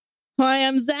Hi,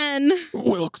 I'm Zen.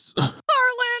 Wilkes. Harlan.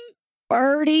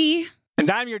 Birdie.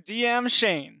 And I'm your DM,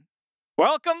 Shane.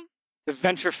 Welcome to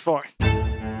Venture Forth.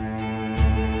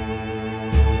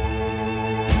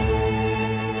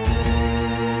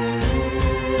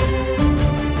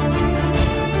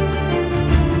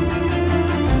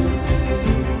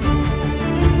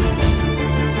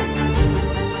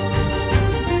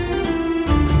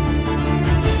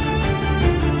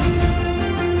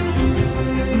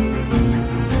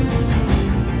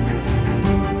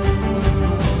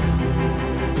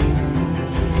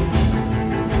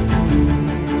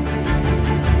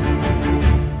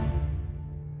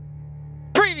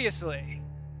 Previously,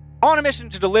 on a mission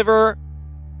to deliver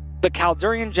the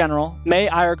Kaldurian general, May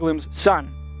Iregloom's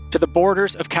son, to the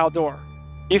borders of Kaldor,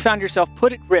 you found yourself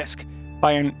put at risk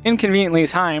by an inconveniently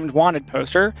timed wanted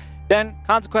poster, then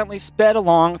consequently sped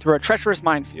along through a treacherous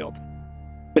minefield.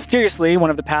 Mysteriously, one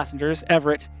of the passengers,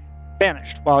 Everett,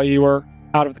 vanished while you were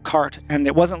out of the cart, and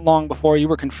it wasn't long before you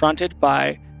were confronted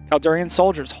by Kaldurian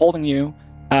soldiers holding you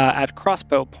at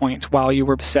crossbow point while you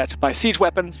were beset by siege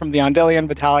weapons from the Andelian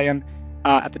battalion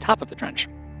at the top of the trench.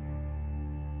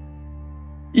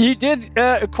 You did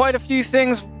quite a few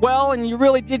things well, and you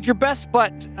really did your best,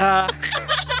 but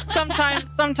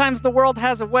sometimes the world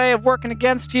has a way of working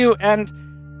against you, and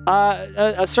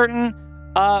a certain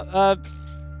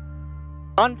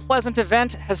unpleasant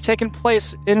event has taken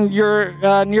place in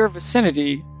your near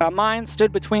vicinity. A mine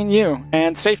stood between you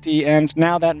and safety, and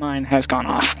now that mine has gone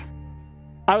off.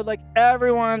 I would like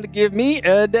everyone to give me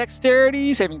a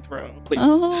dexterity saving throw, please.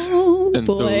 Oh, And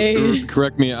boy. so,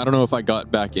 correct me, I don't know if I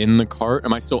got back in the cart.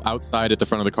 Am I still outside at the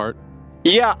front of the cart?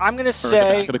 Yeah, I'm going to Or at the say...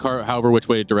 back of the cart, however which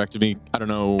way it directed me? I don't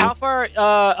know. How far?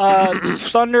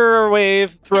 Thunder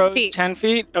wave throws 10 feet. 10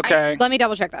 feet? Okay. Let me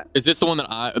double check that. Is this the one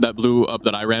that blew up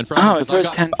that I ran from? Oh, it 'Cause throws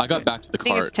 10 I got back to the I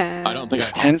think cart. it's 10. I don't think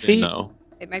It's I 10 hopped in, feet? though.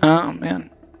 It might be Oh, man.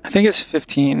 I think it's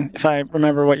 15, if I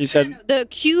remember what you said. The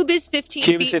cube is 15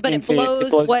 Cube is feet, but 15 it feet. blows, It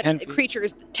blows what 10 feet. creature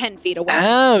is 10 feet away Oh, from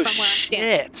where I'm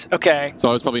standing. shit. Okay. So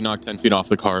I was probably knocked 10 feet off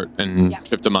the cart and Yeah.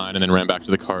 tripped a mine and then ran back to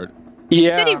the cart. He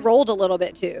said he Yeah. rolled a little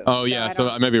bit too. Oh, yeah, I so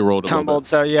don't- I maybe rolled a Tumbled,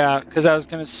 so yeah, because I was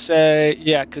going to say,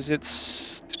 yeah, because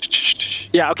it's...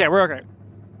 Yeah, okay, we're okay.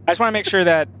 I just want to make sure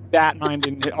that mine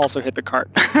didn't also hit the cart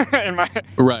in my, little bit.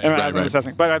 Right, as right, I'm right.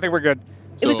 assessing. But I think we're good.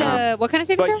 it was So, what kind of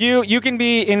saving throw? But you can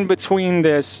be in between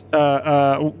this,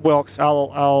 Wilkes.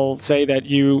 I'll say that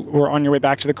you were on your way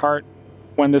back to the cart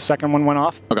when the second one went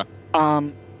off. Okay.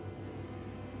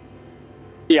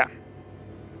 Yeah.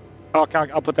 I'll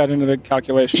put that into the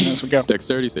calculation as we go.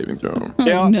 Dexterity saving throw. Oh,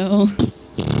 Yeah. no.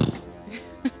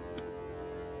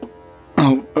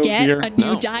 Oh Get dear. a new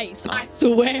No. dice. I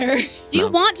swear. Do you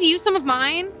No. want to use some of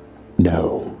mine?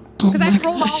 No. Because Oh I've my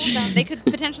rolled all gosh. of them. They could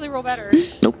potentially roll better.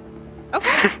 Nope.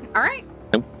 Okay. All right.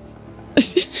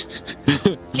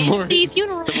 Fantasy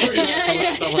funeral.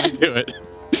 I want to do it.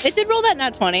 It did roll that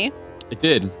nat 20. It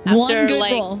did. One After, good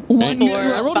like, roll. One good four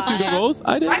roll. I rolled a few good rolls.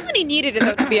 I did. I only needed it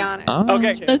though, to be honest.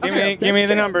 Okay, That's give true. me That's the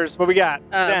true. numbers. What we got?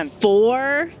 10.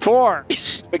 4. 4.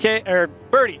 Okay, or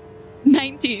Birdie.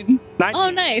 19. 19. Oh,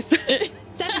 nice.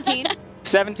 17.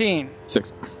 17.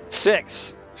 6.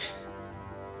 6.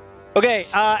 Okay,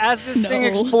 as this thing No.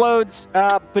 explodes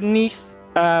beneath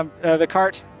the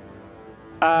cart,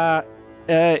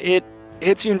 it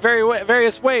hits you in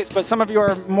various ways, but some of you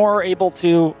are more able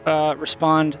to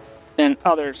respond than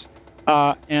others.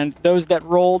 And those that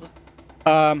rolled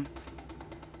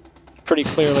pretty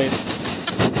clearly,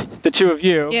 the two of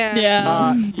you, Yeah.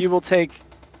 Yeah. you will take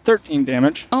 13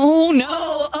 damage. Oh no.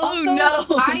 Oh Also, no.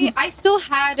 I still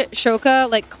had Shoka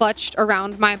like clutched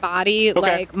around my body,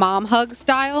 like mom hug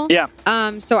style. Yeah.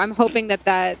 So I'm hoping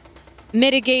that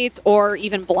mitigates or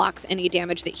even blocks any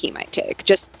damage that he might take.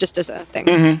 Just as a thing.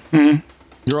 Mm-hmm,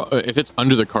 mm-hmm. If it's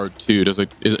under the cart too, is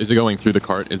it going through the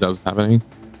cart? Is that what's happening?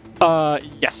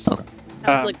 Yes. Okay.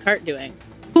 How's the cart doing?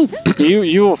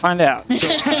 You will find out.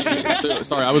 So,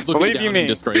 sorry, I was looking Believe you down me. in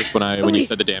disgrace when you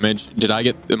said the damage. Did I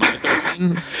get am I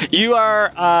 13? You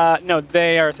are no,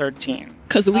 they are 13.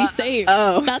 Because we saved.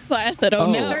 oh. That's why I said, oh,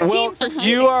 Oh. no. 13 Well, for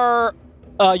you are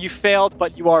you failed,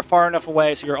 but you are far enough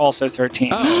away, so you're also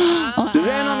 13. Oh.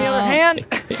 Zen, on the other hand,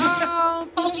 Oh,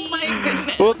 Oh my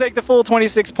goodness. will take the full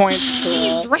 26 points.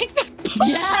 you drank that.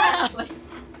 Yeah.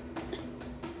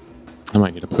 I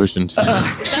might need a potion too.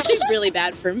 That'd be really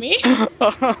bad for me.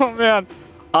 Oh man!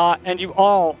 And you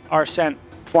all are sent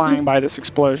flying by this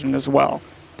explosion as well.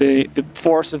 The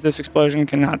force of this explosion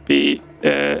cannot be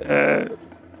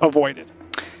avoided.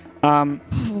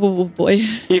 Oh boy.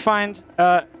 You find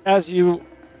as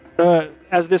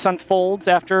this unfolds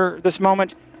after this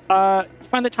moment, you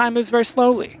find that time moves very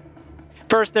slowly.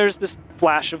 First, there's this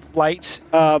flash of light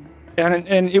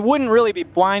and it wouldn't really be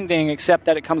blinding except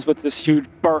that it comes with this huge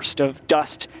burst of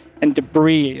dust and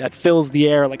debris that fills the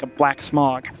air like a black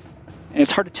smog. And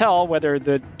it's hard to tell whether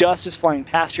the dust is flying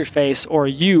past your face or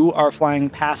you are flying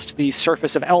past the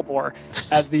surface of Elbor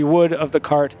as the wood of the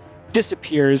cart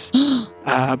disappears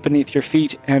beneath your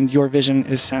feet and your vision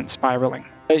is sent spiraling.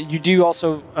 You do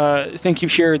also think you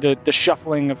hear the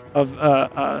shuffling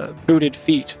of booted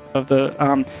feet of the.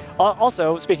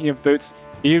 Also, speaking of boots,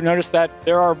 you notice that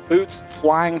there are boots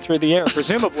flying through the air,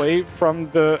 presumably from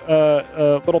the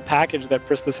little package that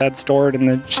Priscus had stored in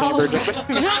the chamber.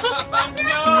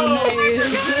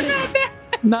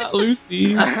 Not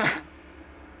Lucy.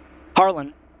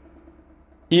 Harlan,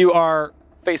 you are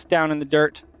face down in the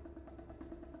dirt.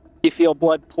 You feel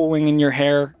blood pooling in your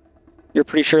hair. You're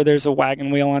pretty sure there's a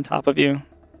wagon wheel on top of you.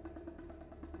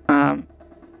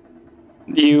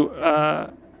 You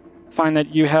find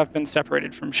that you have been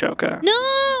separated from Shoka.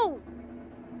 No!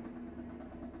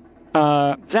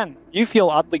 Zen, you feel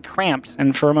oddly cramped,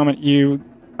 and for a moment you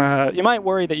might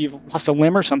worry that you've lost a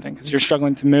limb or something because you're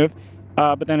struggling to move.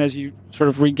 But then as you sort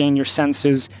of regain your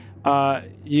senses,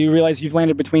 you realize you've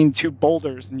landed between two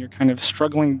boulders and you're kind of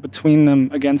struggling between them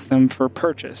against them for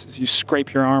purchase as you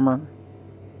scrape your armor.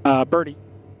 Birdie,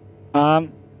 you're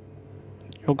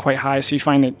quite high, so you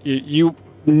find that you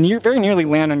very nearly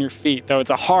land on your feet, though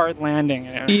it's a hard landing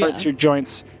and it hurts your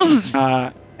joints.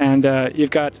 And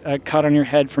you've got a cut on your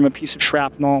head from a piece of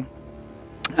shrapnel.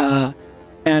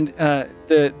 And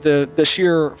the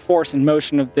sheer force and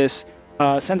motion of this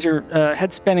sends your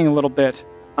head spinning a little bit.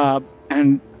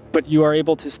 But you are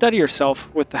able to steady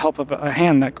yourself with the help of a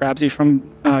hand that grabs you from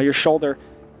your shoulder.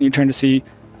 And you turn to see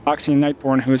Oxy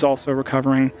Nightborn, who is also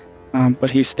recovering,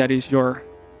 but he steadies your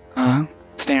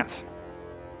stance.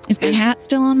 Is my hat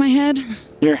still on my head?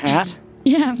 Your hat?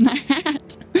 Yeah, my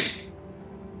hat.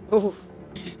 Oof.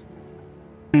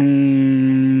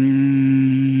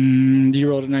 You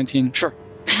rolled a 19. Sure.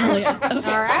 Hell yeah.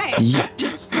 All right.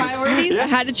 Yes. Priorities, I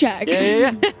had to check.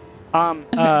 Yeah.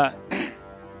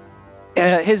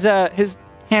 His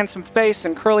handsome face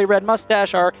and curly red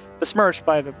mustache are besmirched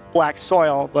by the black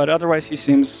soil, but otherwise he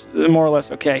seems more or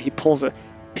less okay. He pulls a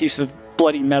piece of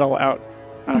bloody metal out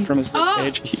from his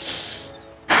ribcage.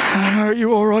 Are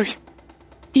you all right?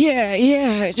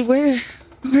 Yeah.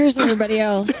 Where's everybody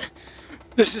else?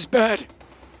 This is bad.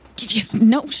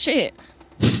 No shit.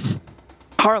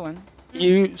 Harlan,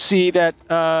 you see that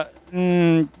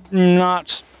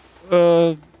not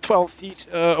 12 feet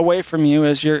away from you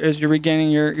as you're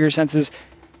regaining your senses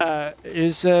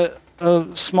is a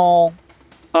small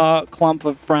clump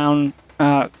of brown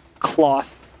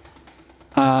cloth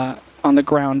on the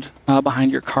ground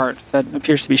behind your cart that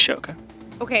appears to be Shoka.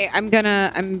 Okay,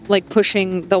 I'm like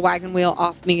pushing the wagon wheel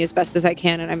off me as best as I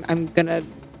can, and I'm gonna,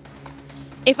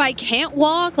 if I can't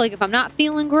walk, like if I'm not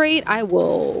feeling great, I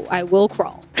will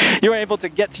crawl. You are able to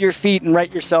get to your feet and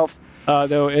right yourself,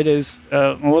 though it is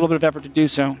a little bit of effort to do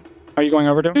so. Are you going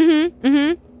over to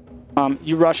him?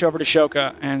 You rush over to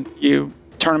Shoka and you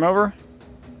turn him over.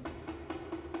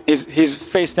 He's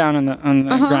face down on the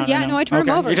ground. Yeah, no, I turn him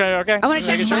over. You turn it, okay? I want to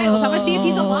check his vitals. I want to see if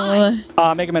he's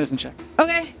alive. Make a medicine check.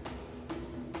 Okay.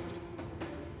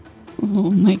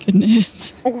 Oh my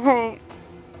goodness. Okay.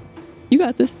 You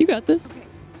got this.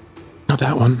 Not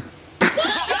that one.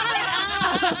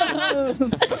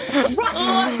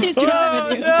 What is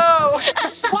driving you? No!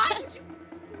 What?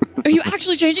 Are you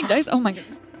actually changing dice? Oh my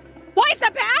goodness. Why is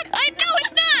that bad? I know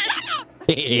it's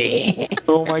not.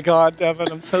 Oh my God,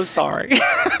 Devin, I'm so sorry.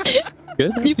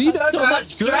 Good. You See, put so much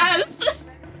stress.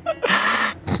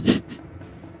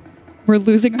 We're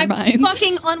losing our I'm minds.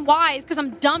 fucking unwise because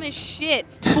I'm dumb as shit.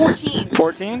 14.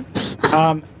 14.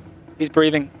 He's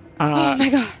breathing. Oh my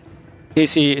God. You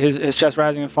see his chest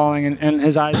rising and falling, and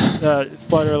his eyes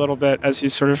flutter a little bit as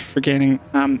he's sort of regaining.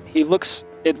 It looks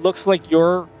like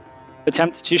your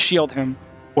attempt to shield him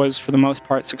was, for the most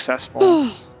part, successful.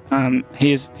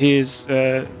 He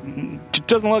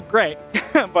doesn't look great,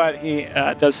 but he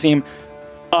does seem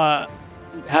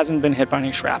hasn't been hit by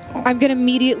any shrapnel. I'm gonna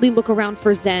immediately look around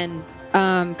for Zen,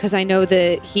 because I know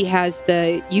that he has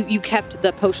the. You kept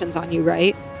the potions on you,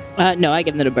 right? No, I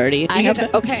give them to Birdie. I have them.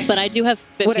 Okay. But I do have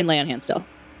 15 What I- lay on hand still.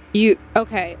 You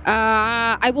okay?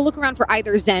 I will look around for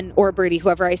either Zen or Birdie,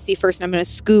 whoever I see first, and I'm gonna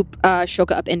scoop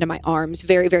Shoka up into my arms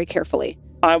very, very carefully.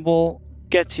 I will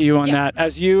get to you on that.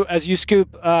 As you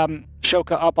scoop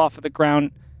Shoka up off of the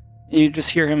ground, you just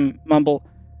hear him mumble,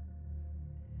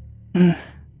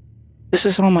 "This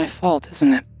is all my fault,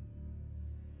 isn't it?"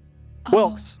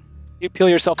 Wilkes, you peel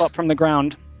yourself up from the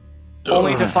ground,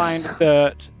 only to find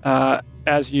that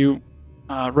as you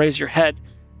raise your head,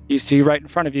 you see right in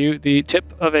front of you the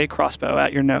tip of a crossbow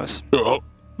at your nose. Oh.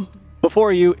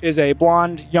 Before you is a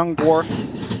blonde young dwarf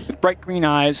with bright green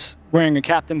eyes, wearing a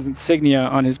captain's insignia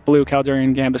on his blue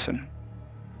Caldurian gambeson.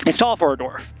 He's tall for a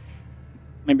dwarf,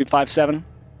 maybe 5'7",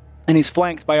 and he's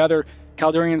flanked by other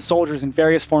Caldurian soldiers in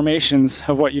various formations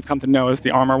of what you've come to know as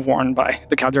the armor worn by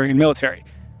the Caldurian military.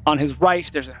 On his right,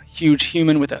 there's a huge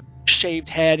human with a shaved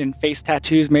head and face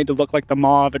tattoos made to look like the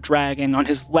maw of a dragon. On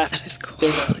his left,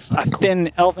 there's a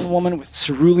thin elven woman with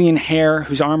cerulean hair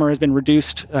whose armor has been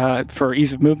reduced for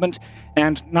ease of movement.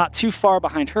 And not too far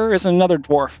behind her is another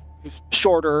dwarf who's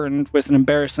shorter and with an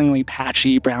embarrassingly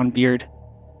patchy brown beard.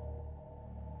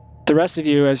 The rest of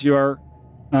you, as you are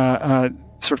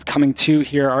sort of coming to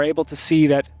here, are able to see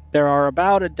that there are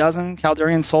about a dozen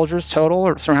Caldurian soldiers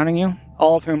total surrounding you,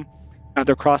 all of whom have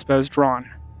their crossbows drawn.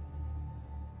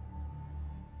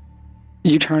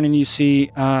 You turn and you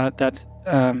see that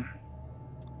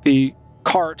the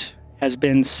cart has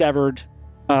been severed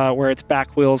where its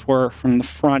back wheels were from the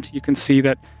front. You can see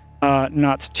that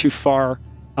not too far,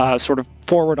 sort of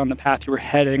forward on the path you were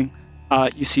heading,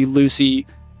 you see Lucy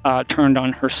turned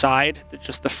on her side,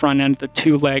 just the front end, the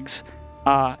two legs,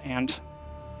 and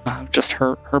just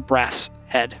her brass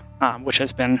head, which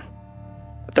has been...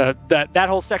 That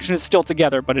whole section is still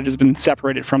together, but it has been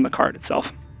separated from the cart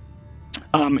itself.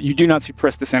 You do not see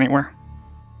Pristis anywhere.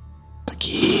 The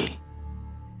key.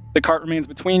 The cart remains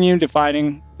between you,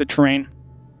 dividing the terrain.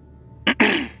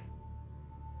 The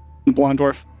blonde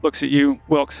dwarf looks at you,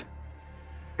 Wilkes.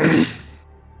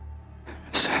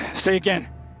 Say again.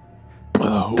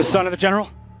 The son of the general?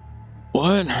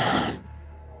 What?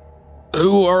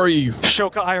 Who are you?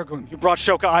 Shoka Iregloom. You brought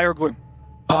Shoka Iregloom.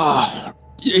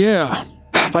 Yeah.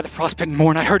 By the frostbitten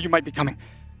morn, I heard you might be coming.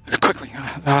 Quickly,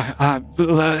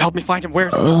 help me find him. Where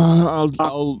is he?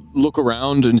 I'll look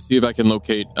around and see if I can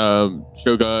locate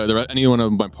Shoka, any one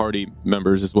of my party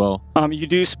members as well. You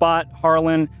do spot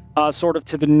Harlan, sort of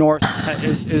to the north,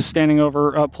 is standing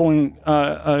over, pulling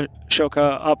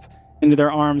Shoka up into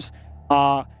their arms,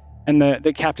 and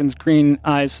the captain's green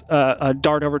eyes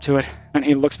dart over to it, and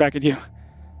he looks back at you.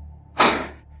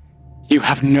 You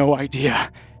have no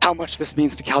idea how much this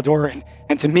means to Caldor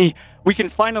and to me. We can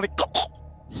finally...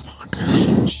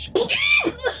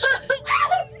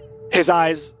 His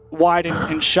eyes widen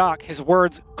in shock, his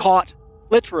words caught,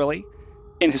 literally,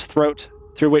 in his throat,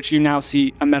 through which you now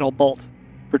see a metal bolt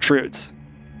protrudes.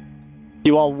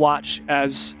 You all watch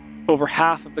as over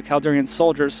half of the Caldurian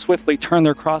soldiers swiftly turn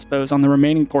their crossbows on the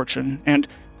remaining portion and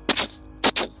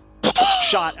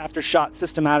shot after shot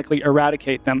systematically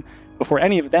eradicate them before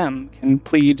any of them can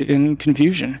plead in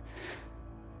confusion.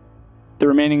 The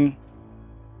remaining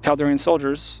Caldurian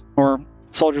soldiers, or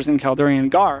soldiers in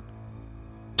Caldurian garb,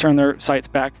 turn their sights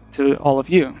back to all of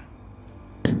you.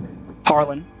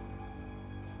 Harlan,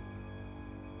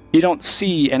 you don't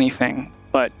see anything,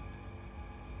 but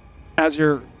as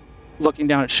you're looking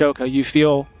down at Shoka, you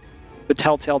feel the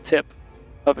telltale tip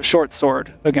of a short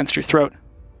sword against your throat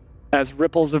as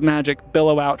ripples of magic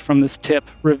billow out from this tip,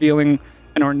 revealing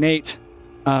an ornate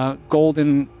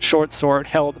golden short sword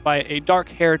held by a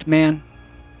dark-haired man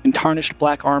in tarnished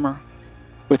black armor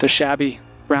with a shabby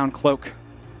brown cloak.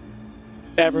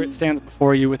 Everett stands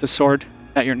before you with a sword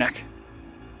at your neck.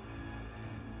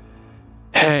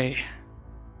 Hey.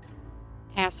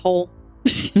 Asshole.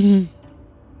 Fair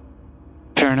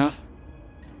enough.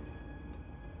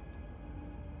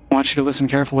 I want you to listen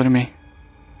carefully to me.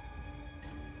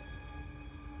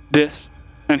 This,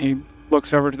 and he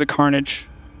looks over to the carnage.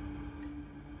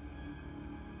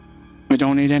 We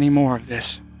don't need any more of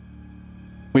this.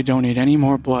 We don't need any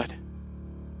more blood.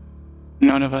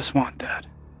 None of us want that.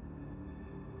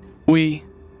 We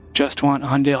just want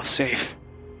Ondale safe.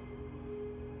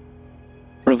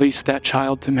 Release that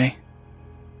child to me.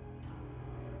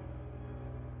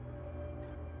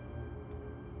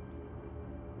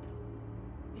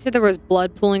 You said there was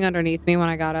blood pooling underneath me when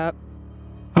I got up.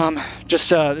 Just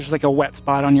there's like a wet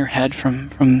spot on your head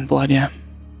from blood, yeah.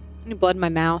 Any blood in my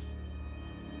mouth?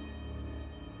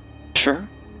 Sure.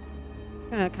 I'm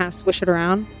gonna kind of swish it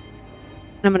around.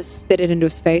 And I'm gonna spit it into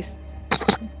his face.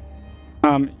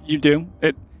 You do.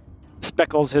 It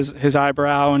speckles his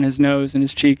eyebrow and his nose and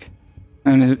his cheek,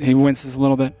 and he winces a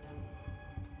little bit.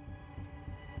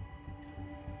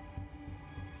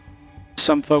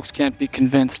 Some folks can't be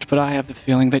convinced, but I have the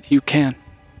feeling that you can.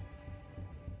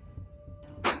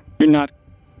 You're not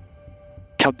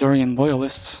Caldurian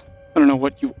loyalists. I don't know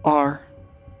what you are.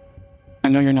 I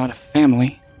know you're not a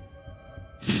family.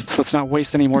 So let's not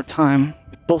waste any more time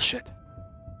with bullshit.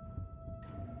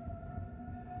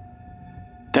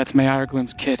 That's May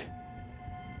Iregloom's kid.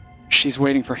 she's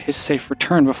waiting for his safe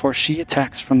return before she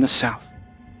attacks from the south.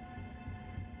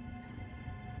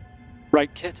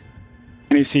 Right, Kid?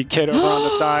 And you see Kid over on the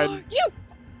side,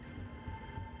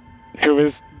 who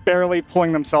is barely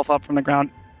pulling themselves up from the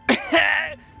ground.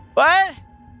 What?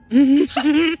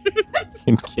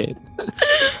 Kid.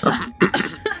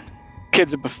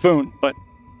 Kid's a buffoon, but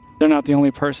they're not the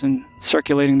only person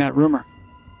circulating that rumor.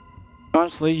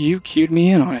 Honestly, you cued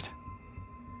me in on it.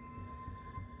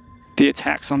 The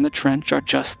attacks on the trench are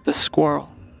just the squirrel.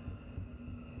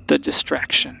 The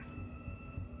distraction.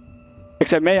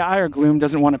 Except Maya Iregloom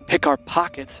doesn't want to pick our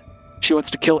pockets. She wants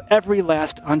to kill every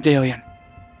last Ondalian.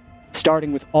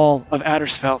 Starting with all of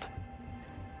Addersfeld.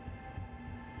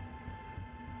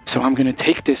 So I'm gonna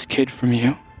take this kid from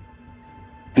you,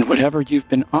 and whatever you've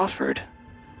been offered,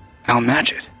 I'll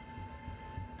match it.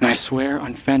 And I swear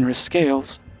on Fenris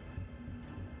scales,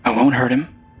 I won't hurt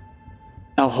him.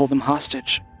 I'll hold him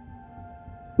hostage.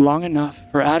 Long enough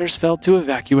for Addersfeld to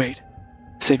evacuate,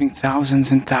 saving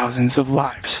thousands and thousands of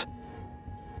lives.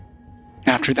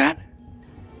 After that,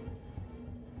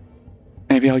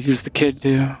 maybe I'll use the kid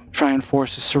to try and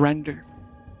force a surrender.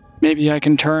 Maybe I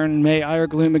can turn May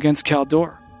Iregloom against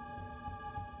Caldor.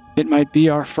 It might be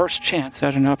our first chance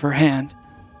at an upper hand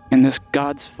in this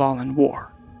God's Fallen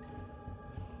war.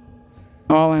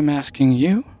 All I'm asking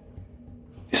you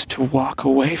is to walk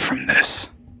away from this.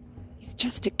 He's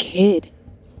just a kid.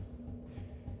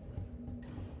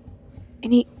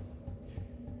 And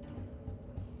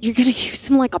you're gonna use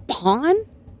him like a pawn?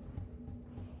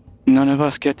 None of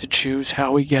us get to choose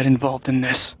how we get involved in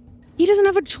this. He doesn't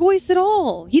have a choice at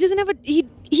all. He doesn't have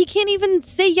he can't even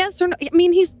say yes or no. I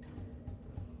mean, he's...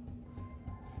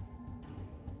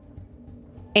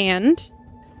 And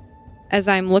as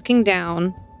I'm looking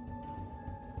down,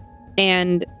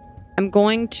 and I'm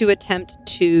going to attempt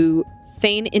to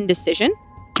feign indecision.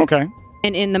 Okay.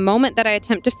 And in the moment that I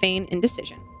attempt to feign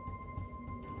indecision,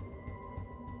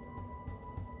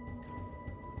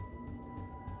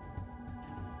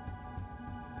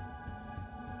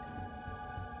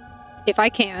 if I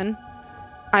can,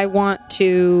 I want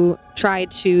to try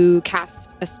to cast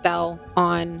a spell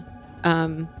on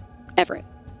Everett.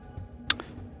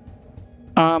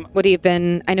 Would he have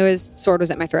been... I know his sword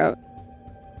was at my throat.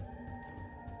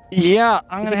 Yeah,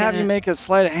 I'm Is gonna it have gonna- you make a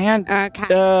sleight of hand.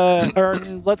 Okay. Or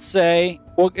let's say,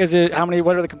 what is it? How many?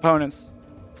 What are the components?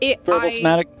 Verbal,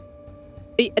 somatic.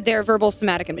 They're verbal,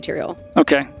 somatic, and material.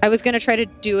 Okay. I was going to try to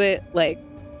do it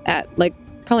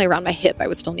probably around my hip. I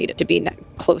would still need it to be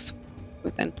close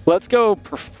within. Let's go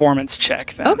performance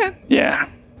check then. Okay. Yeah.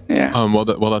 Yeah. While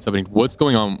that's happening, what's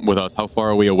going on with us? How far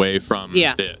are we away from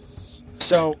this?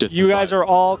 So you distance-wise. guys are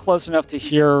all close enough to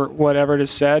hear whatever it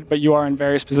is said, but you are in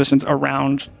various positions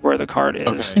around where the card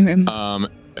is. Okay. Okay.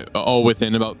 All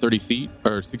within about 30 feet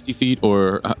or 60 feet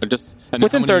or just... And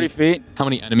Within how 30 many, feet. How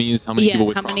many enemies? How many Yeah, people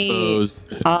with how many- crossbows?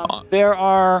 There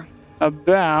are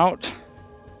about...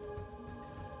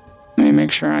 Let me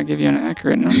make sure I give you an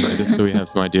accurate number. Just so we have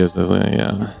some ideas of,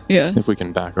 yeah, Yeah. if we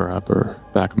can back her up or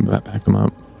back them up.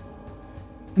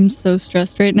 I'm so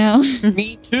stressed right now.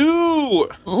 Me too!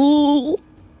 Oh.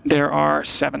 There are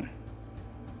 7.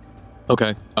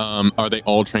 Okay. Are they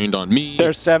all trained on me?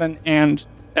 There's 7 and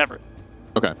Everett.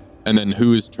 Okay. And then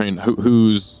who's trained?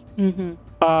 Who's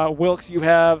Mm-hmm. Wilkes, you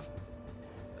have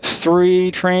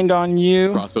 3 trained on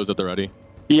you. crossbows at the ready?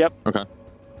 Yep. Okay.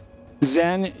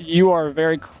 Zen, you are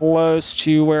very close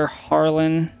to where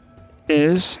Harlan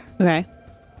is. Okay.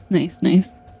 Nice,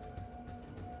 nice.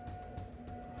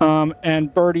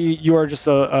 And Birdie, you are just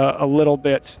a little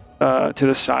bit to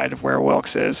the side of where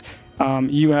Wilkes is.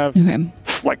 You have Okay.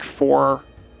 like 4.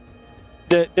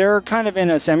 They're kind of in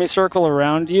a semicircle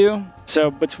around you. So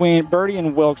between Birdie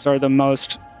and Wilkes are the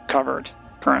most covered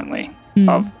currently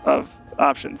of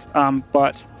options.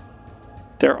 But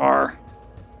there are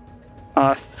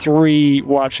 3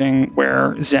 watching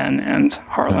where Zen and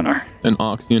Harlan are. And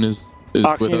Oxian is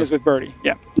Oxian with us? is with Birdie.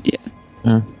 Yeah.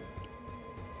 Yeah.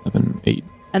 7, 8.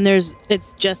 And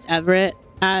it's just Everett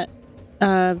at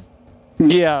Yeah,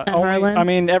 And only, Harlan? I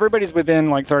mean, everybody's within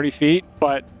like 30 feet,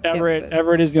 but Everett but-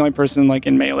 Everett is the only person like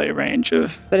in melee range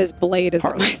of. But his blade is at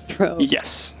Harlan. my throat.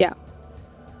 Yes.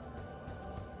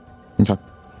 Okay.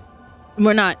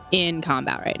 we're not in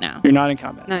combat right now. You're not in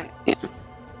combat. No, yeah.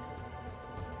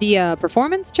 The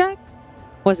performance check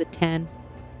was a 10.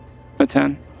 A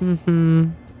 10. Mm-hmm.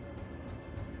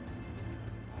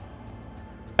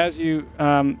 As you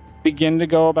begin to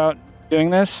go about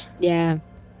doing this, Yeah.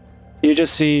 you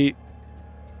just see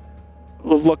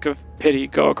a look of pity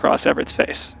go across Everett's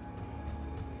face.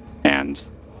 And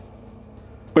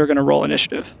we're going to roll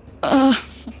initiative. Better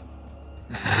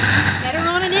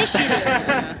on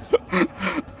initiative.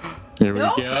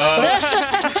 we go.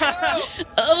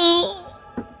 Oh.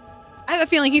 I have a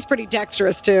feeling he's pretty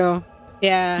dexterous too.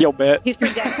 Yeah. You'll bet. He's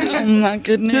pretty dexterous. Oh my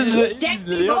goodness.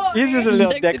 He's just a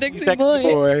little Dexy, Dexy, Dexy sexy boy.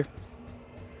 boy.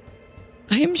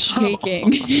 I am shaking.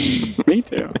 Me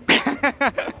too.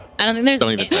 I don't think there's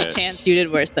Don't even say any it. chance you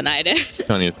did worse than I did.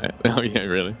 Don't even say it. Oh, yeah,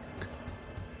 really?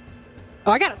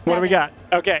 Oh, I got a 7. What do we got?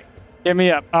 Okay. Hit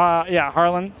me up. Yeah,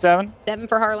 Harlan, 7. 7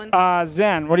 for Harlan.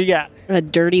 Zen, what do you got? A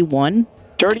dirty 1.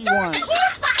 Dirty 1.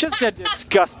 Just a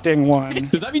disgusting one.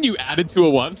 Does that mean you added to a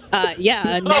 1? Yeah,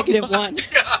 a negative 1.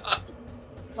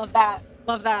 Love that.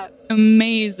 Love that.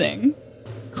 Amazing.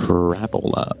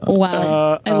 Crapola.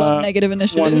 Wow. I love negative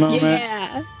initiatives. one moment.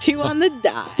 Yeah, 2 on the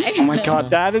die. Oh my god,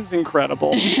 that is incredible.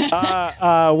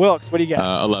 Wilkes, what do you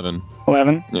got? 11.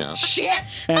 11. Yeah.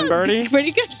 Shit. And Birdie?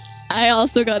 Pretty good. I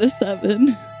also got a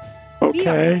 7.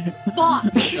 Okay. Fuck.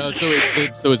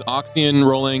 So is Oxian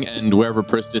rolling, and wherever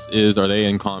Pristis is, are they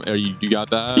in Are you got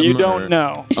that? You don't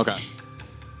know, Okay.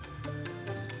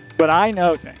 but I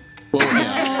know things. Well,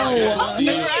 yeah. Oh. If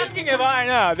you're asking if I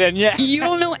know, then yeah. You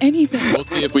don't know anything. We'll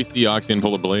see if we see Oxian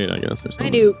pull a blade, I guess, or something. I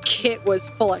knew Kit was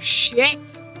full of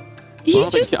shit. He I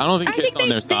don't think Kit's on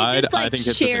their they side. just, like, I think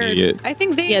Kit's just an shared- idiot. I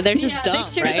think they. Yeah, they're just they dumb,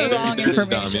 shared right? the wrong They're just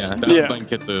dumb, information. yeah. Yeah. I think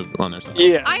Kit's on their side.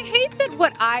 Yeah. I hate that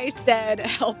what I said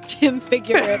helped him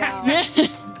figure it out.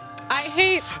 I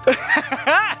hate.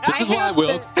 This is why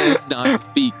Wilkes says not to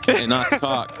speak and not to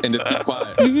talk and just keep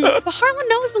quiet. But Harlan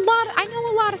knows a lot. I know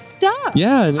a lot of stuff.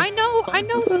 Yeah. I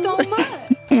know so much.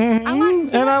 And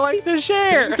I like to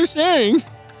share. Thanks for sharing.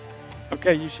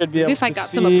 Okay, you should be able Maybe if I to got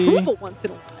see some approval once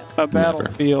in a while. a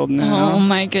battlefield now. Oh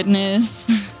my goodness.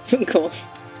 Cool.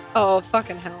 Oh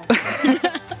fucking hell!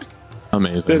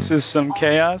 Amazing. This is some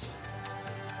chaos.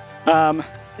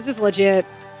 This is legit.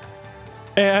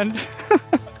 And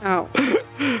Oh,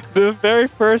 the very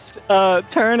first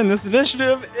turn in this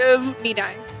initiative is me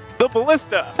dying. the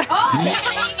ballista.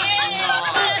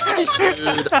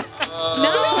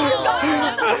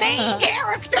 The main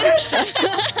character.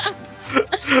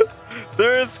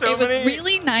 There is so It was many.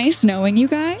 really nice knowing you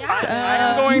guys.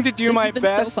 I'm going to do this my has been so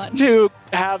best fun. to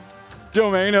have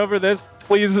domain over this.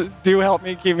 Please do help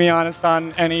me, keep me honest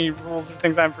on any rules or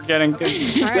things I'm forgetting, because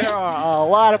Okay, all right. there are a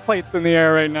lot of plates in the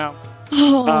air right now.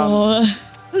 Oh.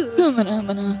 Ooh,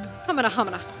 Humana.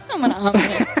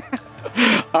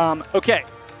 Okay,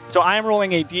 so I am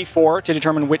rolling a d4 to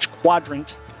determine which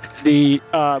quadrant the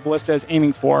ballista is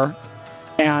aiming for,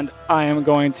 and I am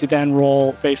going to then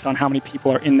roll based on how many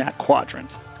people are in that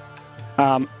quadrant.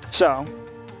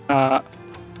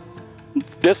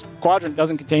 This quadrant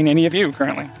doesn't contain any of you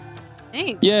currently.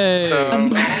 thanks. Yay. So,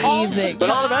 Amazing. but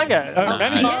all the bad guys.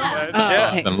 Many Nice. bad guys.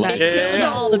 Yeah. Awesome. Nice. They Yeah.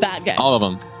 killed all the bad guys. All of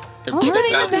them. Are they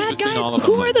the bad guys?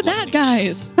 Who are the bad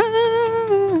guys?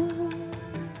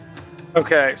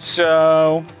 Okay,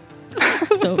 so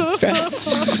So stressed.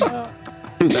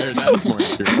 That's more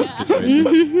accurate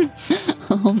situation.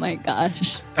 Oh my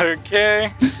gosh.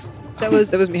 okay. That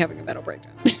was me having a mental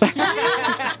breakdown.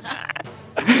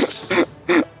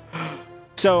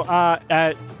 So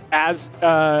as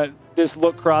this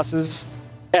look crosses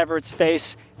Everett's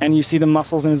face and you see the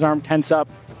muscles in his arm tense up,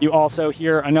 you also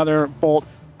hear another bolt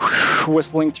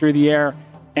whistling through the air,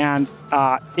 and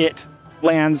it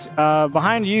lands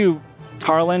behind you,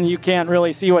 Harlan. You can't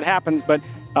really see what happens, but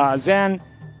Zen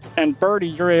and Birdie,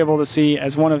 you're able to see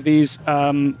as one of these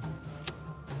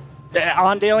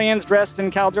Ondalians dressed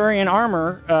in Caldurian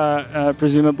armor,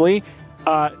 presumably,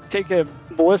 take a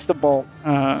ballista bolt,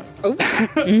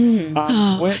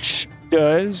 which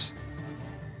does.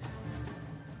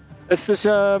 This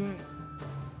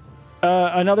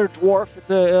another dwarf. It's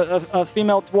a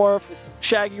female dwarf with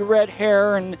shaggy red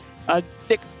hair and a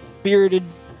thick beard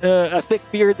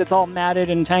that's all matted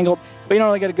and tangled. But you don't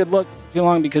really get a good look too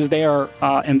long because they are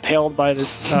impaled by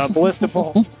this ballista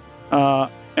bolt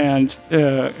and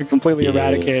completely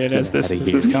eradicated as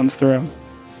this comes through.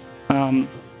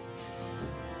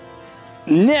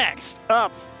 Next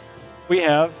up, we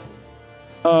have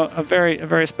a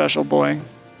very special boy.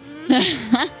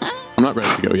 I'm not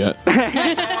ready to go yet.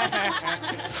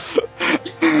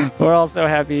 We're all so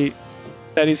happy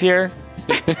that he's here.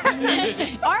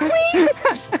 Are we?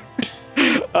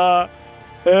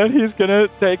 And he's gonna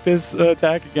take this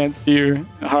attack against you,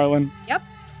 Harlan. Yep.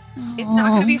 It's not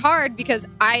going to be hard because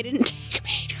I didn't take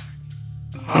main.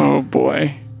 Oh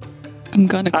boy, I'm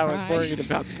gonna cry. I was worried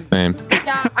about this. Same.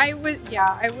 Yeah, I would.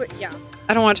 Yeah, I would. Yeah.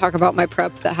 I don't want to talk about my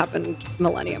prep that happened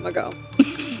millennium ago.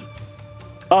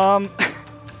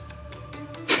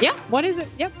 Yeah. What is it?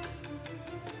 Yep.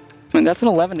 And that's an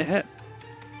 11 to hit.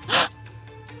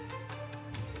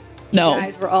 No. You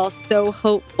guys were all so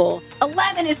hopeful.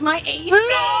 11 is my AC.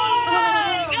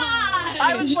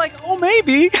 I was like, oh,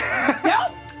 maybe. Sorry.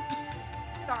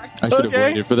 I should have Okay.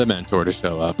 waited for the mentor to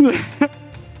show up.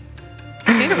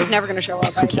 Maynard was never going to show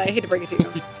up. I hate to break it to you.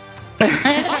 Also,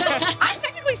 I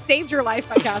technically saved your life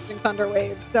by casting Thunder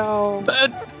Wave, so let's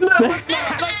say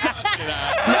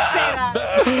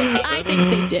that. I think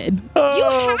they did. You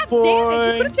Oh, have boy. damage.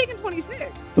 You could have taken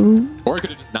 26. Ooh. Or I could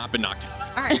have just not been knocked out.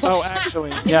 All right. Oh,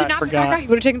 actually, If yeah, you'd I not been knocked forgot. out, you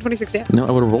would have taken 26 damage. No,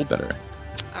 I would have rolled better. All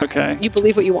right. Okay. You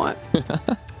believe what you want.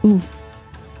 Oof.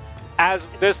 As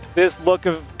this look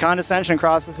of condescension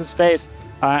crosses his face,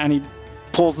 and he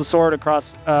pulls the sword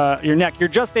across your neck, you're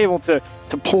just able to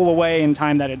pull away in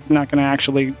time that it's not going to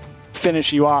actually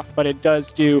finish you off, but it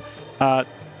does do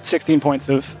 16 points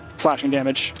of slashing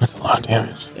damage That's a lot of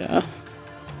damage. Yeah.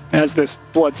 as this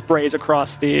blood sprays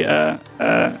across the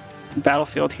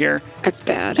battlefield here. That's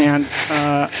bad. And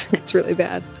It's really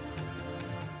bad.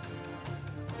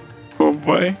 oh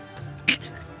boy,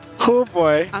 oh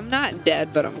boy. I'm not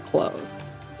dead, but I'm close.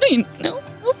 No.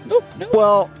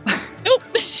 Well,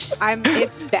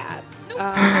 It's bad.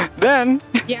 then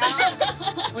Yeah.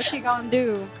 What's he gonna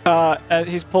do?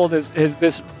 he's pulled his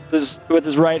with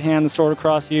his right hand the sword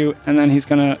across you, and then he's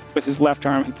gonna with his left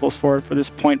arm he pulls forward for this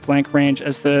point blank range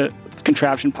as the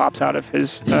contraption pops out of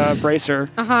his bracer,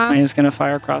 and he's gonna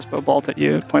fire a crossbow bolt at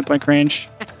you at point blank range.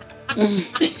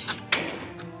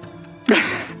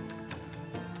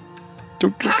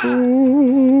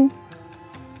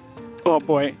 Oh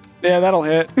boy, yeah, that'll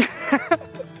hit.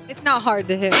 It's not hard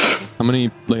to hit. How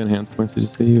many lay on hands points did you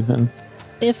say you have?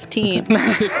 15.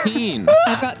 15.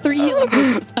 I've got 3 healing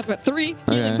potions. I've got 3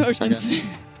 healing Okay,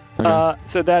 potions. Okay.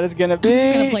 So that is gonna I'm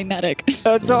just gonna be play medic.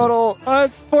 a total.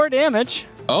 It's 4 damage.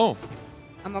 Oh,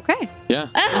 I'm okay. yeah.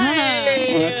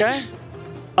 Okay.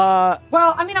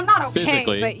 Well, I mean, I'm not okay,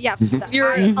 Physically. but yeah,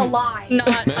 You're I'm alive. Not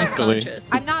Mentally. unconscious.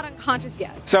 I'm not unconscious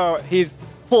yet. So he's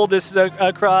pulled this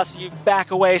across. You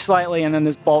back away slightly, and then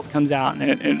this bolt comes out, and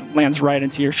it lands right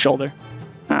into your shoulder.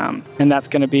 And that's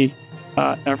going to be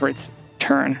Everett's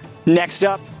turn. Next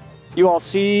up, you all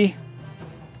see.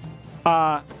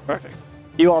 Perfect.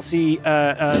 You all see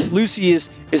Lucy is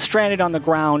stranded on the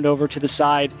ground over to the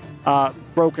side,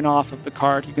 broken off of the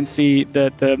cart. You can see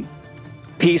that the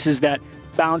pieces that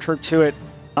bound her to it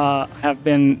have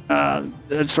been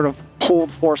sort of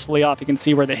pulled forcefully off. You can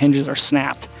see where the hinges are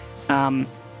snapped.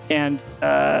 And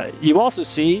you also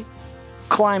see,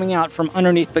 climbing out from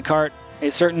underneath the cart, a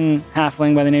certain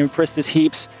halfling by the name of Pristis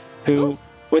Heaps, who,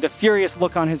 with a furious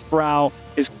look on his brow,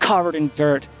 is covered in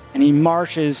dirt, and he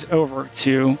marches over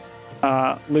to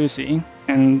Lucy.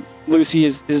 And Lucy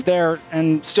is there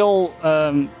and still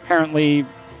apparently,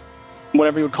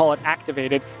 whatever you would call it,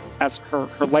 activated, as her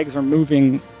legs are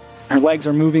moving. Her legs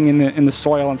are moving in the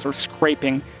soil and sort of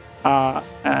scraping.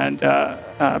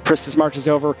 Pristis marches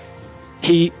over.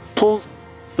 He pulls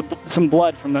some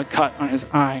blood from the cut on his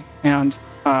eye, and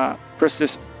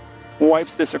Pristis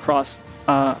wipes this across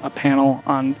a panel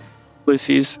on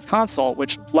Lucy's console,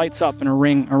 which lights up in a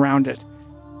ring around it.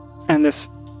 And this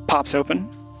pops open,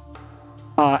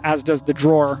 as does the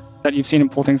drawer that you've seen him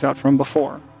pull things out from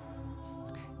before.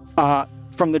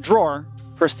 From the drawer,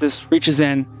 Pristis reaches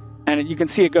in, and you can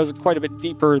see it goes quite a bit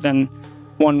deeper than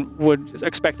one would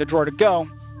expect the drawer to go.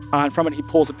 And from it, he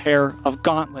pulls a pair of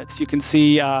gauntlets. You can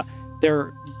see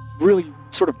they're really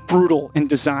sort of brutal in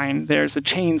design. There's a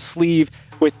chain sleeve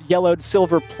with yellowed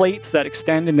silver plates that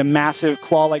extend into massive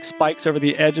claw-like spikes over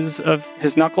the edges of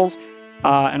his knuckles.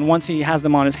 And once he has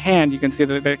them on his hand, you can see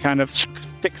that they kind of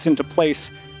fix into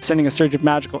place, sending a surge of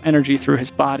magical energy through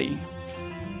his body.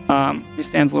 He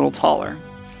stands a little taller.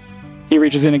 He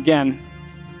reaches in again,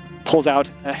 pulls out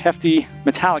a hefty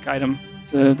metallic item,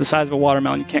 the size of a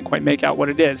watermelon. You can't quite make out what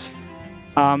it is.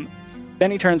 Then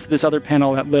he turns to this other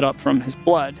panel that lit up from his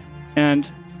blood, and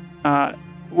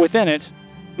within it,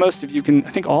 most of you can, I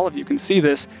think all of you can see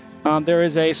this, there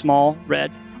is a small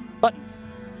red button.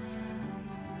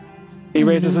 He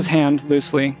raises his hand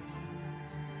loosely.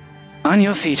 On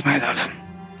your feet, my love,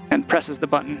 and presses the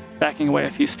button, backing away a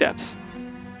few steps.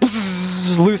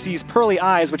 Lucy's pearly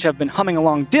eyes, which have been humming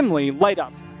along dimly, light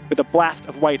up with a blast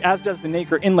of white, as does the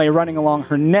nacre inlay running along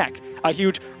her neck. A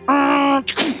huge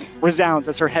resounds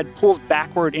as her head pulls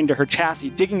backward into her chassis,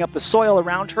 digging up the soil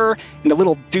around her into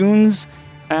little dunes.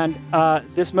 And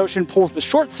this motion pulls the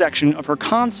short section of her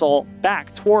console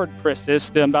back toward Pristis,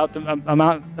 about the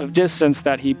amount of distance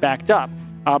that he backed up.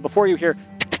 Before you hear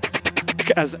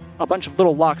as a bunch of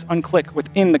little locks unclick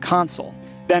within the console.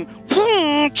 Then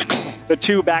the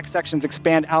two back sections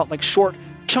expand out like short,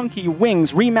 chunky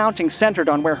wings, remounting centered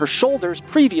on where her shoulders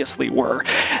previously were,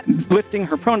 lifting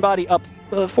her prone body up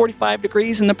 45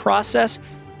 degrees in the process.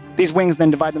 These wings then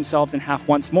divide themselves in half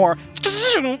once more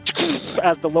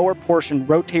as the lower portion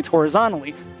rotates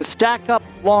horizontally to stack up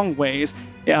long ways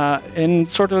in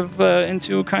sort of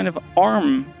into a kind of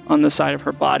arm on the side of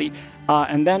her body.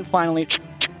 And then finally,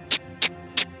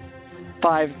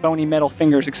 5 bony metal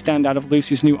fingers extend out of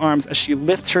Lucy's new arms as she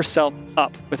lifts herself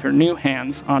up with her new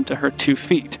hands onto her 2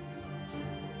 feet.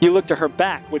 You look to her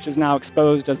back, which is now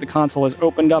exposed as the console is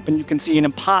opened up, and you can see an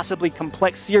impossibly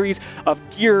complex series of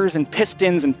gears and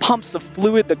pistons and pumps of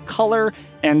fluid, the color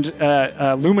and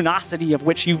luminosity of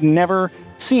which you've never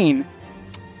seen.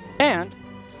 And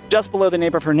just below the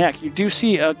nape of her neck, you do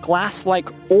see a glass-like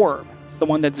orb, the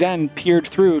one that Zen peered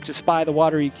through to spy the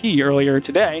watery key earlier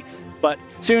today. But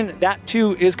soon that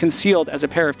too is concealed as a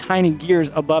pair of tiny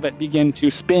gears above it begin to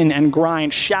spin and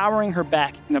grind, showering her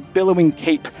back in a billowing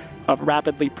cape of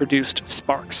rapidly produced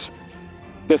sparks.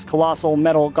 This colossal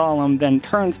metal golem then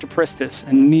turns to Pristis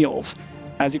and kneels.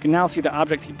 As you can now see, the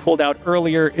object he pulled out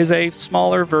earlier is a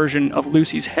smaller version of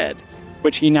Lucy's head,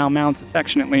 which he now mounts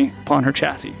affectionately upon her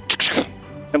chassis.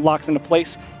 It locks into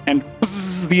place, and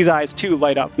these eyes too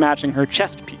light up, matching her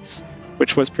chest piece,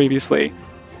 which was previously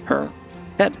her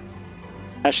head.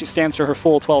 As she stands to her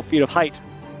full 12 feet of height,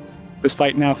 this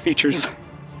fight now features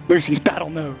Lucy's battle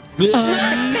mode.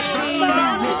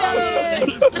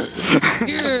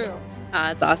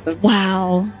 That's awesome.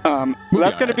 Wow. So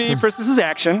that's going to be Pristis'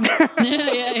 action.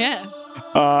 yeah.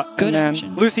 Good and then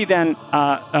action. Lucy then,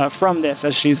 from this,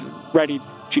 as she's ready,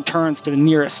 she turns to the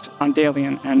nearest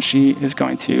Ondalian, and she is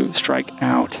going to strike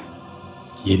out.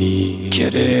 Get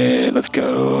it. Let's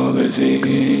go,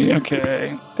 Lucy.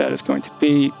 Okay. That is going to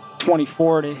be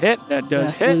 24 to hit. That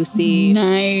does hit. Lucy.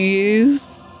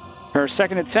 Nice. Her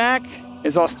second attack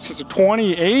is also just a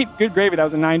 28. Good gravy. That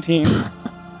was a 19.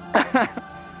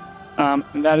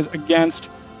 And that is against...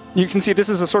 You can see this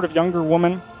is a sort of younger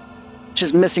woman.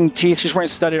 She's missing teeth. She's wearing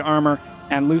studded armor.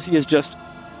 And Lucy is just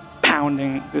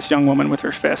pounding this young woman with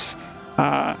her fists.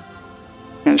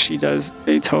 And she does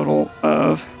a total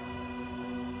of...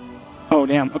 Oh,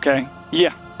 damn. Okay.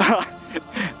 Yeah.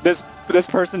 This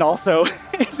person also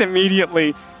is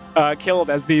immediately killed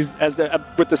with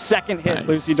the second hit Nice.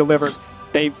 Lucy delivers.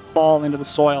 They fall into the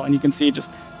soil, and you can see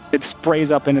just it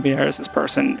sprays up into the air as this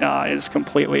person is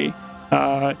completely.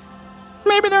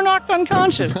 Maybe they're knocked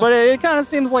unconscious, but it kind of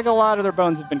seems like a lot of their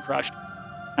bones have been crushed.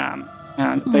 And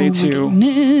they my too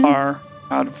goodness. are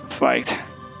out of the fight.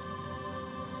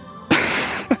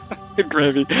 Good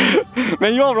gravy.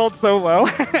 Man, you all rolled so low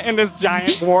in this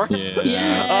giant war.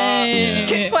 Yeah. Yay.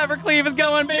 Kid Clever Cleave is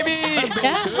going, baby!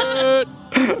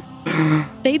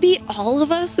 They beat all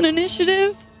of us in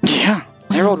initiative. Yeah,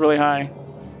 they rolled really high.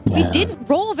 We didn't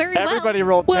roll very well. Everybody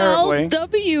rolled Well, terribly.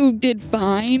 W did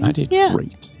fine. I did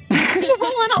great. You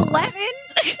roll an 11?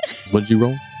 What did you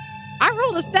roll? I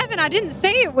rolled a 7. I didn't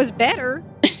say it was better.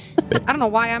 I don't know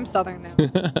why I'm Southern now.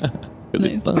 'Cause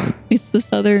it's Southern. It's the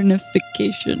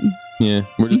Southernification. Yeah,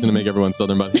 we're just gonna make everyone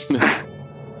Southern by the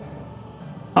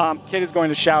Kid is going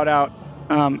to shout out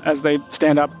as they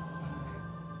stand up.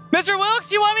 Mr.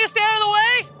 Wilkes, you want me to stand out of the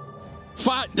way?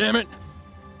 Fight, damn it!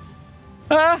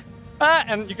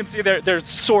 And you can see their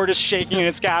sword is shaking in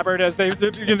its scabbard as they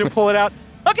begin to pull it out.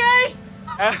 Okay.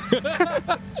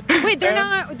 Wait, they're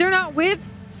not with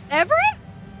Everett?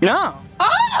 No.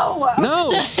 Oh!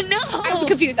 No, I'm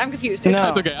confused. No.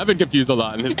 that's okay. I've been confused a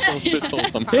lot in this whole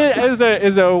something. It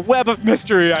is a web of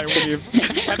mystery, I believe.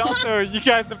 And also, you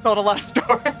guys have told a lot of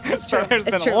stories. So there's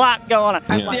It's been true. a lot going on.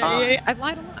 I've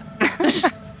lied a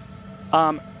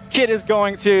lot. Kid is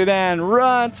going to then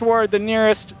run toward the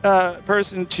nearest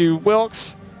person to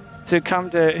Wilkes to come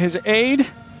to his aid.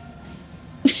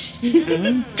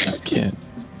 That's Kid.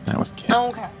 That was Kid.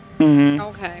 Okay. Mm-hmm.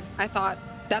 Okay. I thought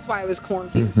that's why I was corn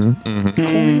fused.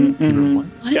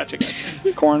 Gotcha.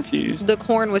 Corn fused. The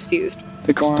corn was fused.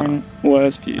 The corn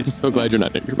was I'm fused. so glad you're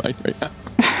not near your mic right now.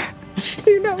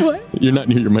 You know what? You're not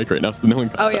near your mic right now, so no one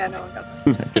got Oh that. yeah, no one got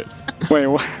that. Good. Wait,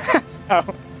 what?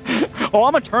 Oh,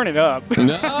 I'm gonna turn it up.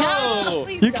 No!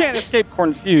 Please You don't. can't escape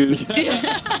corn fused.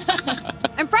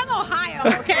 I'm from Ohio,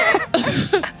 okay?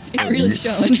 It's really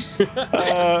showing.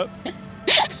 Uh,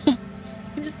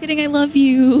 I'm just kidding. I love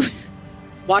you.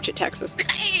 Watch it, Texas.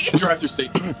 Drive through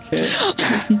state.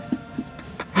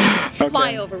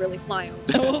 Fly over, really fly over.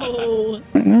 Oh.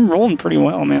 I'm rolling pretty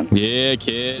well, man. Yeah,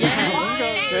 Kid.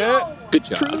 Yes. Good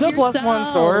job. Prove It's a plus one yourself.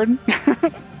 sword.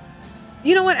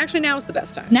 You know what? Actually, now is the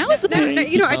best time. Now is the Now- best.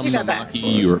 you know, I take that back. Maki,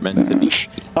 you were meant to be.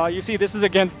 You see, this is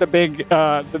against the big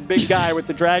guy with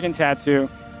the dragon tattoo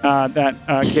that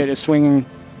Kid is swinging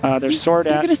their sword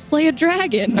They're at. gonna slay a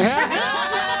dragon. Oh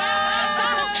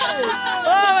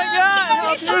my God!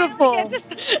 beautiful.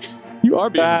 You are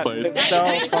being That replaced. is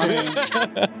so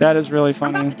funny. That is really I'm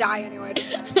about funny. to die anyway.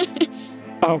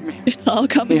 Oh man. It's all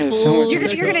coming Yeah, so full.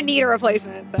 much- You're gonna need a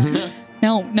replacement. So.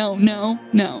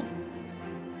 No.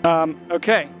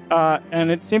 Okay.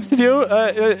 And it seems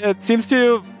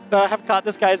to have caught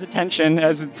this guy's attention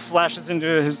as it slashes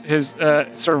into his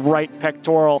sort of right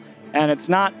pectoral, and it's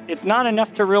not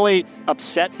enough to really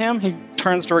upset him. He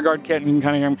turns to regard Kit, and you can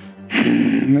kind of hear him.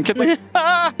 And the Kit's like,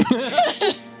 ah!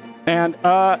 And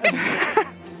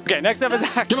okay, next up is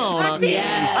Oxy. Come on, Oxy.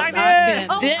 Yes,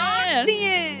 Oh, Yes.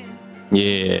 Oxien!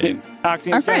 Yeah.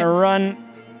 Oxy's Our going to friend. run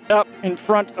up in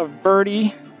front of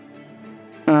Birdie.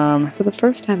 For the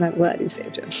first time, I'm glad you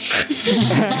saved him.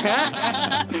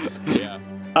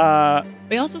 Yeah.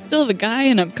 We also still have a guy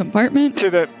in a compartment. To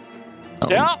the Oh,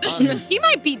 Yeah. He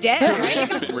might be dead, right? He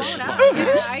got Been blown ripped up. apart.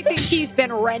 Yeah, I think he's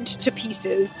been rent to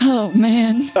pieces. Oh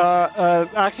man.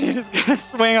 Oxygen is going to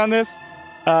swing on this.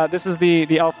 This is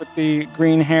the elf with the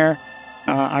green hair.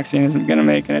 Oxygen is going to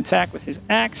make an attack with his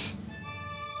axe.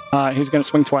 He's going to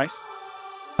swing twice.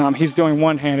 He's doing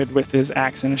one-handed with his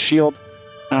axe and a shield.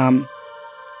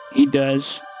 He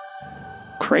does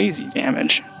crazy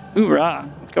damage. Hoorah!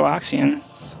 Let's go, Oxygen.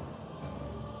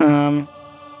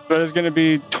 That is going to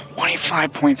be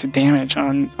 25 points of damage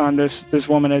on this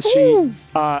woman as she,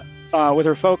 with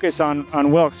her focus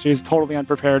on Wilkes, she's totally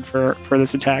unprepared for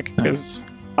this attack because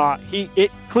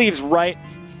it cleaves right.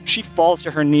 She falls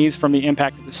to her knees from the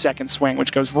impact of the second swing,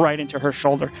 which goes right into her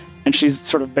shoulder, and she's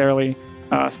sort of barely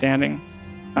standing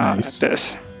Nice. at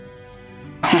this.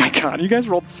 Oh my god, you guys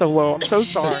rolled so low. I'm so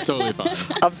sorry. That's totally fine.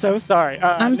 I'm so sorry.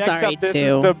 I'm next sorry, up, this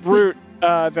too. is the brute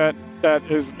that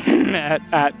is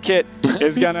at Kit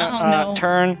is gonna Oh, no.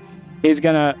 turn. He's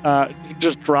gonna he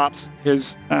just drops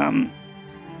his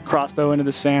crossbow into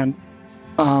the sand.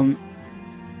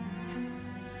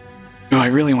 Do I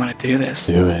really want to do this?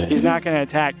 Do it. He's not gonna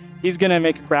attack. He's gonna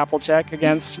make a grapple check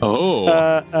against Oh.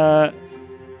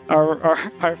 our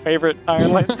favorite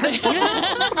Iron Lance.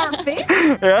 Our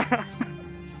favorite? Yeah.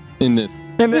 In this.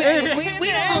 We don't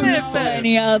know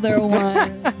any other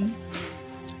ones.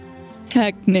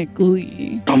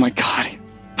 Technically. Oh my god.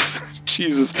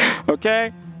 Jesus.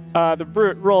 Okay. The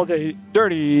brute rolled a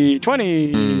dirty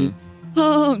 20. Mm.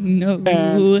 Oh no.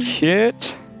 And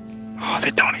Kit. Oh,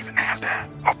 they don't even have that.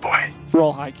 Oh boy.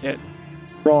 Roll high, Kit.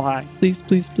 Roll high. Please.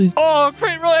 Oh,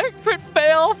 crit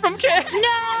fail from Kit.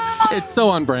 It's so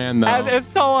on brand, though. It's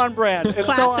so on brand.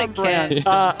 It's so on Classic brand.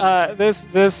 Kit.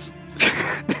 This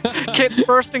Kit's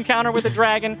first encounter with a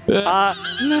dragon.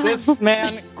 This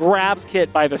man grabs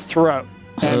Kit by the throat,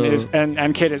 and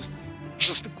and Kit is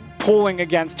just pulling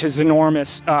against his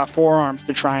enormous forearms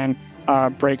to try and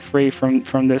break free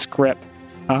from this grip,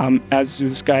 as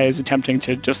this guy is attempting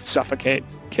to just suffocate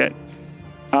Kit.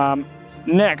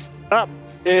 Next up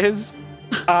is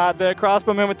the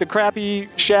crossbowman with the crappy,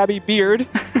 shabby beard,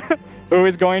 who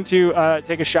is going to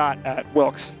take a shot at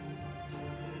Wilkes.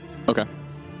 Okay.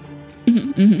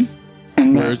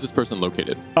 And Where is this person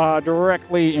located?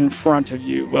 directly in front of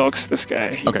you, Wilkes, this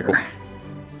guy here. Okay, cool.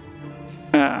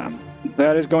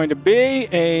 That is going to be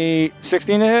a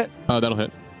 16 to hit. That'll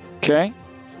hit. Okay.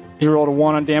 He rolled a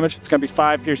 1 on damage. It's going to be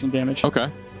 5 piercing damage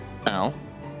Okay. Ow.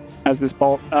 as this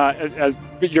bolt, as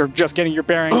you're just getting your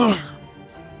bearings.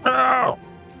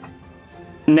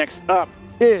 Next up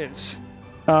is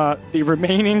the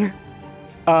remaining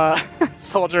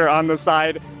soldier on the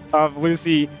side of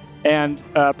Lucy and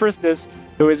Pristis,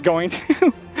 who is going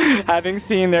to, having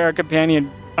seen their companion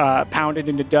pounded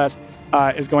into dust,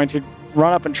 is going to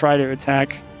run up and try to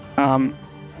attack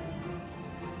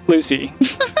Lucy.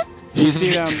 You see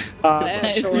them.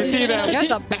 You see them.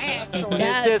 That's a bad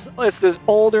choice. It's this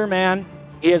older man.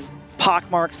 He has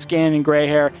pockmarked skin and gray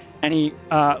hair, and he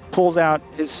pulls out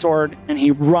his sword and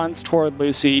he runs toward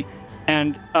Lucy.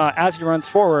 And as he runs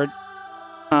forward,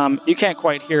 you can't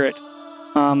quite hear it,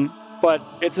 but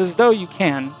it's as though you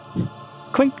can.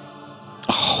 Clink.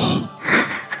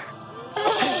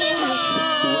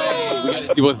 Wait, we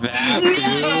gotta deal with that,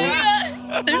 too?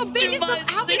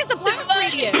 How big is the blast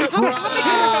radius?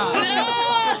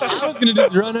 I was gonna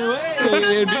just run away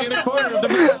and be in the corner of the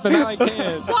map, but now I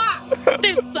can't.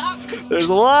 This sucks. There's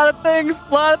a lot of things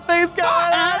going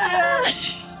on.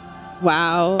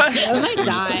 Wow. I might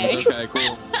die. Okay,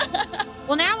 cool.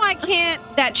 Well, now I can't.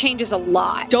 That changes a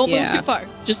lot. Don't move Yeah. too far.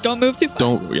 Just don't move too far.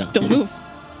 Don't move.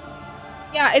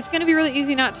 Yeah, it's going to be really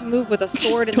easy not to move with a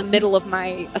sword in the middle of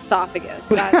my esophagus.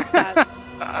 That's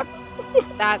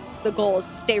the goal, is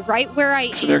to stay right where I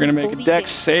am. So they're gonna make a bleeding.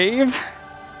 dex save.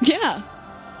 Yeah.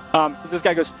 This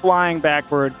guy goes flying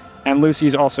backward, and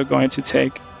Lucy's also going to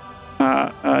take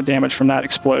damage from that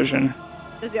explosion.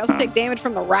 Does he also take damage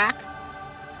from the rack?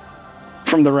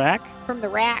 From the rack? From the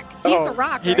rack. He hits a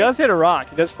rock, He right? does hit a rock.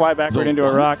 He does fly backward The into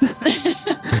a rock. So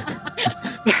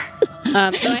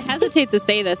I hesitate to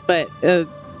say this, but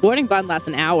boarding bond lasts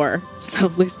an hour, so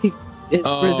Lucy is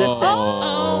resistant.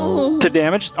 Oh. To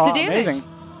damage? Oh, To damage. amazing.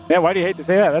 Yeah, why do you hate to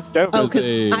say that? That's dope. Oh, because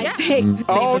they- I take the same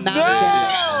Oh, amount of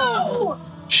damage. no!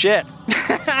 Shit.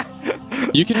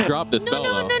 You can drop this No, spell,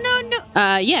 no, though. no, no,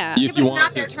 no. Yeah. If you it's want not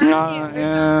to. their turn.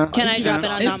 Yeah. Can I drop it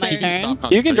on not my You can turn?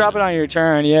 stop You can drop it on your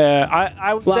turn, yeah.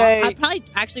 I would Well, say... I probably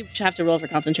actually should have to roll for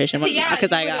concentration So, yeah,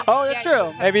 because I you got. Oh, that's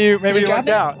Yeah, true. Maybe you drop lucked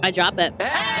it? out. I drop it.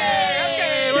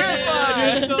 Hey, look at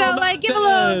that. So, like, give a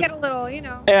little, get a little, you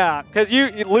know. Yeah, because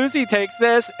Lucy takes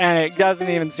this and it doesn't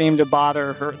even seem to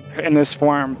bother her in this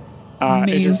form.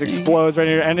 It just Amazing. explodes right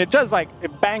here, and it does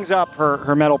it bangs up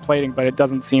her metal plating, but it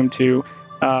doesn't seem to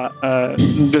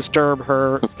disturb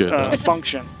her That's good, though.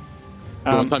 function.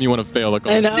 The one time you want to fail, like,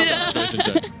 I know.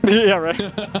 Yeah, right.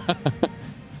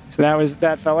 So that was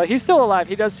that fella. He's still alive.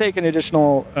 He does take an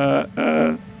additional Rock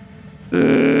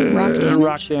damage?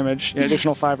 rock damage. Yeah,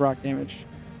 additional 5 rock damage.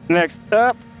 Next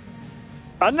up,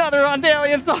 another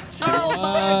Ondalian soldier. Oh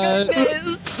my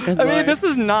goodness. Good I mean, lord. this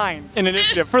is 9 in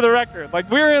initiative for the record. Like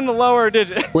we're in the lower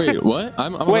digit. Wait, what?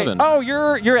 I'm Wait. 11. Oh,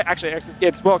 you're actually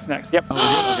it's Wilkes next. Yep. Oh,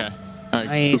 you're good? Okay. All right.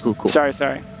 Nice. Cool.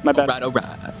 Sorry. My bad. All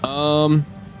right.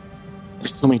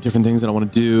 There's so many different things that I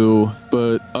want to do,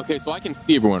 but okay. So I can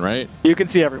see everyone, right? You can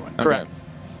see everyone. Correct.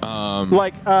 Okay.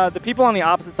 Like the people on the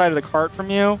opposite side of the cart from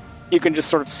you, you can just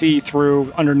sort of see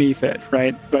through underneath it,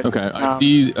 right? But Okay. I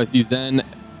see Zen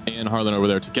and Harlan over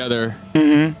there together.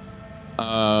 Mm-hmm.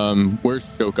 Where's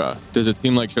Shoka? Does it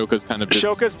seem like Shoka's kind of just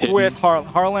Shoka's hidden? with Harlan.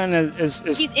 Harlan is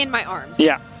He's in my arms.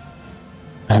 yeah.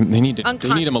 They need him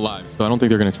Unconscious. alive, so I don't think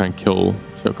they're gonna try and kill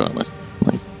Shoka unless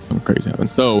like something crazy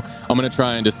happens. So I'm gonna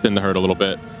try and just thin the herd a little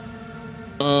bit.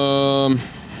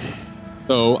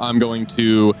 So I'm going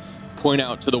to point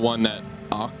out to the one that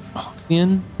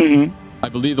Oxian. Mm-hmm. I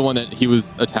believe the one that he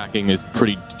was attacking is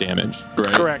pretty damaged,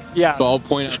 right? Correct. Yeah. So I'll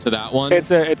point out to that one. It's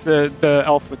the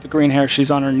elf with the green hair.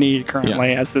 She's on her knee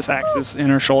currently as this axe is in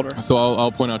her shoulder. So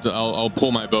I'll point out to I'll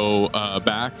pull my bow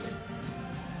back.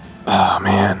 Oh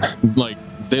man, like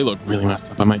they look really messed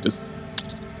up. I might just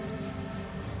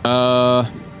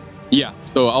yeah.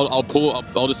 So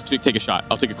I'll just take a shot.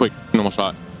 I'll take a quick normal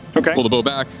shot. Okay. Pull the bow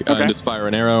back Okay. and just fire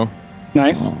an arrow.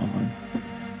 Nice.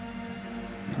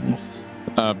 Nice.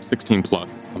 16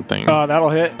 plus something. That'll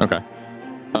hit. Okay.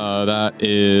 That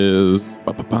is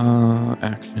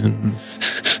action.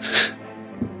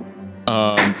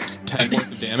 10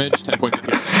 points of damage. 10 points of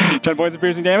piercing. 10 points of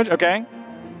piercing damage. Okay.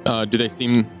 Do they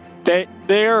seem?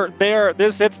 They're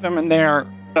this hits them and they're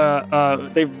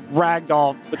they've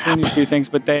ragdoll between these two things,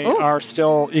 but they are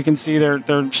still. You can see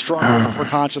they're struggling for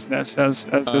consciousness as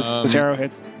this arrow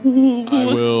hits.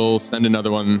 I will send another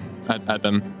one at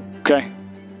them. Okay.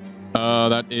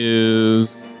 That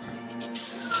is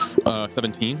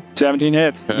 17. 17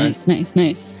 hits. Okay.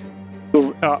 Nice.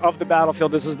 Of the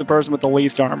battlefield, this is the person with the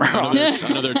least armor.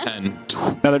 Another 10.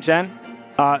 Another 10.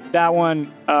 That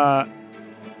one,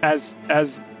 as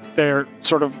they're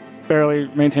sort of barely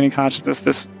maintaining consciousness,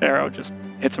 this arrow just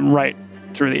hits them right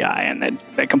through the eye, and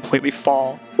they completely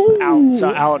fall out.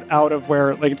 So out of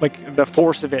where like the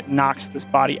force of it knocks this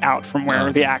body out from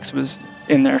where the axe was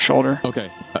in their shoulder.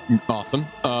 Okay. Awesome.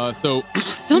 So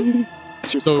Awesome.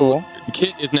 Super So cool.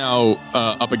 Kit is now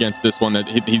up against this one that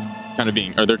he's kind of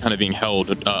being, or they're kind of being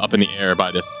held up in the air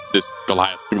by this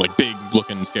Goliath, like big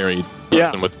looking, scary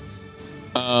person with.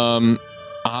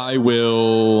 I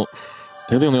will.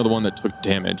 They're the only other one that took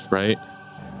damage, right?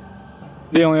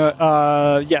 The only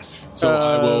yes. So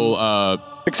I will.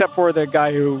 Except for the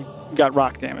guy who got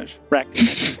rock damage. Right.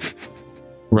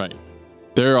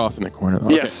 They're off in the corner. Though.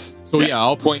 Yes. Okay. So yeah,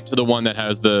 I'll point to the one that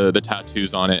has the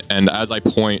tattoos on it, and as I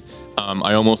point,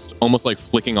 I almost like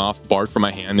flicking off bark from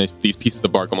my hand. These pieces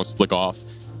of bark almost flick off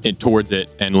towards it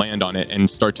and land on it and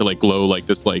start to like glow like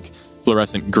this like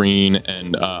fluorescent green,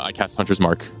 and I cast Hunter's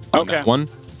Mark on that one.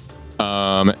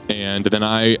 And then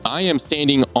I am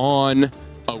standing on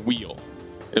a wheel.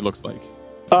 It looks like.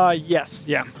 Yes.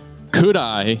 Yeah. Could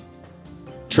I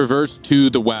traverse to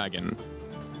the wagon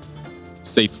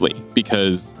safely?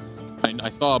 Because I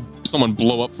saw someone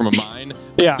blow up from a mine.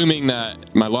 Yeah. Assuming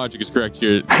that my logic is correct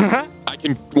here, I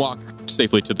can walk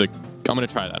safely to the. I'm going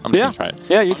to try that. I'm just going to try it.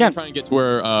 Yeah, you I'm can. try and get to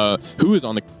where. Who is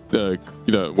on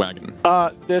the wagon?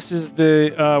 This is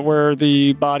the where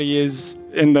the body is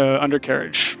in the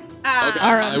undercarriage. Okay,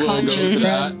 Our I will go unconscious to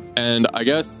that. friend. And I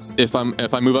guess if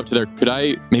I move up to there, could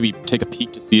I maybe take a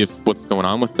peek to see if what's going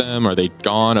on with them? Are they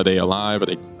gone? Are they alive? Are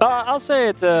they? I'll say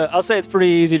it's pretty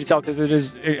easy to tell because it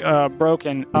is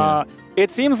broken. Yeah.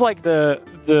 It seems like the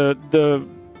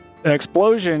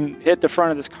explosion hit the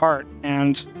front of this cart,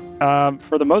 and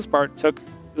for the most part took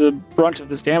the brunt of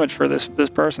this damage for this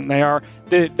person. They are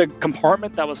the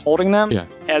compartment that was holding them Yeah.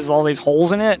 has all these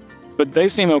holes in it, but they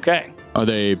seem okay. Are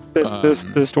they? This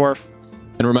dwarf.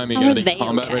 And remind me, How again, are are they they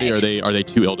combat okay? ready? Or are they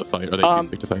too ill to fight? Are they too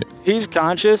sick to fight? He's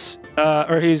conscious,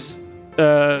 or he's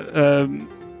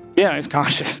he's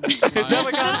conscious. He's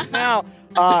definitely conscious now.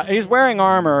 He's wearing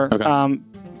armor, Okay.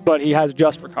 but he has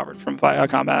just recovered from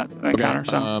combat encounter.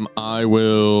 So I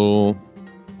will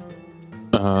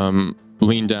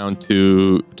lean down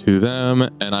to them,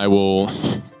 and I will.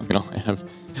 I have.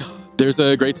 There's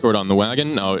a greatsword on the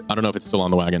wagon. Oh, I don't know if it's still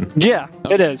on the wagon. yeah,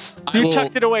 it is. I You will-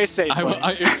 tucked it away safely.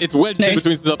 It's wedged in Nice.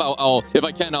 between stuff. I'll if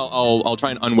I can, I'll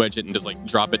try and unwedge it and just like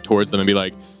drop it towards them and be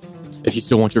like, if you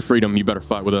still want your freedom, you better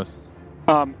fight with us.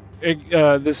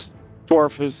 This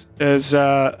dwarf is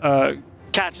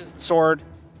catches the sword,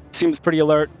 seems pretty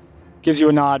alert, gives you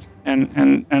a nod,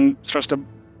 and starts to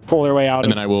pull their way out.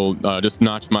 And then I will just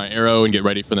notch my arrow and get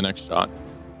ready for the next shot.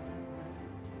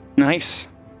 Nice.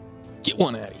 Get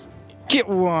one at it. Get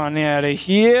one out of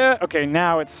here. Okay,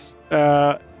 now it's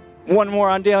one more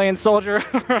Ondalian soldier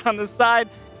on the side.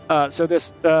 So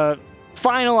this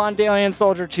final Ondalian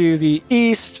soldier to the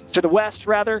west,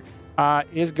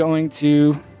 is going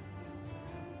to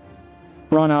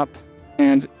run up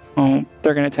and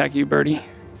they're going to attack you, Birdie.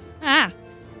 Ah.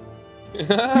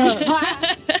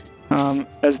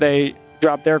 As they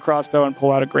drop their crossbow and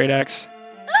pull out a great axe.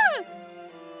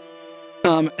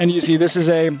 And you see, this is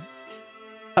a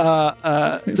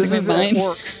Mind.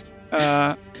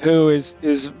 orc who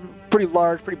is pretty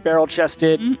large, pretty barrel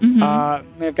chested. Mhm.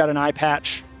 They've got an eye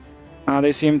patch.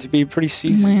 They seem to be pretty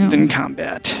seasoned Wow. in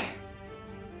combat.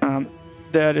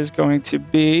 That is going to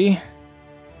be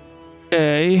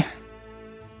a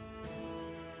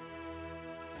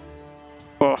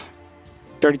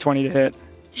dirty 20 to hit.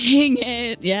 Dang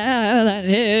it. Yeah, that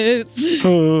hits.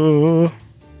 Oh.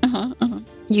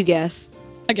 You guess.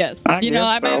 I guess. I I might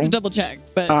have guess to so. double check,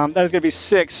 but That is going to be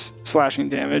 6 slashing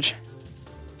damage.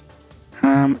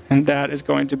 And that is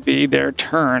going to be their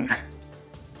turn.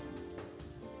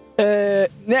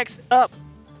 Next up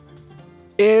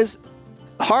is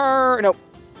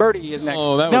Birdie is next.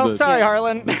 Oh, that was sorry, Yeah.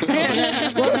 Harlan.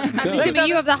 I'm assuming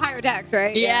you have the higher dex,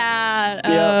 right?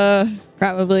 yeah,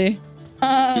 probably. Two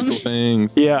cool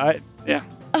things. yeah.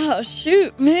 Oh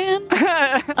shoot, man.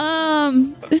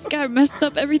 This guy messed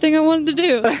up everything I wanted to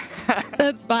do.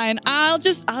 That's fine. I'll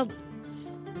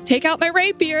take out my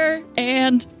rapier,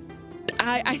 and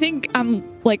I think I'm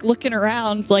like looking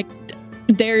around, like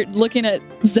they're looking at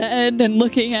Zed and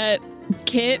looking at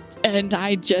Kit, and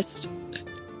I just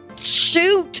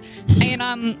shoot, and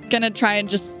I'm gonna try and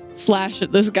just slash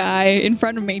at this guy in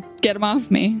front of me, get him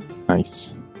off me.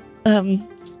 Nice.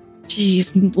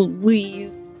 Jeez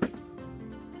Louise.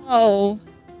 Oh.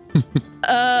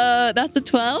 That's a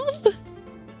 12?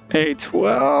 A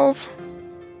 12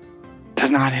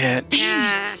 does not hit.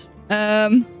 Yeah.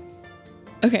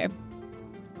 Okay.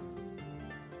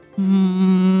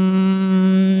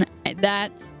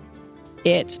 That's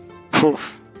it.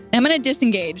 Oof. I'm gonna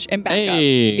disengage and back up.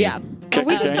 Hey. Yeah. Okay,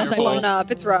 We just got Careful. blown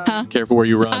up. It's rough. Huh? Careful where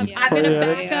you run. Yeah. I'm gonna Yeah.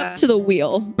 back up to the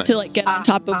wheel to like get on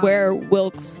top of where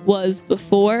Wilkes was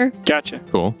before Gotcha.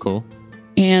 Cool.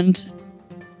 and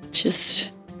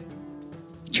just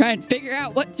try and figure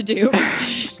out what to do.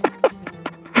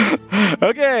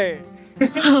 Okay.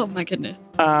 Oh my goodness.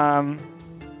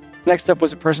 Next up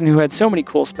was a person who had so many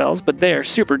cool spells, but they are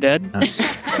super dead.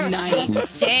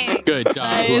 Nice. Dang. Good job.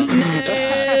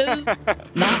 Nice.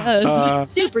 Not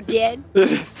us. Super dead.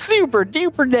 Super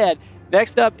duper dead.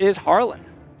 Next up is Harlan.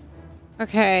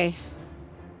 Okay.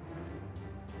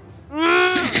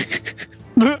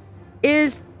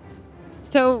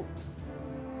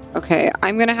 Okay,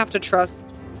 I'm gonna have to trust.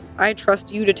 I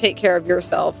trust you to take care of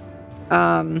yourself.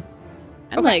 I'm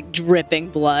like dripping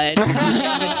blood between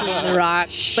the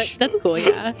rocks, but that's cool.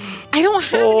 Yeah, I don't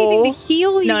have anything to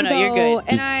heal you. No, you're though,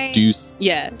 good. And Just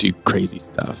yeah. do crazy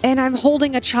stuff. and I'm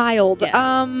holding a child.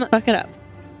 Yeah. Fuck it up.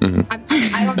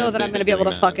 I don't know that I'm going to be able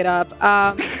to fuck it up.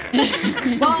 Well,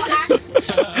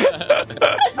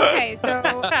 okay, so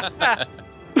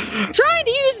trying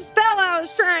to use a spell I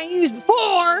was trying to use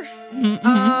before.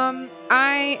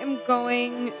 I am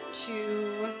going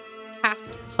to cast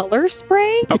Color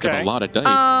Spray. You got a lot of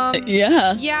dice.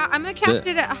 Yeah. Yeah, I'm gonna cast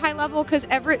it at a high level because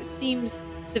Everett seems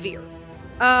severe.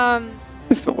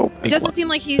 Just a little bit. Doesn't seem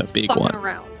like he's The big fucking one.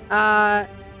 around.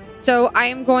 So I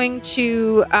am going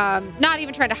to, not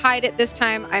even try to hide it this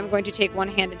time. I'm going to take one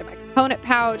hand into my component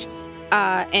pouch,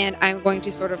 and I'm going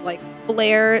to sort of like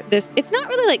flare this. It's not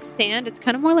really like sand. It's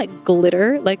kind of more like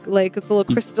glitter, like it's a little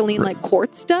crystalline, like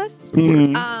quartz dust.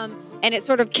 Mhm. And it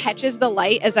sort of catches the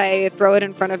light as I throw it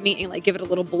in front of me and like give it a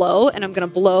little blow. And I'm going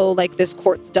to blow like this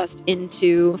quartz dust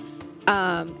into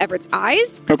Everett's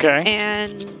eyes. Okay.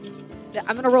 And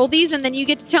I'm going to roll these, and then you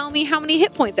get to tell me how many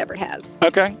hit points Everett has.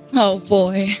 Okay. Oh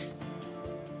boy.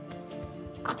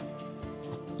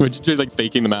 Would you like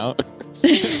faking them out?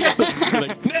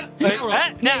 Like,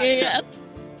 Yeah.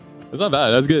 that's not bad.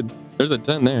 That's good. There's a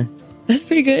 10 there. That's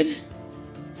pretty good.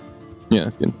 Yeah,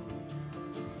 that's good.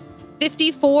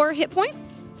 54 hit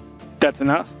points. That's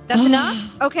enough. That's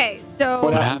enough? Okay, so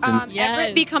What happens? Yes.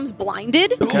 Everett becomes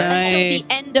blinded until Nice.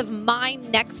 the end of my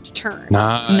next turn.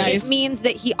 Nice. It means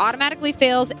that he automatically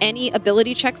fails any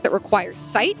ability checks that require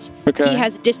sight. Okay. He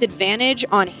has disadvantage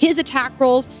on his attack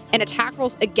rolls, and attack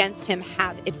rolls against him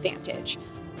have advantage.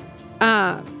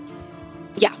 Yeah.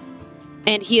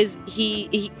 And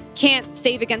he can't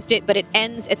save against it, but it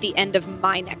ends at the end of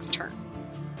my next turn.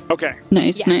 Okay.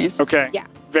 Nice, Yeah. nice. Okay. Yeah.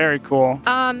 Very cool.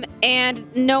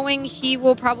 And knowing he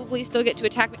will probably still get to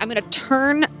attack me, I'm going to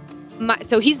turn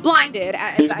so he's blinded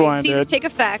as He's I see blinded. this take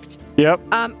effect. Yep.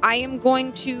 I am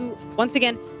going to, once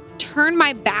again, turn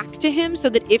my back to him so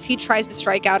that if he tries to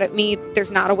strike out at me,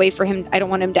 there's not a way for him. I don't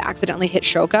want him to accidentally hit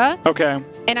Shoka. Okay.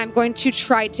 And I'm going to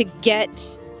try to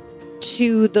get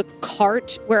to the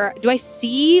cart where, do I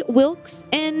see Wilkes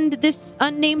and this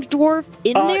unnamed dwarf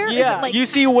in there? Is it Yeah. like- You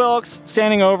see Wilkes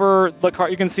standing over the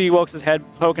cart. You can see Wilkes' head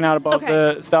poking out above Okay.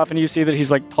 the stuff, and you see that he's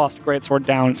like tossed a great sword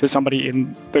down to somebody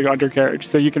in the undercarriage.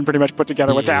 So you can pretty much put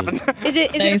together what's Yeah. happened. Is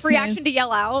it a Nice, free nice. action to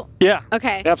yell out? Yeah.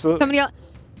 Okay. Absolutely. Somebody yell,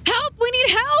 help, we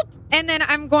need help. And then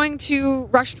I'm going to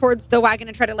rush towards the wagon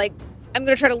and try to I'm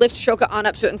going to try to lift Shoka on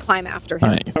up to it and climb after him.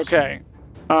 Nice. Okay.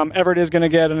 Everett is going to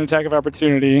get an attack of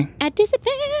opportunity At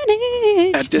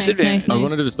disadvantage. at disadvantage. nice. I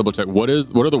wanted to just double check. What are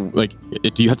the, like,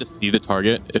 do you have to see the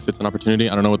target if it's an opportunity?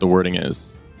 I don't know what the wording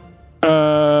is.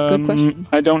 Good question.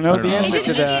 I don't know I don't the know. answer Is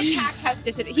to it that. the attack has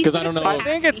disadvantage? 'Cause I don't know.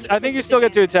 I think you still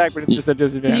get to attack, but it's just a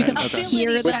disadvantage. You can Okay.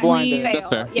 hear With them blinded. leave. That's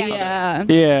fair. Yeah. Yeah.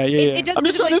 Yeah, yeah. It does I'm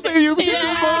just trying to specifically save you.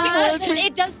 Yeah.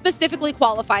 It does specifically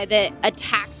qualify that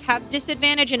attacks have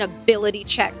disadvantage and ability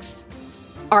checks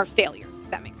are failures,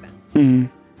 if that makes sense. Hmm.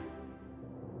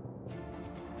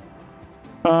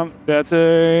 That's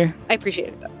a I appreciate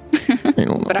it though. I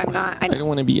don't know. But I'm not. I I know. don't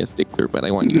want to be a stickler, but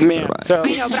I want you to man. survive. So,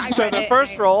 I know, but I so read the it,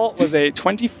 first right? roll was a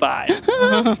 25.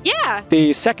 Yeah.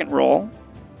 The second roll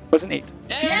was an 8.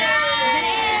 Let's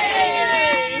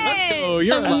go.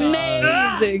 You're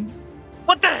alive. Amazing.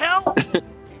 What the hell?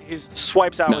 He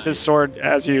swipes out with his sword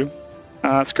as you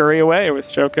scurry away with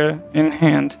Shoka in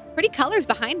hand. Pretty colors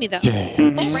behind me though. Yeah.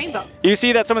 Full rainbow. You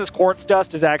see that some of this quartz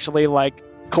dust is actually like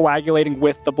coagulating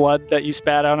with the blood that you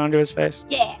spat out onto his face.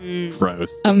 Yeah.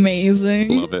 Gross. Amazing.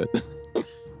 Love it.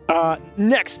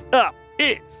 Next up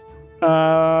is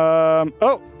the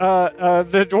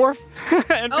dwarf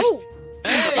and Oh,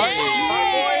 our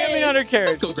boy in the undercarriage.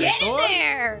 Let's go, get in Great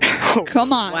there.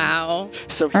 Come on. Wow.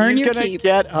 So Earn he's your gonna keep.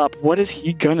 get up. What is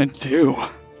he gonna do?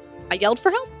 I yelled for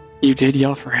help. You did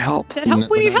yell for help. Said help.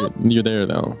 We need help. You're there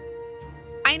though.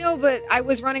 I know, but I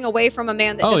was running away from a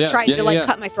man that Oh, just yeah, tried yeah, to like yeah.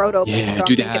 cut my throat open. Yeah, so I'm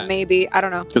do thinking that. maybe I don't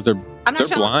know. Because they're I'm not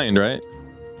sure. blind, right?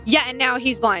 Yeah, and now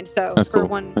he's blind. So That's for cool.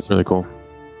 one, That's really cool.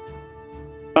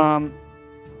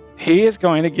 He is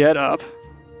going to get up,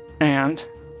 and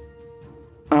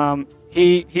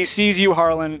he sees you,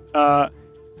 Harlan,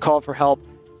 call for help.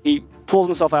 He pulls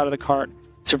himself out of the cart,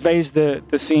 surveys the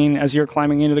scene as you're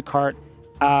climbing into the cart.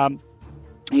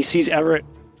 He sees Everett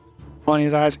pulling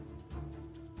his eyes,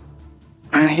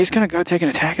 and he's going to go take an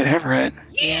attack at Everett.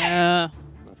 Yeah.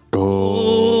 Let's go.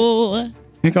 Oh,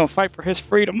 He's going to fight for his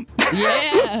freedom.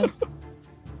 yeah.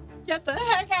 Get the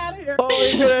heck out of here. Oh,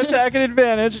 he's going to attack at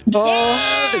advantage.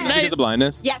 Oh, Is it because of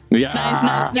blindness? yes.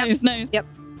 Yeah. Nice. Yep.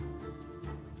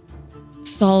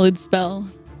 Solid spell.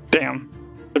 damn.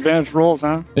 Advantage rolls,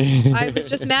 huh? I was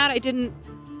just mad I didn't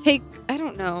take. I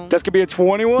don't know. That's going to be a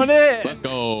 21 hit. Let's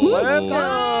go. Let's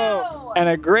go. And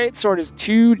a great sword is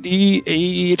 2d6.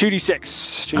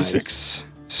 2d6. Nice.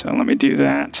 So let me do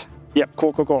that. Yep,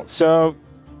 cool. So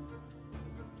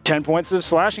 10 points of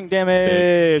slashing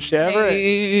damage to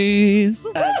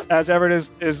Everett. Nice. As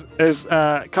Everett is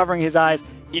covering his eyes,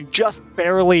 he just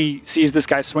barely sees this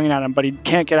guy swinging at him, but he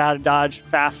can't get out of dodge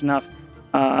fast enough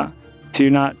to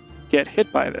not get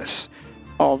hit by this.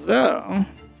 Although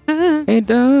he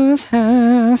does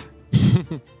have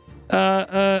He's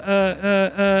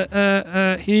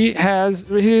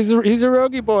a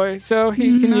roguey boy, so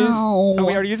he can use. No. Oh,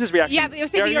 we already used his reaction. Yeah, but you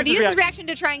already used his reaction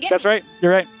to try and get That's right.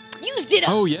 You're right. Used it up.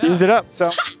 Oh yeah. Used it up,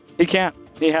 so he can't.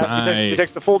 He Nice.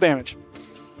 takes the full damage.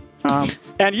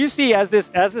 And you see as this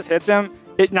hits him,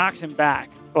 it knocks him back.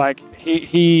 Like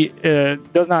he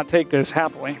does not take this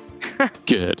happily.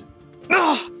 Good.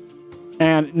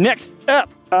 And next up,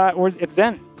 it's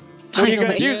Zen. What are you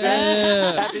gonna do, Finally.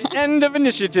 Zen? At the end of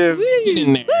initiative, Get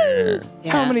in there.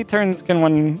 Yeah. how many turns can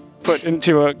one put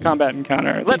into a combat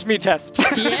encounter? Let me test.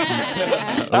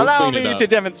 Yeah. We'll Allow clean it me up. to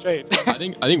demonstrate. I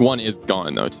think one is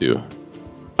gone though too.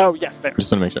 Oh yes, there.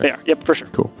 Just want to make sure. They are. Yep, for sure.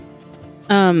 Cool.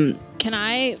 Can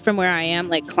I, from where I am,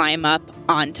 like climb up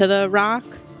onto the rock?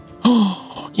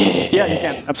 Yeah. Yeah, you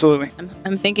can. Absolutely.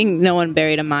 I'm thinking no one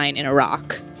buried a mine in a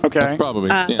rock. Okay. That's probably.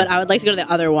 yeah. But I would like to go to the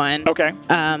other one. Okay.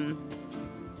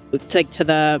 It's like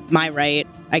to my right,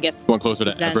 I guess. One closer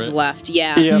to Zen's Everett. left.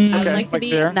 Yeah. Yeah. Mm. I would Okay. like to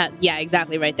be there. in that. Yeah,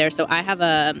 exactly right there. So I have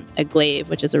a glaive,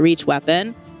 which is a reach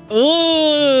weapon. Ooh.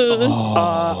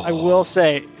 Oh. I will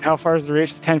say, how far is the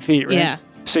reach? It's 10 feet, right? Yeah.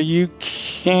 So you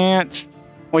can't.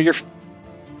 Well, you're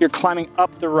climbing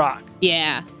up the rock,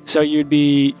 Yeah. so you'd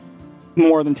be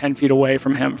more than 10 feet away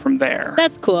from him from there.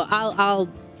 That's cool. I'll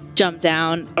jump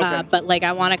down. Okay. But like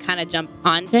I want to kind of jump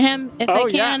onto him if Oh, I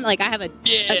can. yeah. Like I have a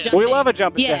Yeah. jump. We love a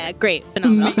jump Yeah, attack. great.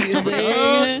 Phenomenal.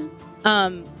 Amazing.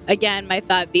 Again, my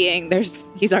thought being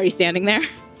he's already standing there.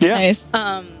 Yeah. Nice.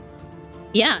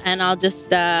 Yeah, and I'll just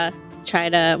try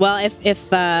to. Well,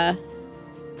 if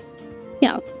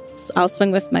I'll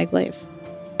swing with my glaive.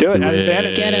 Do it at Yeah.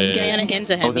 advantage. Get him, get And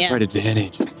into him. Oh, that's yeah. right.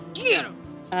 Advantage.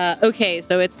 Okay,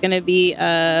 so it's gonna be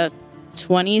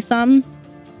 20-some,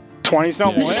 20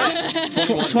 something. Yeah.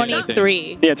 21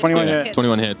 23. Yeah, 21 Yeah. hit.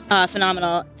 21 hits.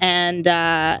 Phenomenal, and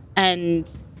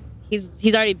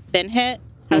he's already been hit.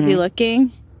 How's he Mhm.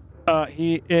 looking?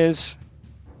 He is.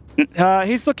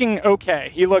 He's looking okay.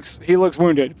 He looks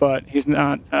wounded, but he's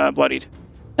not bloodied.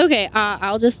 Okay,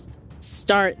 I'll just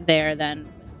start there then.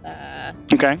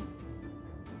 Okay.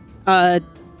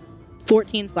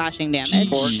 14 slashing damage,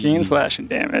 14 slashing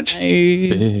damage. Nice.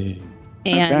 Big.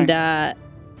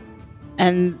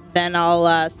 and then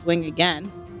I'll swing again.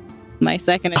 My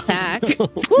second attack, You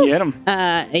hit him.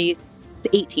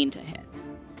 18 to hit.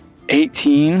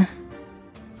 18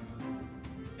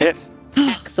 hits.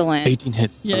 Excellent. 18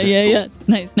 hits. Yeah.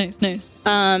 Nice.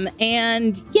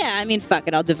 And yeah, I mean, fuck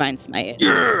it, I'll Divine Smite.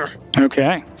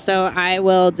 Okay. So I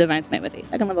will Divine Smite with a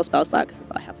second level spell slot because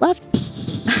that's all I have left.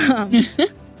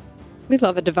 We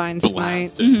love a divine smite.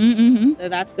 Blast it. Mm-hmm. So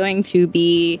that's going to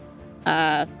be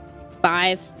 5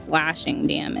 slashing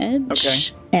damage. Okay.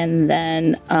 And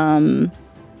then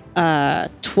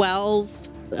 12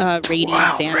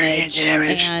 radiant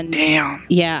damage. And Damn.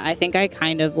 yeah, I think I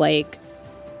kind of like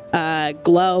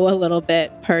glow a little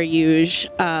bit per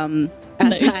usual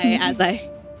Nice. as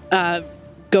I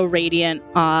go radiant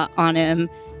on him,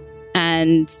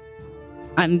 and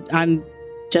I'm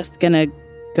just gonna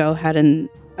go ahead and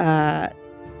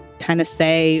kind of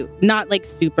say, not like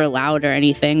super loud or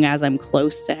anything as I'm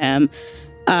close to him,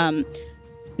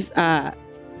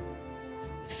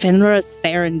 Finra is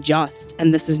fair and just,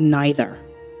 and this is neither.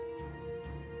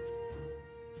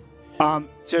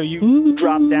 So you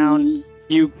drop down.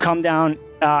 You come down.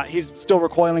 He's still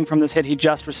recoiling from this hit he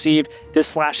just received. This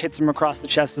slash hits him across the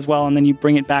chest as well, and then you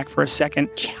bring it back for a second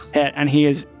hit, and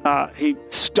he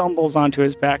stumbles onto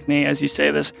his back knee as you say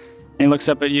this, and he looks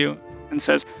up at you and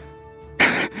says,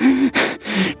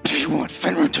 "Do you want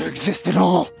Fenrir to exist at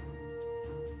all?"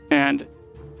 And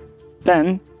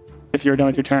then, if you're done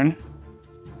with your turn,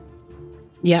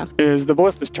 Yeah. is the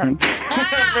ballista's turn.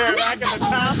 We're back at the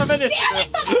top of initiative.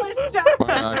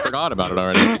 Wow, I forgot about it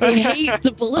already. I hate the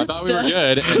I ballista. thought we were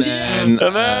good, and then.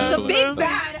 The big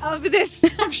bad of this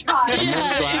snapshot.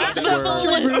 glad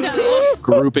that we're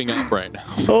grouping up right now.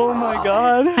 Oh my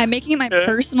god. I'm making it my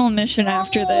personal mission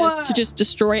after this to just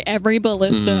destroy every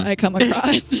ballista I come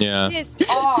across. Yeah. Pissed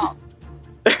off.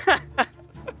 Can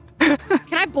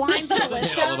I blind the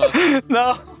ballista?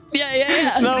 No.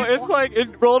 Yeah. No, it's like it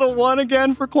rolled a 1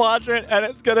 again for quadrant, and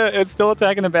it's still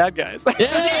attacking the bad guys.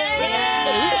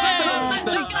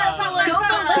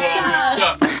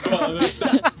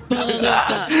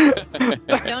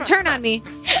 Don't turn on me.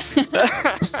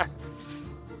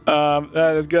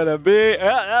 That is gonna be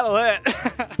that'll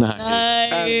hit.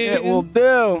 Nice. And it will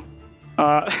do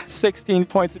 16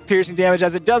 points of piercing damage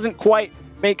as it doesn't quite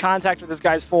make contact with this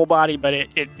guy's full body, but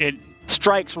it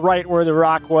strikes right where the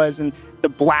rock was, and the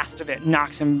blast of it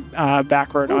knocks him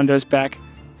backward onto his back.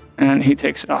 and he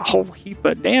takes a whole heap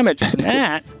of damage from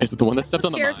that. Is it the one that stepped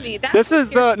on the scares mine? me. That This is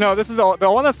scares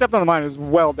the one that stepped on the mine is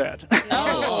well dead. me.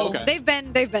 Oh, okay. They've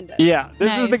been dead. Yeah,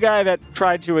 this is the Nice. guy that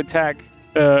tried to attack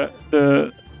the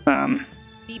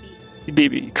BB.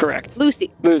 BB. Correct,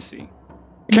 Lucy. Lucy.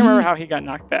 I can't remember how he got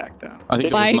knocked back though. I think Did, it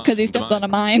was Why? Because he the stepped mine. on a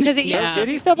mine. Because it, Yeah. did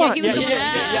he step on? he was it? the Yeah, one.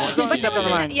 yeah. But He he stepped on the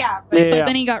wasn't- mine. yeah. Yeah, But yeah.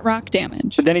 then he got rock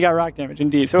damage. But then he got rock damage.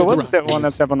 Indeed. So it Did the was rock the one that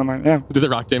damage. stepped on the mine. Yeah. Did the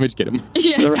rock damage get him?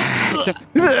 Yeah.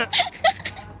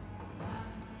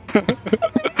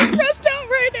 Rest out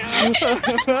right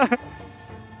now.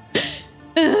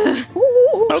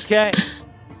 Okay.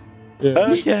 Yeah.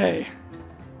 Okay.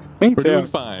 Me We're doing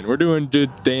too. fine. We're doing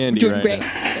dandy Doing right great.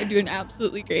 now. They're doing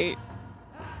absolutely great.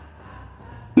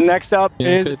 Next up Yeah,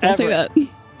 is good. Don't say Everett. that.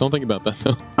 Don't think about that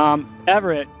though.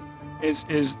 Everett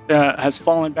has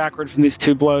fallen backward from these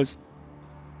two blows,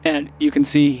 and you can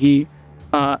see he,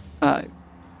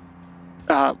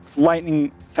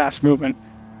 lightning fast movement,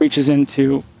 reaches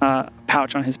into a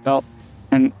pouch on his belt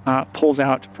and pulls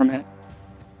out from it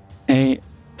a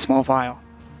small vial,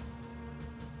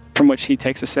 from which he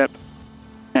takes a sip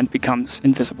and becomes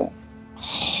invisible.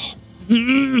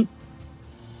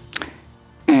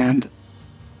 And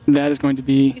that is going to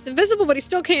be He's invisible, but he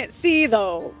still can't see,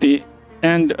 though. the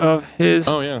end of his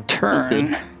Oh yeah. turn. That's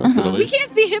good. That's good at We least.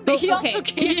 can't see him, but he Okay. also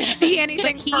can't see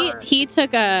anything. But he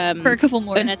took For a couple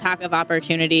more. an attack of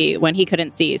opportunity when he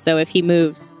couldn't see. So if he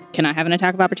moves, can I have an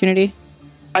attack of opportunity?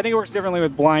 I think it works differently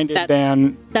with blinded That's-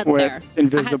 than that's with fair.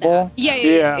 invisible. ask.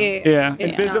 Yeah. Yeah.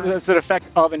 Invisible. It's an effect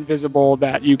of invisible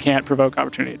that you can't provoke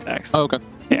opportunity attacks. Oh, okay.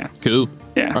 Yeah. Cool.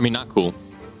 Yeah. I mean, not cool.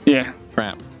 Yeah.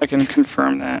 Crap. I can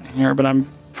confirm that here, but I'm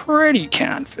pretty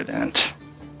confident.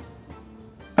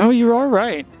 Oh, you are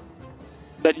right.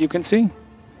 That you can see.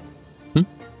 Hmm?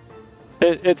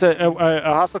 It's a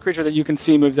hostile creature that you can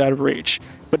see moves out of reach.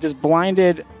 But does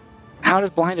blinded? How does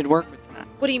blinded work with that?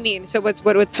 What do you mean? So what's So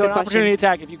the an question? opportunity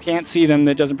attack, if you can't see them,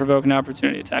 that doesn't provoke an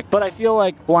opportunity attack. But I feel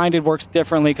like blinded works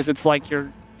differently because it's like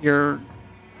you're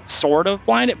sort of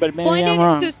blinded, but maybe I'm Blinded,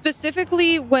 wrong. so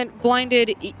specifically when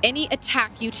blinded, any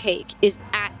attack you take is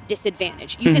at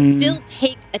disadvantage. You can Mhm. still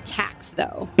take attacks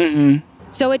though. hmm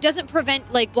So it doesn't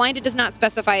prevent, like blinded does not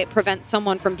specify it prevents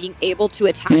someone from being able to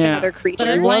attack Yeah. another But creature.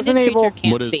 He a wasn't blinded able- creature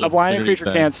can't What is see. A blinded Opportunity creature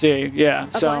attack. can't see. Yeah.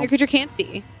 A blinded creature can't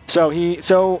see. So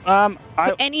So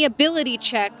I any ability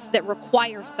checks that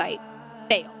require sight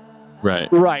fail. Right.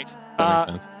 right. That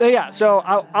makes sense. Yeah. So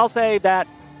I'll say that.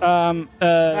 I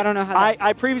don't know how that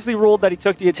I previously ruled that he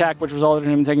took the attack, which resulted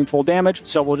in him taking full damage.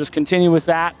 So we'll just continue with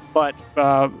that. But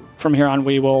from here on,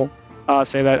 we will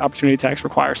say that opportunity attacks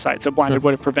require sight. So blinded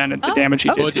would have prevented the Oh, damage he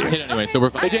okay. Well, it did. didn't hit anyway, so we're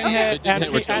fine. It didn't Okay. hit, It didn't and,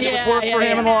 hit, we're and it was Yeah, worse for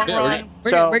him in the long yeah, we're run. good. We're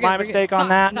So good, we're my good, mistake we're on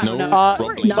that. No, No, no.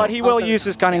 rumbling. No. But he will Also- use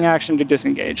his cunning action to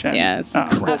disengage and Yeah, it's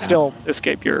Okay. still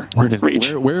escape your Where did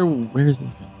reach. where is he?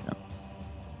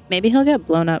 Maybe he'll get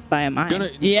blown up by a mine. Gonna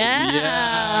Yeah.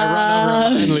 Yeah,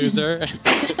 run over a mine, loser.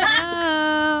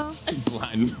 Oh.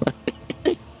 Blind. How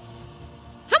many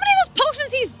of those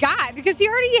potions he's got? Because he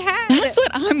already had. That's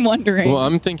what I'm wondering. Well,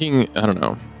 I'm thinking. I don't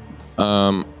know.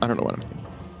 I don't know what I'm thinking.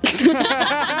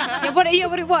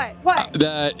 What?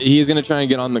 That he's gonna try and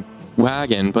get on the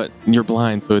wagon, but you're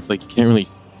blind, so it's like you can't really.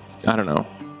 I don't know.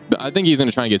 I think he's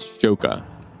gonna try and get Shoka,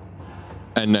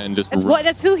 and then just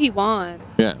That's who he wants.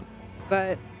 yeah,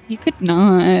 But he could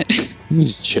not.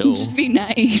 just chill. Just be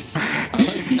nice.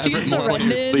 Everett more when he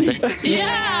was surrendered. sleeping.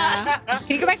 Yeah. can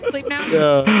you go back to sleep now?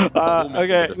 Oh my Okay,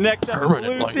 goodness. next up is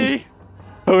Permanent Lucy, lightning.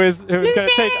 who's going to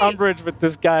Lucy! take umbrage with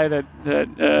this guy that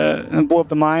blew up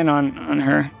the mine on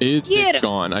her. Is Get Six him.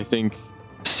 gone? I think.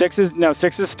 Six is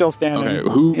still standing. Okay,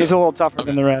 who? He's a little tougher Okay,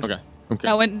 than the rest. Okay. Okay.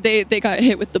 Now when they got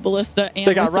hit with the ballista and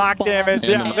They got with the rock bomb damage.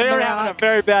 And Yeah, the- they and are the having a rock.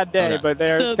 very bad day, Okay. but they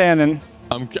are So- standing.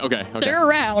 Okay. They're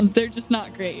around. They're just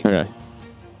not great. Okay.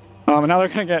 And now they're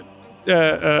going to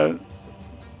get.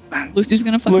 Lucy's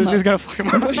gonna fuck Lucy's him going to fuck him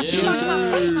up. up.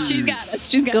 She's got us.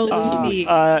 She's got Go us. Lucy.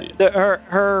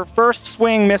 Her first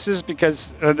swing misses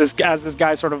because as this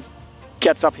guy sort of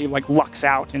gets up, he like lucks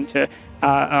out into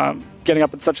getting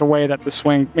up in such a way that the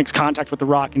swing makes contact with the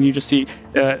rock, and you just see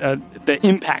the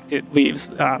impact it leaves.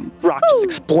 Rock just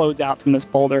explodes out from this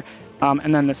boulder,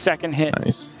 and then the second hit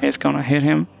Nice. is going to hit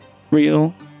him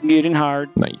real good and hard,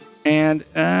 Nice. and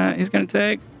he's going to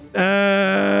take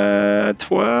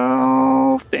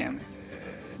 12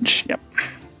 damage. Yep.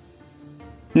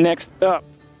 Next up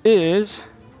is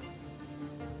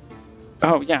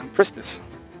Pristis.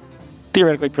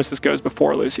 Theoretically, Pristis goes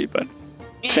before Lucy, but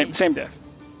same diff.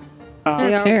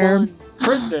 They are Fair. one.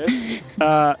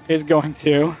 Pristis is going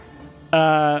to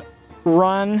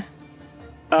run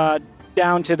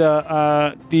down to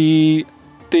the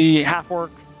half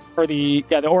orc or the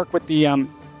orc with the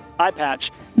eye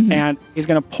patch, Mhm. and he's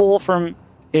going to pull from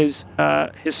his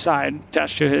side,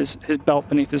 attached to his belt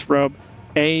beneath his robe,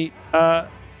 a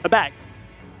bag,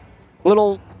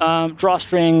 little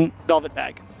drawstring velvet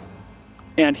bag,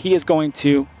 and he is going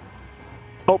to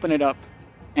open it up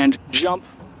and jump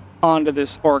onto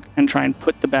this orc and try and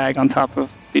put the bag on top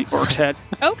of the orc's head.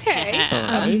 Okay.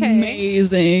 Okay.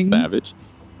 Amazing. Savage.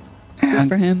 Good And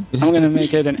for him. I'm going to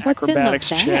make it an What's in the acrobatics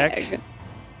check. bag?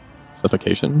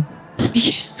 Suffocation.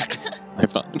 I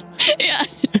found. Yeah.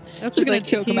 That's Just gonna like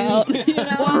choke him huge- out. You know?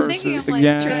 Well, I'm Versus thinking of the like,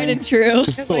 guy. Tried and true.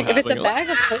 it's like if it's a bag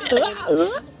of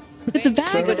holding. It's a bag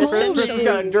So of Chris has got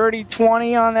a holding. dirty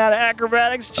 20 on that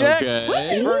acrobatics check.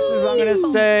 Okay. Versus, I'm going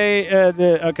to say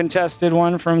a contested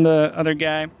one from the other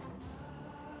guy,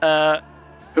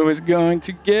 who is going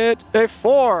to get a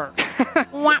 4.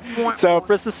 So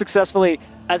Priscus successfully,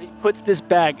 as he puts this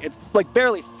bag, it's like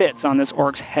barely fits on this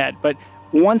orc's head, but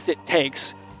once it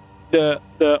takes, the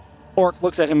orc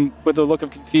looks at him with a look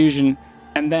of confusion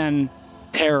and then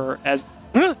terror as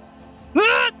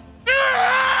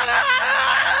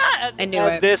I knew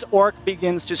as it. this orc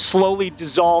begins to slowly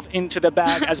dissolve into the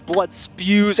bag as blood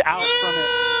spews out from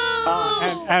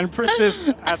it. And Priscus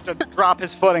has to drop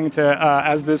his footing to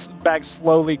as this bag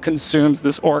slowly consumes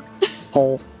this orc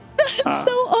whole.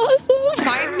 So awesome.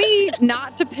 Find me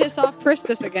not to piss off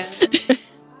Priscus again.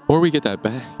 Or we get that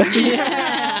back.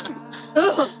 Yeah.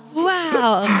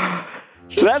 Wow.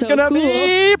 So that's so gonna cool.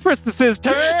 be Priscus's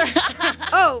turn.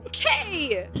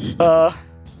 Okay.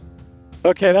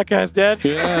 Okay, that guy's dead.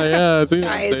 Yeah. I think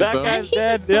Guys, I'd say that so. guy's He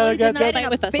dead. just The other flew into guy's the dead. night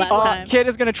with us Big- last time. Kid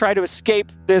is going to try to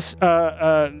escape this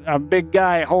a big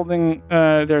guy holding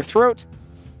their throat.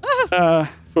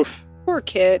 Oof. Poor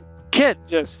kid. Kid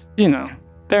just,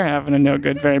 they're having a no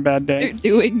good, very bad They're day.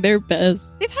 doing their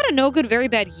best. They've had a no good, very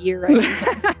bad year. I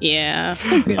think. Yeah.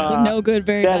 It's a no good,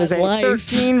 very That bad is a life.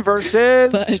 13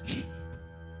 versus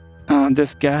But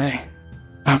this guy.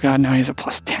 Oh, God, no, he's a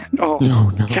plus 10. Oh,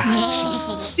 No. God.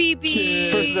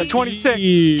 CB. Versus a 26.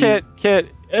 Kid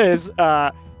is,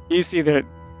 you see the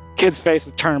kid's face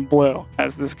is turning blue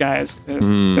as this guy is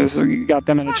got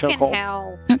them in a Fucking chokehold.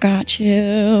 hell. I got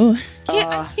you.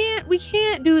 We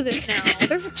can't do this now.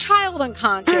 There's a child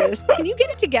unconscious. Can you get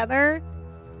it together?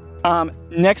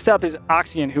 Next up is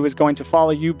Oxian, who is going to follow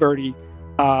you, Birdie,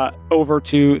 over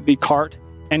to the cart.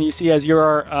 And you see as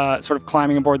you're sort of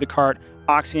climbing aboard the cart,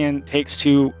 Oxian takes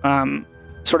to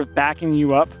sort of backing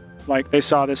you up, like they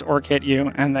saw this orc hit you,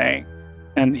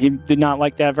 and he did not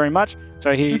like that very much.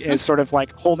 So he is sort of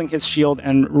like holding his shield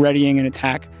and readying an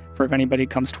attack for if anybody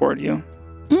comes toward you,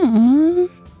 Aww.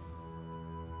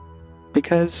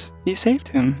 because you saved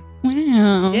him.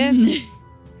 Wow.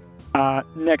 Yeah.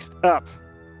 Next up,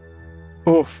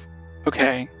 oof.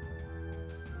 Okay,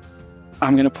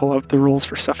 I'm gonna pull up the rules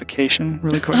for suffocation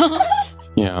really quick.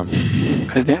 Yeah.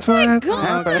 Because that's what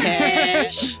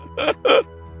that's Gosh.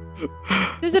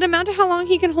 Does it amount to how long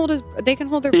they can hold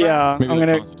their breath? Yeah, Maybe I'm like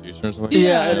gonna. Constitution or something. Yeah,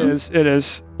 Yeah. it is. It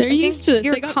is. They're I think used to this.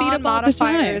 your They got beat con up all the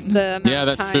modifier time. is the amount Yeah, of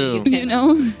that's time true. you can. You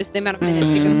know? Is the amount of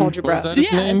minutes you can hold your What was breath. that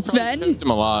his Yeah, name? Sven. Probably choked him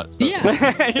a lot. So.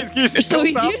 Yeah. he's So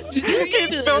he's built up. used to doing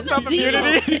He's it. built up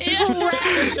immunity.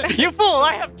 Yeah. You fool!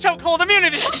 I have chokehold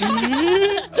immunity.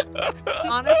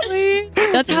 Honestly,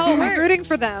 That's how it I'm works. rooting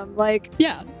for them. Like,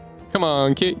 Yeah. Come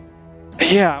on, Kate.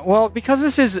 Yeah, well, because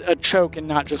this is a choke and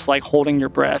not just like holding your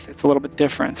breath, it's a little bit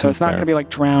different. So it's not Fair. going to be like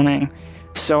drowning.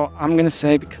 So I'm going to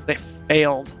say because they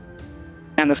failed,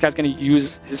 and this guy's going to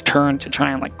use his turn to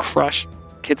try and like crush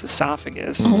Kid's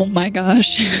esophagus. Oh my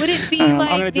gosh. would it be I'm like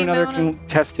going to the do another amount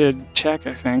contested check,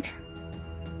 I think.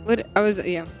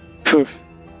 yeah. Poof.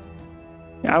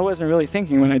 Yeah, I wasn't really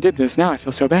thinking when I did this. Now I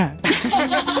feel so bad.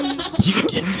 You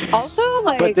did this. Also,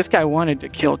 like, But this guy wanted to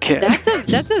kill Kid.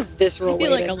 that's a visceral. I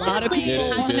feel way like to- a lot of It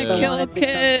people is, want to yeah. kill Wanted to Kid.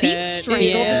 kill being Kid.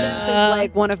 strangled to death is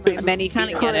like one of my It's many kinda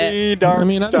fears. get it. Pretty dark I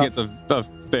mean, I stuff. think it's a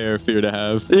fair fear to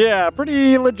have. Yeah,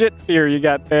 pretty legit fear you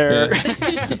got there.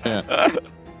 Yeah.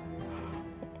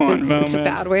 One moment. It's a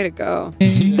bad way to go.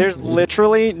 There's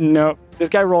literally no. This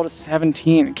guy rolled a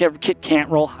 17. Kid can't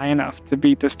roll high enough to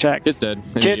beat this check. It's dead.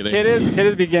 Kid immediately.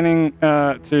 is beginning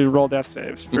to roll death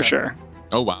saves for Okay. sure.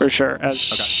 Oh wow. For sure.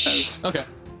 As Okay.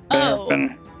 they have Oh.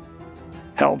 been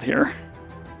held here.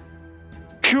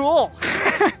 Cool.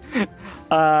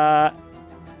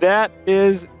 That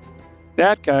is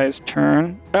that guy's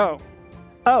turn. Oh,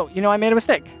 I made a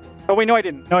mistake. Oh wait, no, I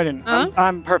didn't. Huh?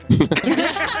 I'm perfect.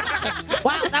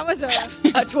 Wow, that was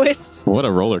a twist. What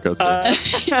a roller coaster.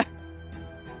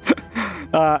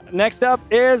 Next up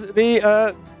is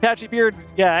the patchy beard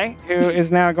guy who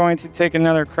is now going to take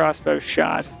another crossbow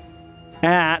shot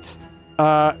at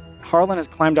Harlan has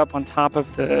climbed up on top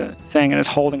of the thing and is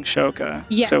holding Shoka.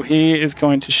 Yes. So he is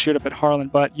going to shoot up at Harlan,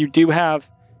 but you do have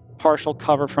partial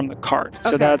cover from the cart. So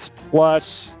Okay. that's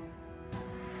plus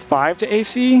 5 to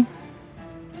AC.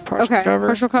 Partial Okay. cover?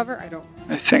 Partial cover? I don't.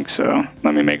 I think so.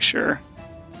 Let me make sure.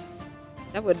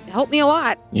 That would help me a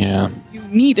lot. Yeah, You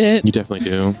need it. you definitely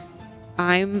do.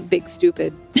 I'm big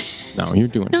stupid. No, you're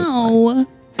doing just fine. No.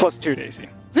 Plus 2 to AC.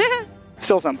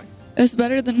 Still something. It's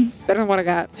better than. Better than what I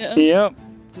got. Yeah. Yep.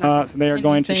 So they are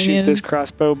going to Thing shoot this is-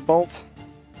 crossbow bolt.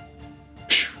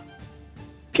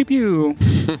 Pew pew.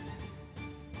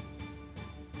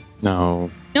 No.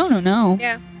 No.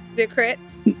 Yeah. The crit.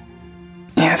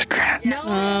 Yeah, it's a crit. No.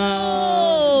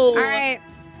 All right.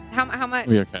 How much?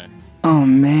 You'll be okay. Oh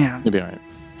man. You'll be all right.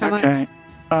 How much? Okay.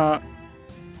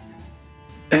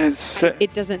 It's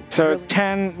It doesn't. so it's really-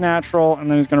 10 natural, and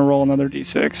then he's gonna roll another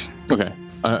d6. Okay.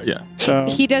 Yeah. So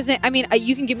He doesn't. I mean,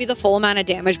 you can give me the full amount of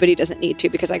damage, but he doesn't need to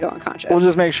because I go unconscious. we'll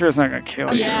just make sure it's not gonna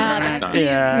kill you. Yeah, Right. that's It's the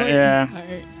Yeah,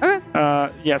 important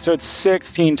part. Yeah, so it's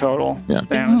 16 total Yeah.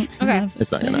 damage. Okay.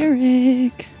 It's not gonna-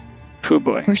 Eric. Oh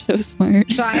boy. We're so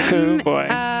smart. So Oh I'm. boy.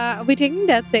 I'll be taking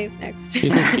death saves next.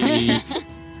 He's okay.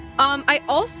 I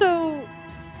also,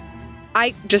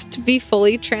 just to be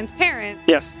fully transparent,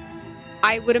 Yes.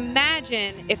 I would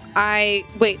imagine if I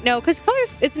wait, no, because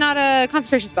colors, it's not a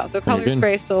concentration spell, so color good.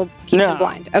 spray still keeps No. him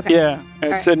blind. Okay. Yeah.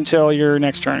 It's until your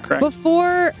next turn, correct?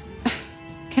 Before,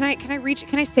 can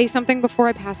I say something before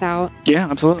I pass out? Yeah,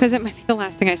 absolutely. Because it might be the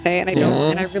last thing I say, and I don't,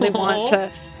 and I really want to.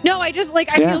 No, I just I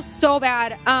Yeah. feel so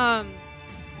bad. I'm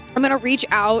gonna reach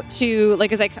out to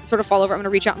as I sort of fall over, I'm gonna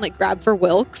reach out and grab for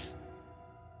Wilkes,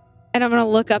 and I'm gonna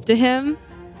look up to him,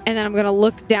 and then I'm gonna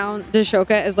look down to Shoka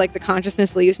as the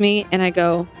consciousness leaves me, and I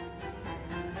go,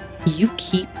 "You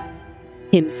keep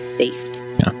him safe."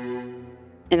 Yeah.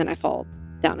 And then I fall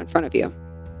down in front of you,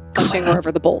 punching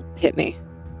wherever the bolt hit me.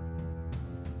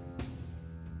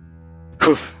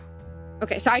 Oof.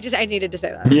 Okay, so I needed to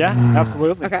say that. Yeah,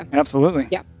 absolutely. Okay. Absolutely.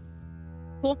 Yeah.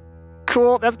 Cool.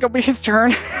 Cool. That's gonna be his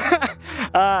turn.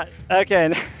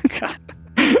 Okay. God.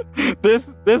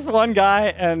 This one guy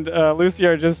and Lucy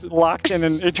are just locked in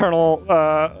an eternal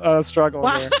struggle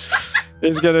Wow. here.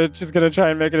 He's gonna try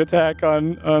and make an attack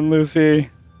on Lucy.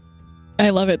 I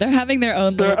love it. They're having their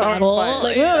own little Their own battle. fight.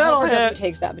 Like, Yeah, that'll RW hit.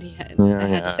 takes that, but he had, Yeah, I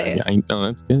had to say it. Yeah, I know,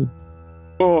 that's good.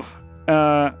 Oh,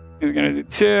 he's gonna do 2.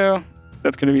 So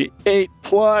that's gonna be 8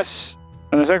 plus,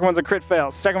 and the second one's a crit fail.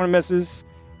 Second one misses.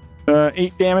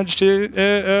 8 damage to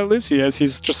Lucy as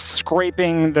he's just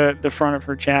scraping the front of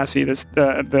her chassis. It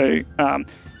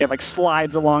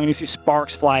slides along, and you see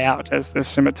sparks fly out as the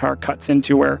scimitar cuts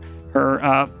into where her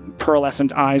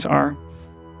pearlescent eyes are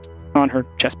on her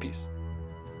chest piece.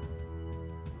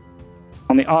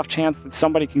 On the off chance that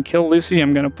somebody can kill Lucy,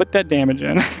 I'm going to put that damage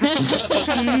in.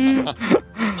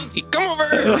 Lucy, come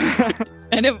over!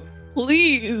 And it,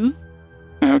 please.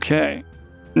 Okay.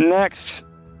 Next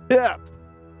up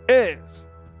is...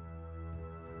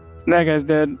 That guy's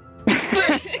dead.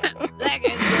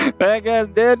 That guy's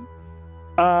dead.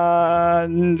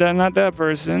 Not that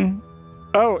person.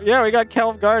 Oh, yeah, we got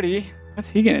Kelvgardy. What's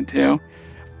he going to do?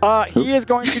 He is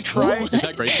going to try... Is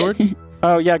that greatsword?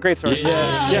 Oh, yeah, great story.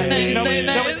 Yeah. Yeah. Nice, Nobody's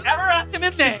nice. ever asked him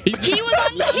his name. He was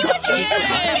What do you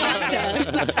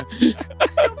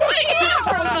want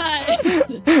from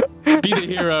us? Be the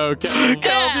hero, Kel.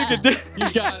 Yeah. You can do... You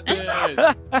got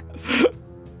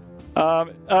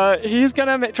this. He's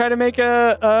gonna try to make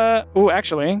a.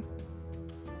 Actually,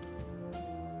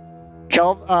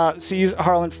 Kelv sees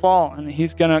Harlan fall, and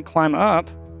he's gonna climb up,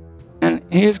 and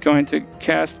he's going to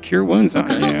cast Cure Wounds on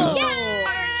you. Aren't you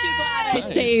glad I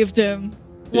Nice. saved him?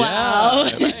 Wow.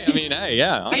 Yeah. Hey, I mean, hey,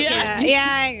 yeah. honestly.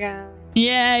 I go.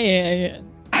 Yeah.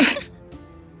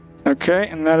 Okay,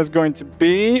 and that is going to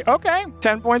be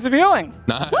 10 points of healing.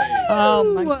 Nice. Oh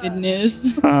my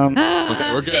goodness.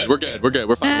 Okay, we're good. We're good. We're good.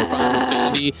 We're fine. We're fine. We're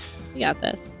dandy. You got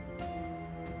this.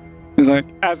 He's like,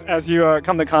 as you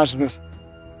come to consciousness.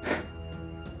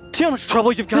 See how much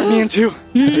trouble you've got me into.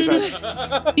 He says.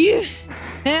 You.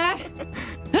 Yeah.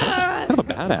 Kind of a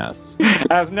badass.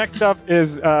 As next up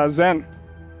is Zen,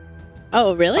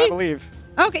 Oh, I really? believe.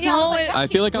 Okay, yeah. I was like, I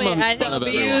feel like I'm Wait, in I front of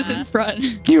W everyone. is in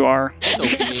front. You are.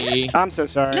 It's okay. I'm so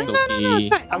sorry. no, it's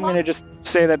fine. I'm going to just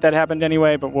say that happened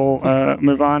anyway, but we'll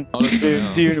move on. I'll just- Do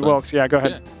no, you, it's fine. Wilkes? Yeah, go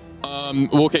ahead.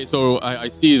 Well, okay, so I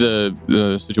see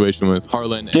the situation with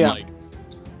Harlan, and Yeah.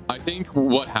 I think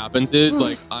what happens is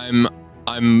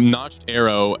I'm notched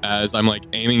arrow as I'm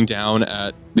aiming down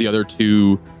at the other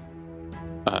two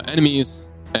enemies,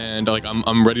 and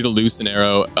I'm ready to loose an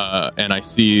arrow, and I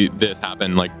see this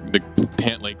happen. The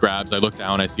pant leg grabs. I look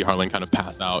down. I see Harlan kind of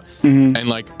pass out, Mhm. and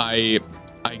I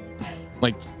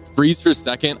freeze for a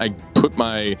second. I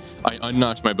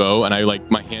unnotch my bow, and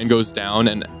my hand goes down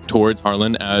and towards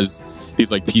Harlan as these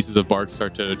like pieces of bark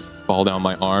start to fall down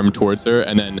my arm towards her,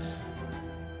 and then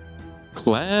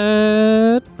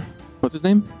what's his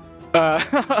name?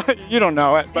 You don't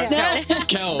know it, but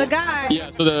Kel. The guy.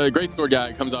 Yeah, so the greatsword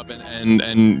guy comes up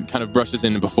and kind of brushes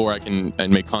in before I can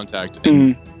make contact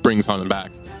and brings Harlan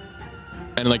back.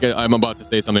 And like I'm about to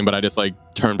say something, but I just like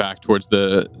turn back towards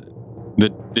the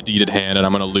deeded hand, and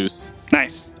I'm gonna loose.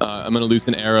 Nice. I'm gonna loose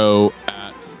an arrow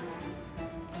at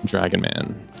Dragon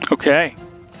Man. Okay.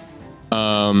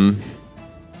 I'm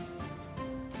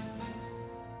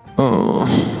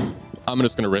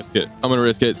just gonna risk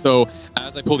it. So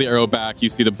as I pull the arrow back, you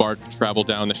see the bark travel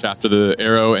down the shaft of the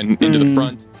arrow and into the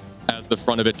front. As the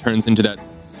front of it turns into that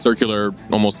circular,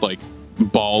 almost like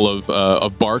ball of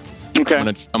bark. Okay.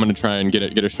 I'm gonna try and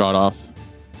get a shot off.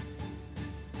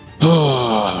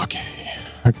 Oh, okay.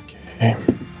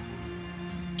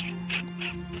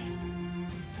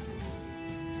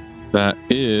 That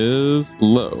is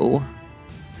low.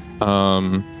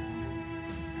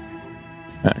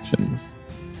 Actions.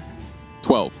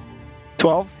 12.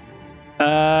 12.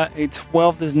 A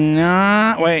 12 does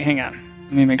not. Wait, hang on.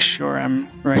 Let me make sure I'm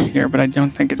right here, but I don't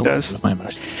think it does. With my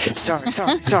emotions. Sorry.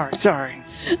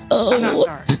 Oh, I'm not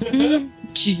sorry.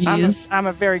 jeez. I'm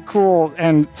a very cool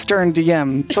and stern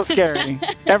DM. So scary.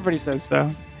 Everybody says so.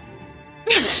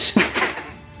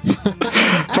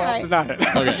 12 is not it.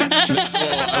 Okay.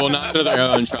 I will notch another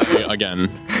arrow and try again.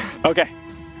 Okay.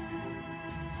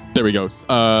 There we go.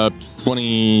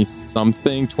 20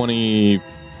 something.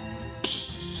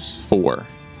 24.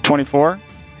 24.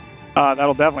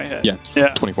 That'll definitely hit.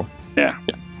 Yeah. 24. Yeah.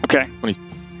 Yeah. Okay.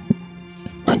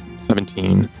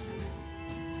 17.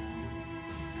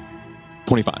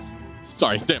 25.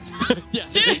 Sorry, damn. Yeah.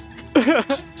 I'm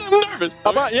still nervous.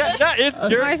 How about you're.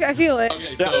 I feel it.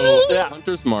 Okay, so Yeah.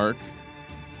 Hunter's Mark.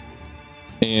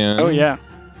 And Oh yeah,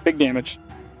 big damage.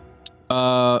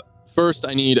 First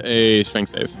I need a strength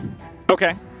save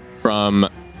Okay. from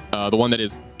the one that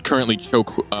is currently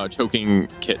choking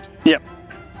Kit. Yep.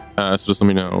 So just let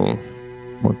me know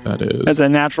what that is. That's a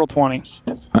natural 20.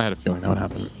 I had a feeling that would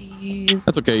happen. Jeez.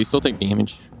 That's okay. You still take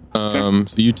damage. So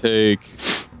you take.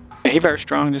 Hey, very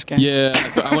strong. Just kidding. Yeah,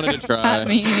 I wanted to try. I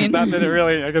mean, Not that it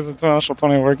really. I guess it's natural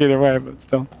 20 will work either way, but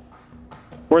still,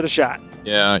 worth a shot.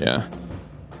 Yeah.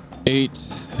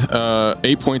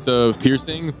 8 points of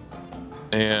piercing,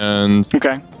 and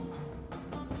Okay.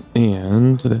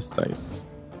 this dice.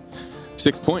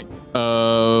 6 points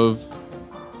of,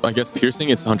 I guess, piercing.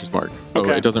 It's Hunter's Mark, so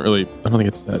Okay. it doesn't really. I don't think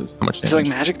it says how much damage. Is it like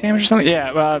magic damage or something? Yeah.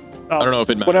 I don't know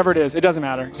if it matters. Whatever it is, it doesn't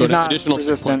matter. So He's an not additional 6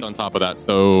 resistant. points on top of that.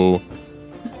 So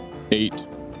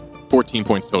 14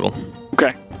 points total.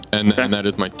 Okay. And then Okay. that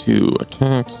is my 2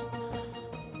 attacks.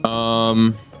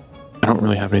 I don't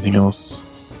really have anything else.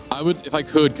 I would, if I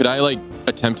could I like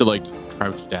attempt to like just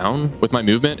crouch down with my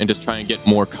movement and just try and get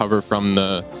more cover from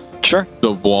the Sure.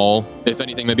 wall. If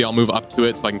anything, maybe I'll move up to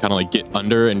it so I can kind of like get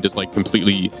under and just like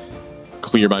completely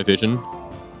clear my vision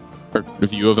or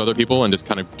view of other people and just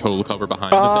kind of total cover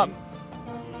behind the thing.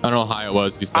 I don't know how high it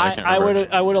was. You said I can't remember.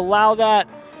 I would allow that,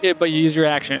 but you use your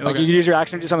action. Like Okay. you could use your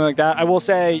action to do something like that. I will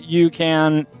say you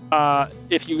can,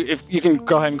 if you can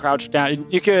go ahead and crouch down.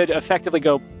 You could effectively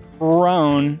go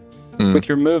prone with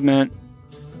your movement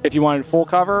if you wanted full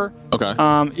cover. Okay.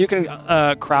 You can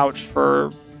crouch for,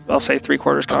 I'll say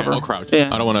 3/4 cover. Okay, I'll crouch. Yeah.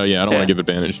 I don't want to. Yeah, I don't want to give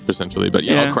advantage potentially, but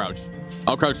Yeah. I'll crouch.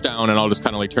 I'll crouch down and I'll just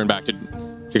kind of like turn back to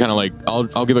kind of like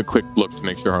I'll give a quick look to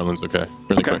make sure Harlan's okay,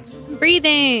 really Okay. quick.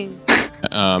 Breathing.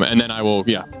 And then I will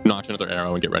notch another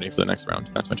arrow and get ready for the next round.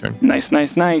 That's my turn. Nice.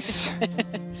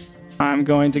 I'm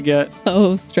going to get.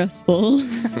 so stressful.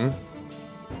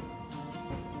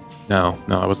 No,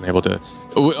 I wasn't able to.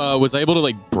 Was I able to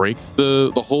like break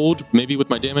the hold maybe with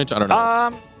my damage? I don't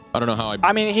know. I don't know how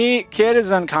I mean, Kid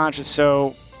is unconscious,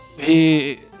 so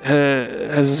he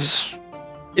has.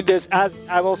 This, as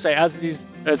I will say, as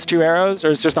 2 arrows, or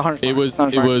it's just 100. It was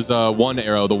one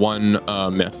arrow. The one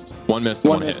missed. One missed. And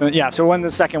one hit. Yeah. So when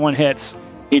the second one hits,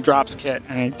 he drops Kit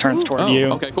and he turns toward you.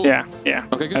 Okay, cool. Yeah.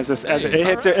 Okay, good. As it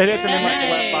hits him in like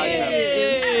the left bicep.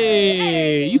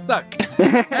 Hey, you suck.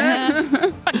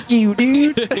 You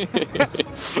dude.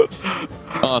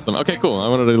 Awesome. Okay, cool. I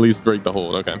wanted to at least break the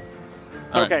hold. Okay.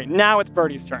 All right. Okay, now it's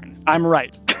Birdie's turn. I'm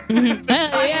right.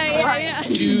 yeah.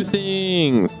 Do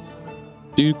things.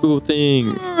 Do cool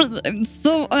things.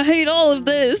 I hate all of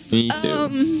this. Me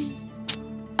too.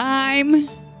 I'm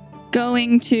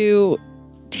going to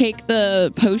take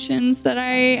the potions that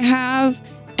I have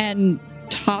and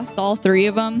toss all 3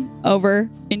 of them over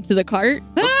into the cart.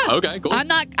 Okay, cool. I'm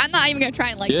not even gonna try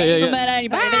and like Yeah, aim yeah, them yeah. at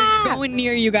anybody. They're just going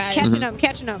near you guys.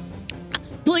 Catching them.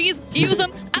 Please use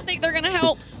them. I think they're gonna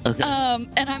help. Okay.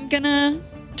 And I'm gonna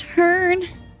turn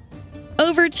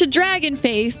over to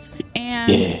Dragonface,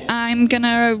 and I'm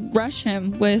gonna rush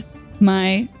him with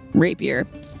my rapier.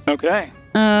 Okay.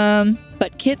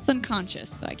 But Kit's unconscious,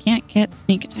 so I can't get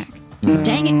sneak attack.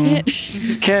 Dang it,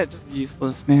 Kit. Kit, just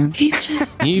useless, man. He's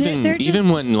just they're just, Even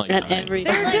when like At every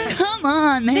they're like, come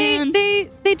on, man. They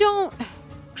don't.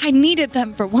 I needed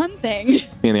them for one thing.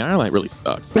 man, the Ironlight really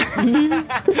sucks.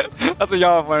 That's what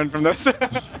y'all have learned from this.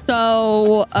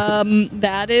 So,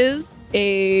 that is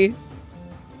a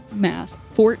math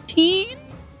 14.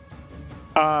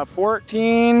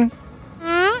 14.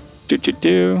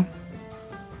 Do.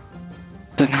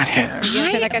 Does not hit. Yeah,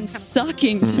 I that am guy's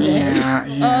sucking today.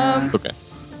 Yeah. It's okay.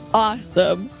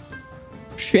 Awesome.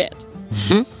 Shit.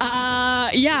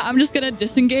 Yeah, I'm just gonna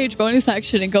disengage bonus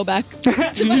action and go back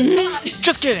to my spot.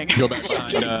 Just kidding. Go back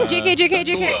behind.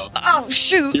 JK. Cool. Oh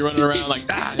shoot. You're running around like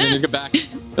and then you get back.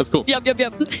 That's cool. Yep.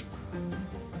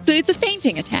 So it's a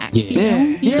fainting attack. You know?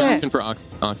 Yeah. You're action for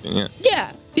oxygen.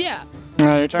 Yeah. Yeah.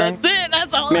 Your turn. That's it.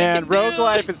 That's all I Man, can do. rogue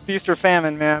life is feast or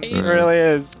famine, man. It Yeah. really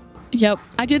is. Yep.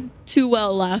 I did too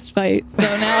well last fight, so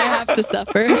now I have to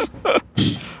suffer.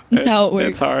 That's how it works.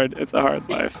 It's hard. It's a hard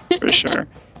life, for sure.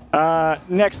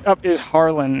 Next up is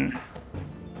Harlan.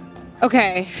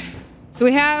 Okay, so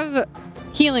we have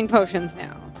healing potions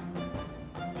now.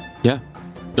 Yeah.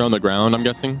 They're on the ground, I'm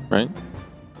guessing, right?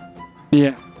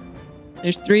 Yeah.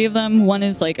 There's 3 of them. One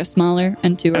is like a smaller,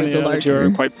 and 2 are And the the other two larger.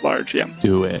 are quite large, yeah.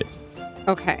 Do it.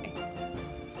 Okay.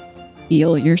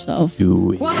 Heal yourself.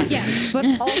 Do it. Well, yeah, but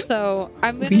also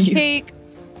I'm gonna Please. take,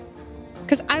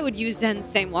 because I would use Zen's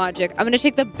same logic. I'm gonna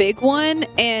take the big one,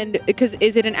 and because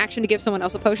is it an action to give someone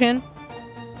else a potion?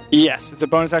 Yes, it's a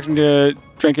bonus action to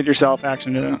drink it yourself,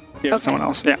 action to give Okay. someone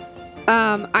else. Yeah.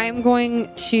 I'm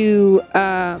going to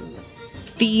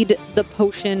feed the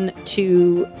potion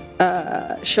to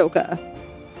Shoka,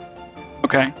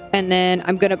 Okay. and then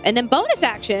bonus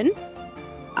action.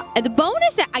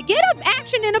 I get an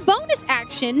action and a bonus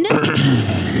action.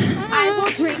 I will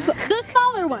drink the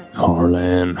smaller one.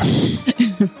 Harlan.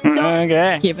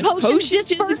 Okay. Giving Potion potions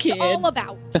to the dispersed kid. all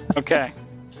about. Okay.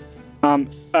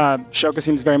 Shoka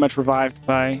seems very much revived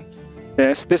by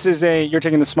this. This is you're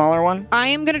taking the smaller one. I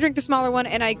am going to drink the smaller one,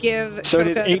 and I give So Shoka it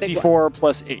is the big one. 8d4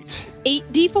 plus 8.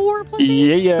 8d4 plus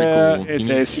 8? Yeah. Pretty cool. It's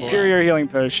You a need- superior healing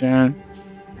potion.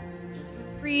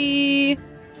 3.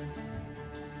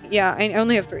 Yeah, I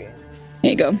only have 3.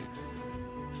 There you go.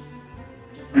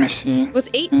 Let me see. Well, it's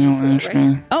 8d4,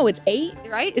 right? Oh, it's 8?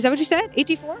 Right? Is that what you said?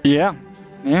 8d4? Yeah.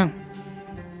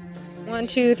 1,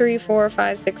 2, 3, 4,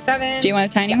 5, 6, 7. Do you want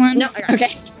a tiny one? No, I got it.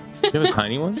 Okay. You have a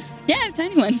tiny one? Yeah, I have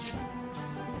tiny ones.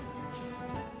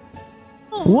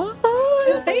 What?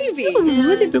 Baby.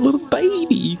 Look at the little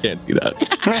baby. You can't see that.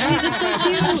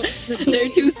 They're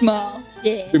too small.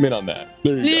 Yeah. Zoom in on that.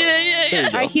 There you go. Yeah. There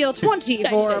you go. I heal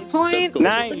 24 Tiny face. points. That's cool. Which is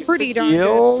Nice. pretty darn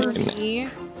Heals. good for me.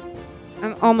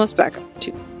 I'm almost back up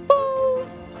to.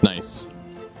 Nice.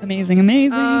 Amazing.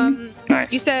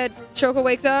 Nice. You said Shoka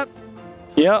wakes up?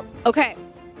 Yep. Okay.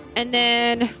 And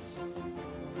then.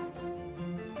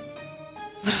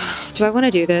 Do I want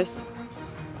to do this?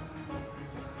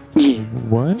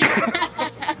 What?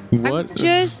 What? I'm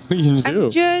just. What you gonna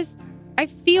do? I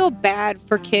feel bad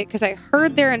for Kit because I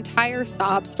heard their entire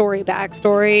sob story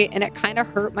backstory and it kind of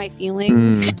hurt my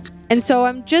feelings. And so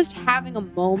I'm just having a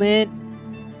moment.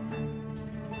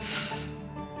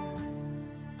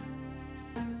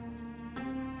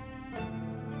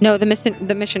 No, the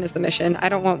mission is the mission. I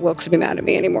don't want Wilkes to be mad at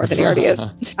me any more than he already is.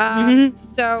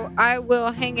 So I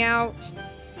will hang out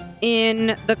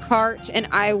in the cart and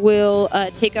I will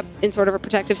take up in sort of a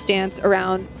protective stance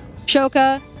around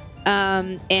Shoka.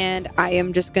 And I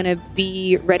am just going to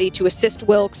be ready to assist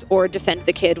Wilkes or defend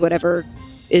the kid, whatever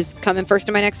is coming first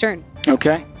in my next turn.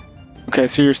 Okay. Okay,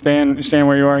 so you're staying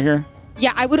where you are here?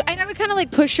 Yeah, I would kind of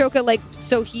like push Shoka like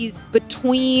so he's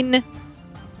between,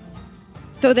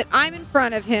 so that I'm in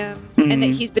front of him and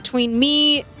that he's between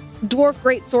me, Dwarf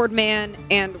Great Sword Man,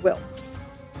 and Wilkes.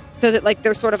 So that like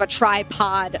there's sort of a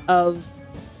tripod of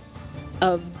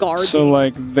guard. So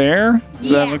like there?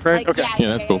 Does that look right? like, okay. Yeah,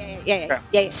 that's cool. Yeah.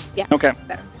 Okay.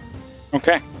 Better.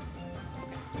 Okay.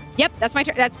 Yep, that's my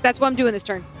turn. That's what I'm doing this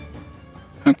turn.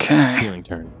 Okay. Healing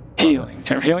turn. Healing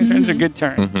turn. Healing turn's a good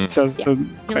turn. Mhm. Says Yeah. the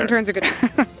Healing cleric. turns are good.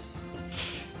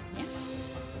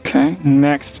 Okay.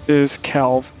 Next is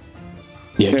Kelv.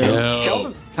 Yeah, Kelv Kel.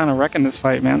 is kind of wrecking this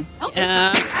fight, man.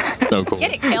 Yeah. So cool.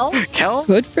 Get it, Kill. Kelv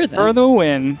Good for them. for the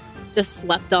win. Just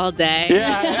slept all day.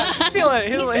 Yeah. He's feeling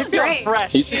He's feeling great. fresh.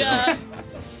 He's Yeah.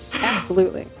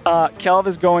 Absolutely. Kelv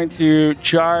is going to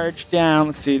charge down.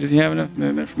 Let's see. Does he have enough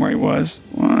movement from where he was?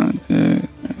 1, 2.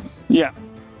 Yeah,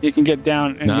 he can get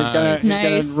down, and he's gonna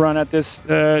Nice. run at this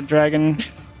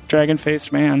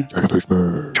dragon-faced man. Dragonfish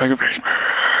bird. Dragonfish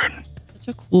man. Such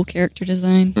a cool character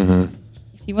design. Mm-hmm.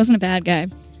 If he wasn't a bad guy.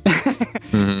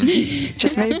 Mm-hmm. He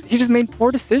just made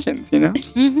poor decisions, you know.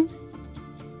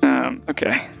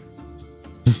 Okay.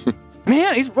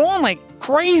 Man, he's rolling like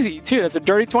crazy too. That's a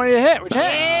dirty 20 to hit. Which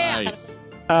hey. Nice.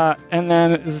 And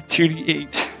then it's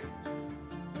 2d8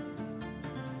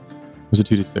 Was it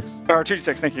 2d6? or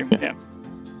 2d6. Thank you. Yeah.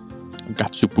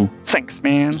 Got you, boo. Thanks,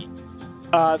 man.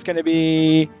 It's gonna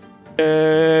be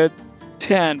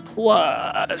 10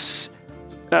 plus.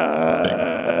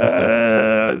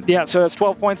 Yeah, so that's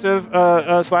 12 points of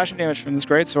slashing damage from this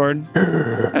great sword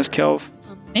as Kelv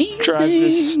drives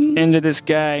this Amazing. into this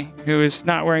guy who is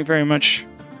not wearing very much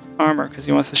armor because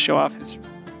he wants to show off his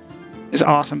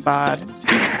awesome bod.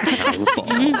 Powerful.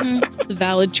 It's a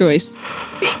valid choice.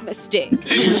 Big mistake.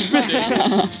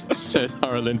 Says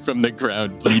Harlan from the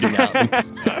ground, bleeding out.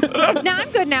 No,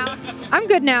 I'm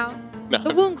good now.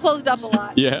 The wound closed up a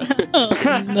lot. Yeah. Oh,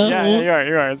 no. Yeah,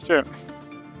 you're right. It's true.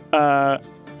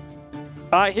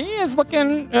 He is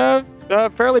looking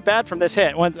fairly bad from this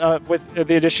hit. With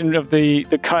the addition of the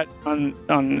cut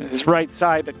on his right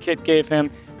side that Kit gave him,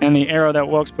 and the arrow that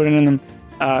Wilkes put in him,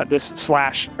 this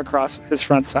slash across his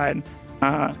front side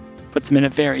puts him in a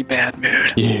very bad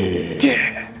mood.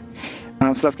 Yeah.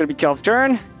 So that's gonna be Kelv's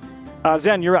turn.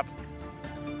 Zen, you're up.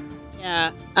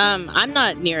 Yeah. I'm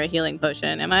not near a healing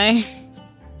potion, am I?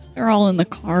 They're all in the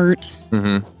cart.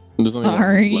 Mm-hmm. There's only one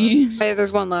Sorry. Hey,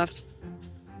 there's one left.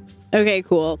 Okay,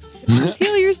 cool. Just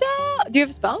heal yourself. Do you have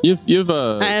a spell? You've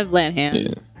I have land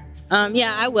hands.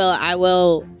 Yeah, I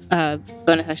will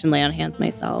bonus action lay on hands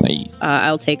myself. Nice.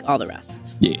 I'll take all the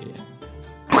rest. Yeah.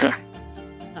 Okay.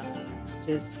 Which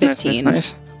is 15.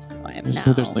 Nice. So I am There's,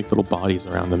 now. there's like little bodies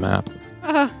around the map.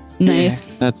 Nice.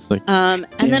 That's like. And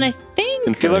then I think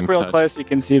If you look real touch. close, you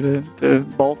can see the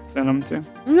bolts in them too.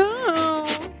 No.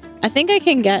 I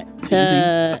can get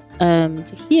to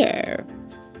here,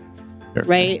 Careful.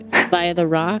 right by the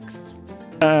rocks.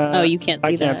 Oh, you can't see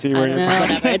I that. can't see where don't you're know. from.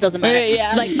 Whatever, it doesn't matter.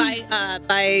 Yeah. Like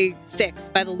by 6,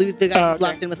 by the the guy who's okay.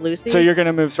 locked in with Lucy. So you're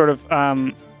gonna move sort of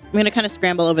I'm gonna kind of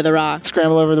scramble over the rocks.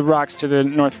 scramble over the rocks to the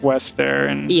northwest there,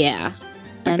 and Yeah,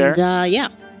 and there? yeah,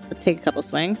 I'll take a couple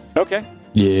swings. okay.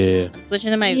 Yeah. Switch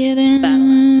into my Get in.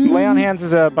 battle. Lay on hands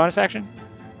is a bonus action.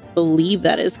 Believe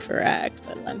that is correct,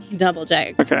 but let me double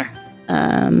check. Okay.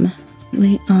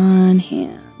 Lay on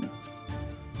hands.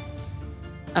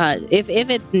 If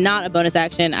it's not a bonus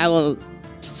action, I will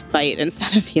just fight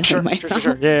instead of healing myself.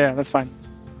 Sure. Yeah, that's fine.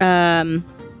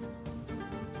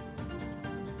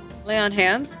 Lay on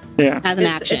hands. Yeah. As an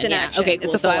It's action. an Yeah. action. Okay, cool.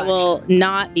 It's a So I full will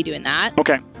not be doing that.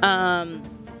 Okay.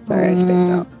 Sorry, I spaced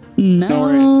out. No. No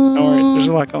worries. No worries. There's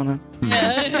a lot going on.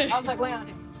 I was like, lay on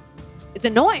him. It's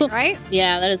annoying, Cool. right?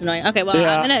 Yeah, that is annoying. Okay, well,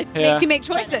 Yeah. I'm gonna Yeah. Makes you make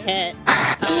try to choices. hit.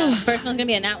 First one's gonna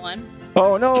be a nat 1.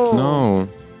 Oh no. No.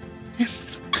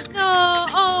 No.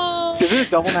 Oh. Is it a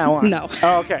double now one? No,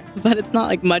 Oh, okay. but it's not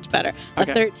like much better.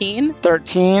 Okay. A 13.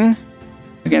 13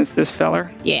 against this feller.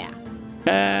 Yeah.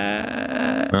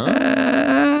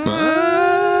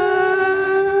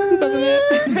 Doesn't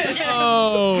it?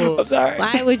 Oh. I'm sorry.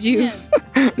 Why would you?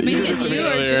 Me and you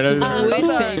are just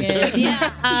whiffing it.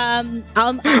 Yeah. I'm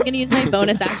gonna use my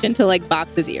bonus action to like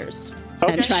box his ears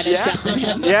and try to yeah. deafen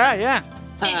him. Yeah.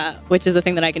 Which is a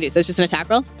thing that I can do. So it's just an attack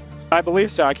roll. I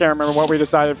believe so. I can't remember what we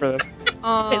decided for this.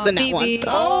 It's a nat Phoebe. one.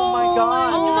 Oh my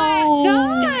god. Oh my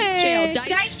god. Dice jail, dice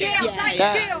Dice jail. jail. Dice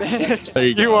Yeah. jail. There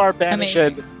you go. You are banished.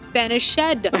 Amazing. Banish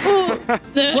shed.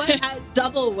 What a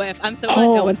double whiff. I'm so glad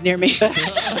no one's near me.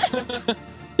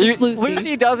 Lucy.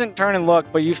 Lucy doesn't turn and look,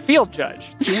 but you feel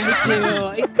judged.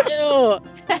 I do.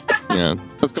 Yeah.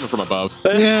 That's coming from above.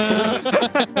 Ben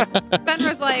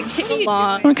was like, take a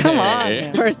long- long. Come Hey.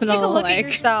 on. Personal, Take a look at like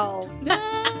yourself.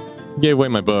 Gave away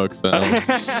my book, so.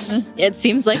 it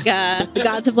seems like the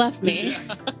gods have left me.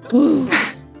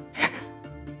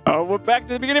 Oh, we're back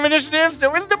to the beginning of initiative.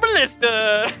 So it's the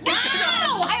ballista.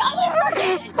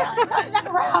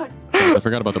 I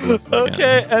forgot about the ballista. again.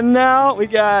 Okay, and now we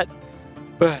got.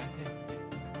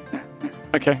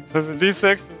 Okay, so it's a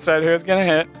D6 to decide who's gonna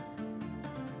hit.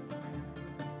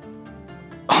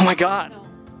 Oh my god,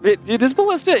 dude, this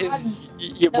ballista is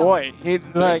your boy. He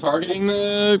They're like targeting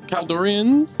the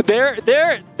Caldurians. they're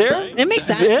Right? It makes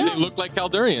sense. Yeah. They look like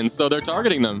Caldurians, so they're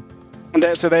targeting them.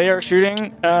 so they are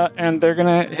shooting, and they're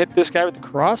gonna hit this guy with the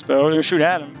crossbow. They're gonna shoot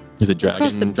at him. Is it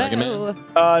Across the Dragon Man?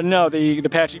 bow. No, the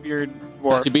patchy beard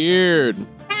dwarf. Patchy beard.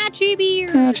 Patchy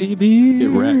beard. Patchy beard. Get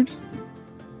wrecked.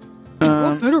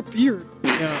 better beard.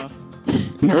 Yeah.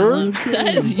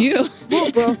 That is you.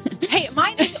 Hey,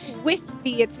 mine is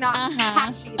wispy. It's not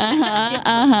patchy.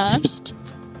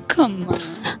 Come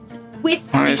on.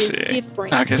 Wispy Let me is see.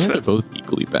 different. Okay, They're so both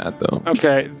equally bad, though.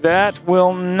 okay, that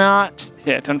will not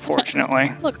hit,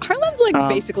 unfortunately. Look, Harlan's like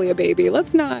basically a baby.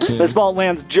 Let's not. This ball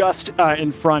lands just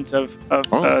in front of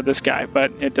Oh. this guy,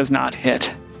 but it does not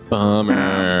hit.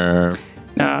 Bummer.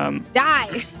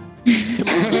 Die.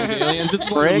 Aliens, this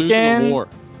is why we're losing Freaking- the war.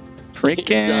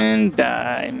 Freaking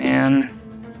die, man.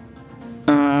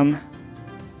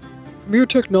 Mere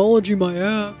technology, my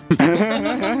ass.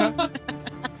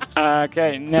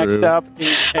 Okay, next True. up is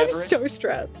I'm Everett. so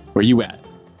stressed. Where you at?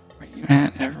 Where you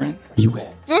at, Everett? Where you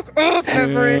at? Fuck off,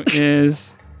 Everett. Who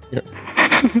is...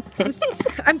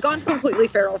 I'm gone completely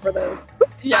feral for this.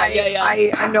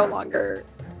 Yeah. I'm no longer.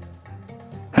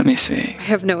 Let me see. I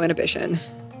have no inhibition.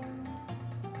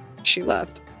 She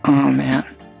left. Oh, man.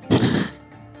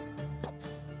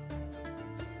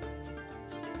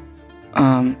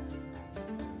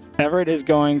 Everett is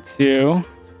going to...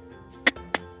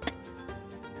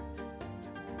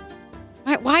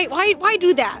 Why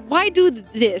do that? Why do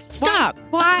this? Stop.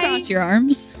 Why? Cross your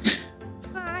arms.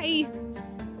 Why?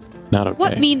 Not okay.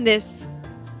 What mean this?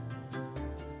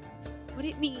 What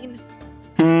it mean?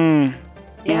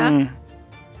 Yeah.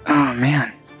 Oh,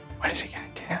 man. What is he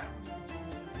going to do?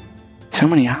 So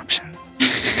many options.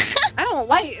 I don't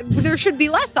like. There should be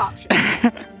less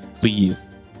options. Please.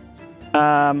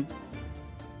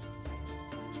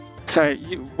 Sorry,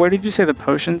 where did you say the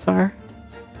potions are?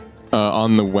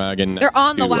 On the wagon. They're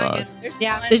on the to wagon. us.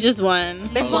 Yeah. There's just one.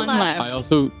 There's Oh, one left. I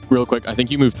also, real quick, I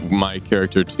think you moved my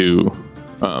character to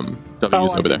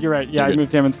W's I over there. did, you're right. Yeah, You're I good.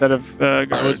 moved him instead of I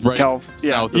was right Kelv.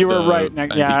 Yeah, south of you were the right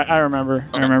next. Yeah, NPC. I remember.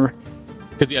 I Okay. remember.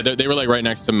 Because, yeah, they were like right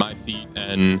next to my feet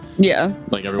and Yeah.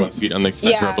 like everyone's feet on the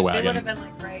center of the They would wagon. have been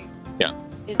like right. Yeah.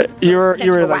 You were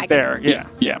Center like wagon. there. Yeah,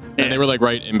 Yes. yeah. And they were like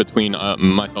right in between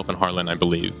myself and Harlan, I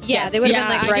believe. Yeah, they would have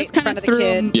been like I right just in kind front of of the threw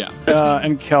kid. him. Yeah.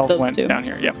 And Kelv Those went two. down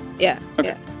here. Yep. Yeah. Okay.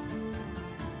 Yeah.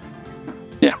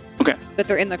 Yeah. Okay. But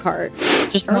they're in the cart.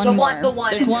 Just Or one the more. one. The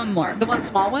one. There's one more. The one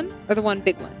small one or the one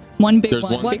big one? One big There's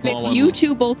one. one If small one. you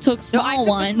two both took No, small I took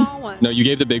ones. the small one. No, you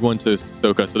gave the big one to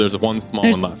Soka, so there's one small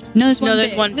There's- one left. No, there's one. No, there's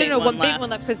big. one No, big no, one one big left. one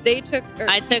left because they took.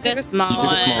 I took a small You took a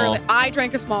one. small- I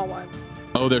drank a small one.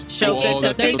 Oh, there's Shoka oh, took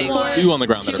that's the big there's one. two on the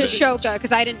ground that To are big. Shoka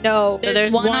because I didn't know.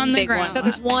 There's one one on the big ground. one. So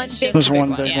there's one It's big. just There's a big one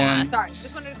one. big Yeah. one. Sorry,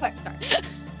 just wanted to click. Sorry.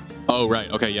 Oh, right.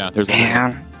 Okay, yeah. There's one.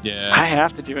 Man, Yeah. I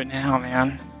have to do it now,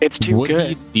 man. It's too Would good.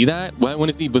 he see that? What? When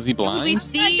is he? Was he Would we blind?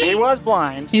 see? He was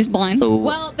blind. He's blind. So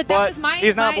Well, but that But was my.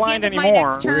 he's not my, blind the end of anymore.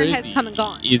 My next where turn is has he? come and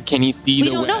gone. Can he see We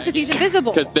the don't know because he's wagon?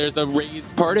 invisible. Because there's a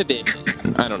raised part of it.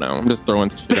 I don't know. I'm just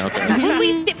throwing shit out there. Would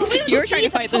we see, would we You were see trying to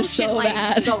the fight this so potion, like,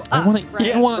 bad. Go I up, want to. right?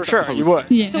 Yeah, I want For sure, you would.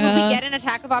 Yeah. So would we get an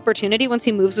attack of opportunity once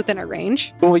he moves within our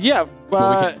range? Well, yeah.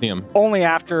 Well, we can't see him. Only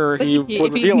after But he he- would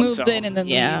if he reveal moves himself. in and then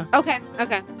Yeah. leaves. Okay.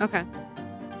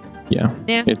 Yeah.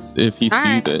 Yeah. It's if he sees All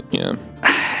right. it. Yeah.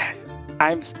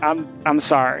 I'm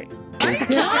sorry.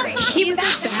 Sorry. He was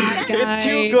a bad guy. It's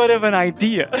too good of an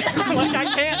idea. Like I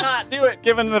can't not do it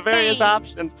given the various Dang.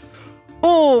 options.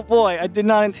 Oh boy, I did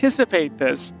not anticipate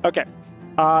this. Okay.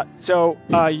 So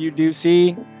you do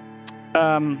see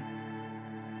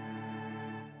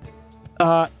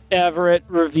Everett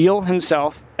reveal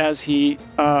himself as he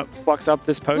plucks up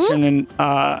this potion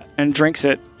and drinks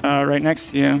it right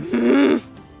next to you.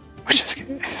 Which is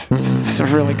it's a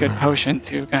really good potion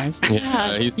too, guys.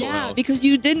 Yeah. He's Yeah, wild. because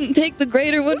you didn't take the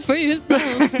greater one for yourself.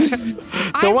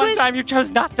 The one time you chose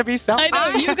not to be selfish.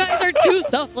 I know, you guys are too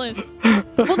selfless.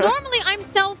 Well, normally I'm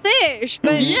selfish,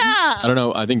 but Yeah. I don't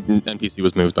know. I think NPC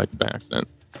was moved by accident.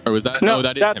 Or was that? No,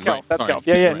 that is that's him. Kelp. Right. That's Sorry. Kelp.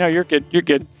 Yeah. Right. No, you're good. You're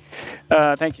good.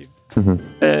 Thank you. Mhm.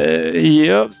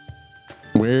 Yep.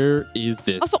 Where is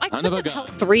this? also I son could of a have gun? held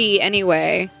 3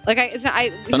 anyway. Like he Son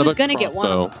of was a gonna get one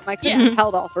crossbow. of them. I could Yeah. have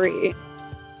held all 3.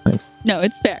 Thanks. No,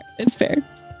 it's fair. It's fair.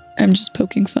 I'm just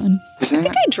poking fun. I think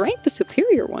I drank the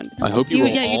superior one. I hope you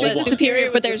roll Yeah, you all did the ones. superior,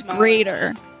 was but the there's smaller.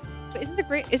 greater.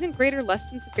 But isn't greater less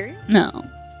than superior? No.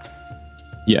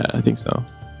 Yeah, I think so.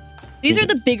 These are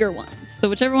the bigger ones. So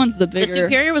whichever one's the The bigger.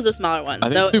 superior was the smaller one. I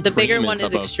think So the Supreme bigger one is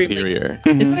above extremely superior.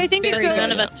 It's But I think it very goes good.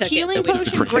 None of us took it, healing so we- potion,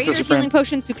 Supreme. greater It's a Supreme. healing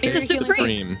potion, superior It's a healing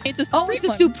supreme. potion. It's a Oh, supreme it's a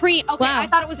one. supreme. Okay, Wow. I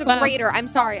thought it was a Wow. greater. I'm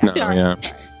sorry. No, I'm sorry. yeah. I'm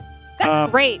sorry.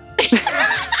 That's great.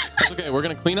 That's okay. We're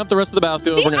gonna clean up the rest of the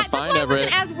battlefield. See, We're gonna that's find why I Everett.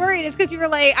 wasn't as worried. Is because you were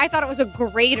like, I thought it was a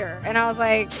greater, and I was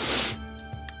like,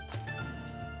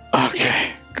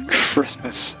 Okay.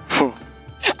 Christmas. Whew.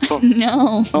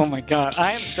 No. Oh my god.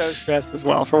 I am so stressed as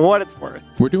well. For what it's worth.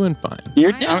 We're doing fine.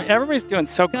 You're. I am. Everybody's doing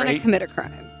so gonna great. commit a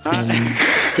crime.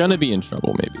 Gonna be in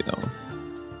trouble maybe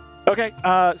though. Okay,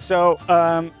 so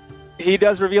he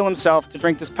does reveal himself to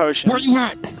drink this potion. Where you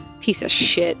at? Piece of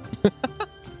shit.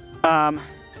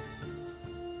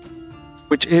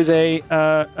 Which is a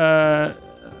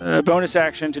bonus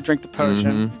action to drink the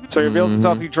potion. So he reveals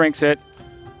himself, he drinks it.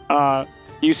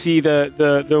 You see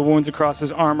the wounds across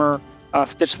his armor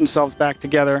stitch themselves back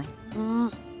together.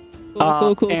 Cool.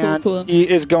 He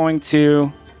is going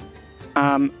to,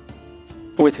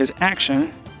 with his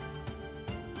action,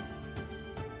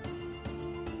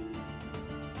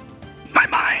 my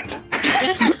mind.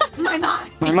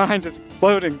 My mind is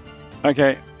exploding.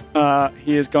 Okay,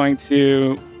 he is going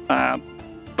to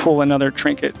pull another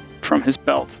trinket from his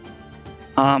belt.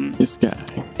 This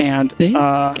guy. And This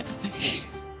guy.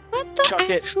 What the chuck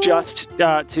it actual- just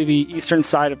to the eastern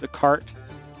side of the cart.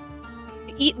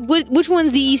 Which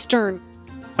one's the eastern?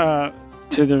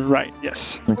 To the right,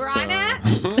 yes. Where I'm at?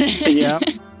 Yeah.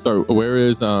 So where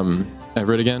is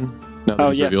Everett again? Now that Oh,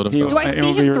 he's yes, revealed he- himself. Do I It see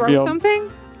will be him throw revealed.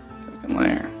 something? Token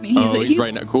layer. I mean, he's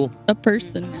right now. Cool. a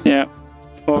person. Yeah.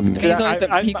 Well, Amazing. He's always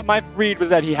been- he- my read was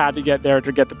that he had to get there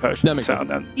to get the potion. That makes so sense.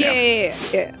 then, Yeah.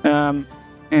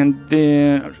 And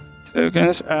then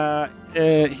tokens.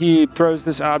 He throws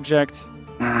this object.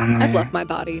 I've left my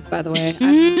body, by the way.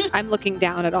 I'm looking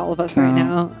down at all of us right Oh.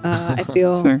 now. I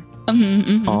feel 10,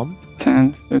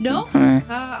 15, No. 20.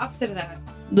 opposite of that.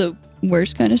 The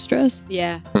worst kind of stress.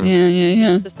 Yeah,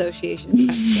 Yeah. disassociation.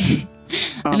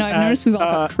 I know, I've noticed we've all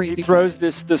got He crazy throws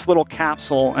this little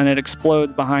capsule and it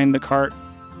explodes behind the cart.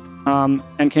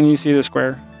 And can you see the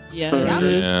square?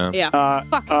 Yeah.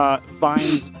 Yeah.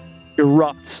 Vines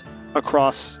erupt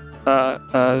across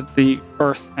the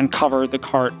earth and cover the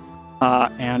cart.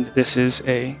 And this is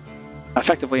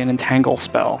effectively an entangle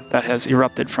spell that has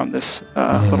erupted from this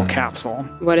little capsule.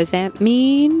 What does that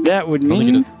mean? That would I don't think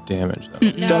it mean does damage though.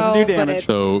 Mm-mm. Doesn't do No, but damage. it-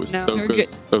 So No. You're Soka's good.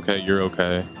 okay. You're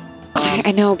okay.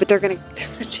 I know, but they're gonna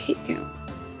take him.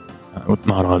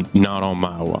 Not on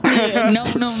my watch. No.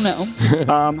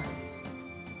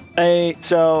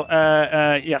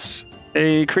 Yes.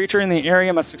 A creature in the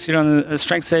area must succeed on a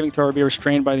strength saving throw or be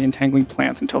restrained by the entangling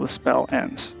plants until the spell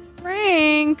ends.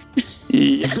 Frank.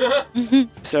 Yeah.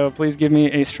 So please give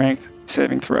me a strength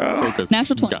saving throw. Soka's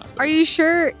Natural 20. got Are you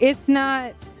sure it's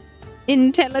not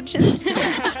intelligence?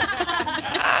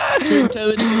 To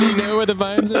intelligently know where the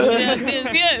vines are.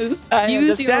 yes. I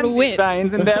Use your understand these wit.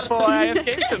 vines and therefore I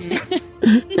escaped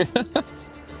them.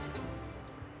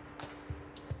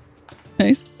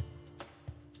 Nice.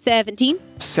 17.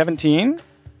 17.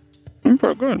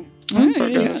 Pretty good. Alright,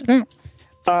 Pretty yeah. good.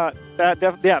 That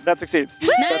succeeds. That succeeds,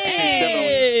 definitely.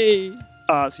 Hey.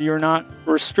 So you're not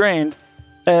restrained.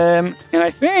 And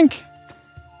I think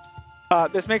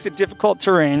this makes it difficult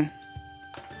terrain,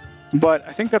 but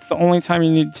I think that's the only time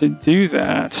you need to do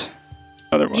that.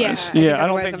 Otherwise, Yeah, I think I don't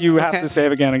otherwise think I'm- you have okay. to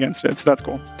save again against it, so that's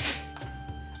cool.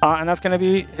 And that's going to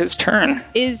be his turn.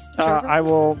 Is Trevor? I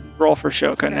will roll for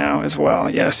Shoka Okay. now as well,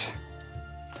 yes.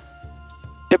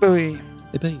 Dibooey.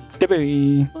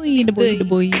 Dibooey.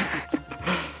 Boy.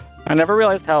 I never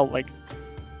realized how,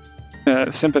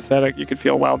 sympathetic you could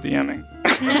feel while DMing.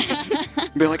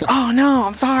 Be like, oh no,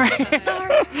 I'm sorry.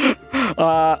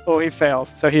 He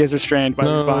fails, so he is restrained by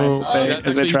these vines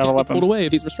as they travel up pulled him. away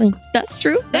if he's restrained. That's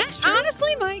true. That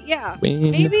honestly might, yeah.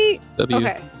 Win. Maybe. W.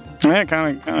 Okay. Yeah,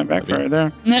 kind of backfired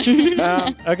there.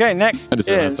 Okay, next I just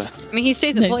realized is that. I mean, he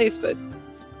stays in Nice. place, but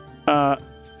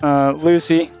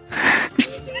Lucy.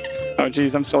 Oh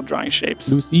geez, I'm still drawing shapes.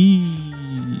 Lucy.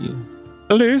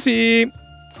 Lucy. This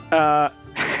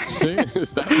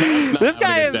This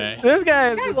guy is This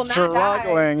guy will not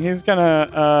struggling. He's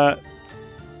gonna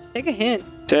take a hint.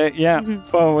 yeah.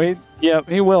 Well, he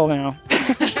will now.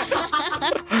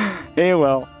 He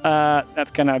will.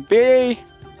 That's gonna be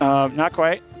not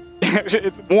quite.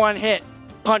 One hit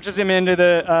punches him into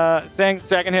the thing.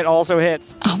 Second hit also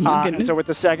hits. Oh my And goodness. so with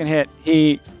the second hit,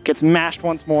 he gets mashed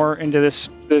once more into this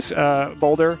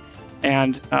boulder,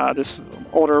 and this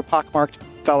older pockmarked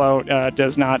fellow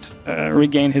does not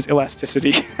regain his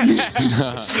elasticity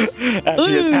as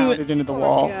he is Ooh. pounded into the Poor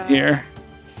wall guy. here.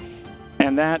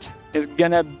 And that is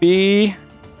gonna be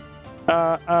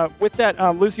with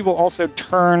that. Lucy will also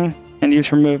turn and use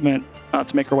her movement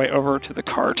to make her way over to the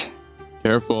cart.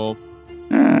 Careful.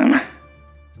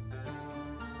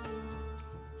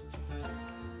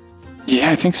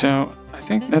 Yeah, I think so. I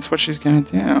think that's what she's gonna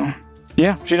do.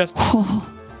 Yeah, she does.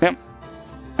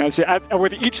 And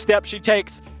with each step she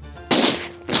takes,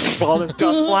 all this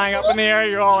dust flying up in the air,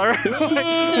 you all are wincing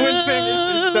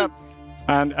each step.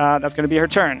 And that's going to be her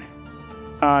turn.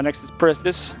 Next is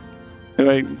Pristis.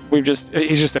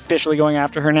 He's just officially going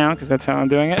after her now because that's how I'm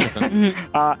doing it.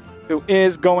 Who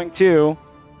is going to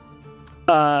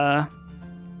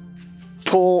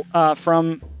pull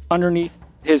from underneath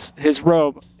his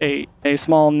robe a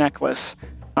small necklace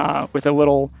with a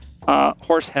little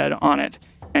horse head on it,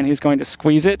 and he's going to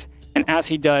squeeze it. And as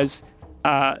he does,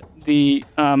 the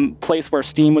place where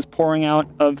steam was pouring out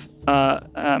of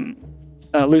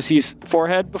Lucy's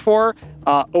forehead before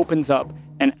opens up,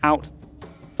 and out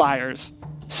fires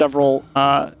several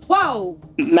Whoa!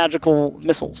 magical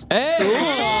missiles.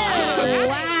 Hey!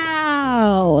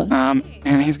 Wow.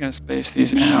 And he's going to space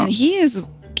these Man, out. he is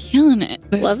killing it.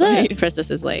 This Love that fight. Princess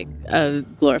is like a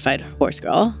glorified horse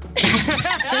girl.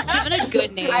 Just giving a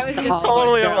good name. I was to just all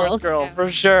Totally a girls. horse girl, Yeah.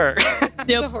 for sure.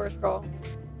 The horse girl.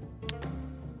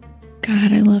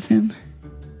 God, I love him.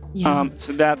 Yeah.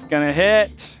 So that's going to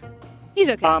hit. He's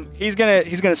okay. He's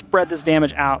gonna spread this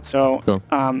damage out. So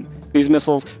Cool. these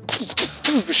missiles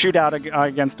shoot out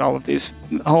against all these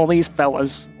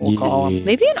fellas. We'll call them.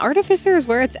 Maybe an artificer is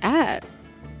where it's at.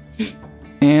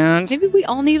 And Maybe we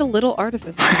all need a little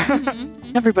artificer.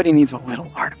 everybody needs a little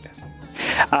artifice.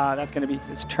 That's gonna be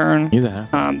his turn. He's a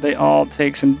half. They all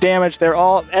take some damage.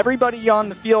 Everybody on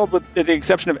the field, with the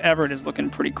exception of Everett, is looking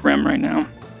pretty grim right now.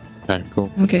 Okay, cool.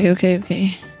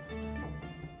 Okay.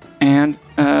 And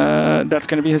that's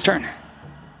going to be his turn.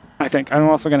 I think. I'm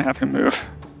also going to have him move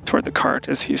toward the cart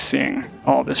as he's seeing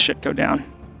all this shit go down.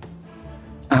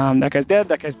 That guy's dead.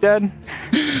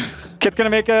 Kit's going to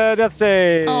make a death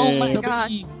save. Oh my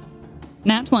gosh.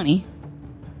 Nat 20.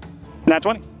 Nat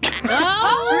 20.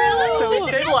 Oh, So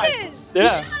really? he stabilizes.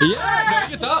 Yeah. Yeah, no,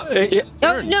 he gets up. Yeah.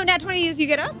 Oh, no, nat 20 is you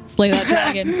get up? Slay that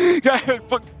dragon.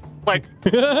 Like,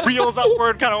 reels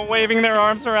upward, kind of waving their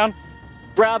arms around,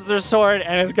 grabs their sword,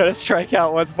 and is going to strike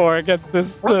out once more against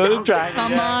this dragon.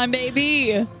 Come on,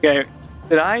 baby. Okay.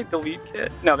 Did I delete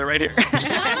Kit? No, they're right here.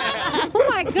 Oh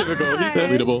my Typical. He's god.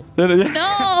 unreadable. No.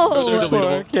 They're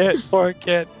deletable. Poor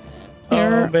Kit.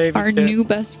 They're baby our Kit. new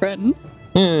best friend.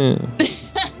 Hmm.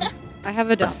 I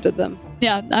have adopted them.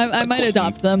 Yeah, I might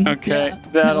adopt them. Okay, Yeah.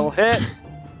 that'll hit.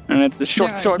 And it's a short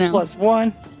They're ours sword now.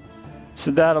 +1. So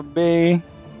that'll be.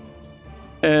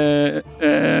 Yeah,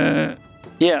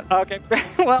 okay.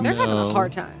 Well, They're having No. a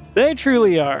hard time. they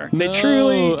truly are. They No,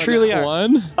 truly I got are.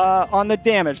 One. On the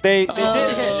damage, they did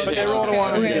hit, but they rolled a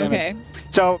 1 on the Okay, damage. okay.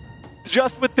 So,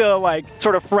 just with the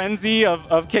sort of frenzy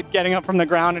of Kit getting up from the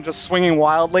ground and just swinging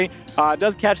wildly,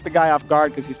 does catch the guy off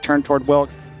guard because he's turned toward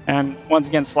Wilkes, and once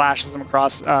again slashes him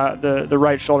across the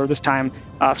right shoulder. This time,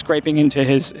 scraping into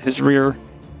his rear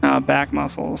back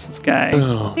muscles. This guy.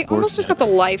 Oh, They poor almost just kid. got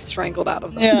the life strangled out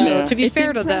of them. Yeah. So to be It's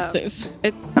fair impressive. to them,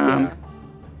 it's Um,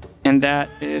 And that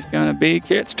is gonna be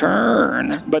Kit's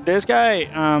turn. But this guy,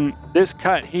 this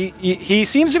cut, he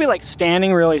seems to be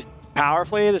standing really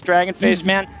powerfully, this dragon faced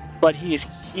man, but he is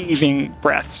heaving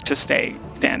breaths to stay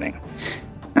standing.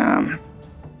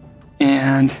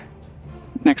 And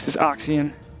next is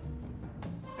Oxian,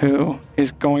 who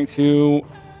is going to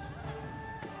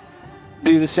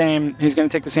do the same. He's going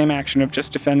to take the same action of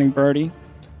just defending Birdie.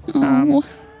 Oh.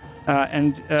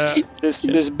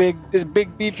 This big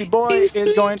beefy boy He's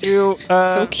is going to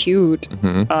so cute.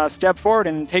 Mhm. step forward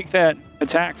and take that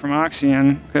attack from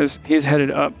Oxian because he's headed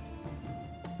up.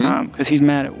 Because he's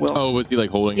mad at Wilkes. Oh, was he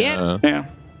holding? Yeah. Yeah.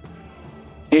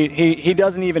 He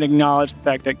doesn't even acknowledge the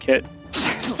fact that Kit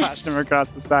slashed him across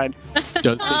the side.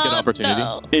 Does he get opportunity?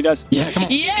 No. He does. Yeah, come on.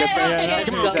 Kit's gonna- Yeah. yeah,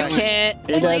 come on, Go, attack. Kit.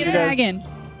 He does, Slay he the does. dragon.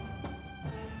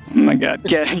 Oh my god.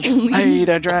 Kit. Slay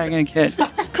the dragon, Kit.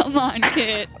 Come on,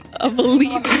 kid. I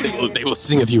believe in They will, you. they will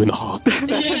sing of you in the halls.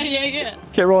 Yeah.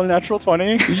 Kit roll a natural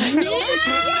 20. They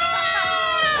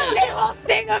will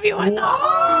sing of you in the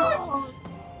halls.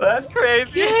 That's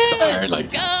crazy. Iron,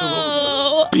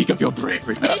 Go. speak of your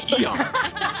bravery. Yeah.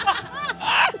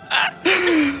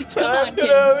 So Come that's on, gonna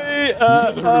be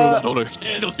The rule that hold a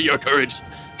candle to your courage.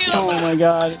 oh my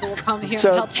god. We'll come here So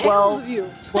and tell 12 tales of you.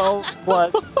 12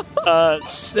 plus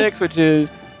 6, which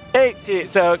is 18.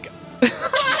 So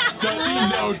Does he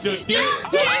know? Does he?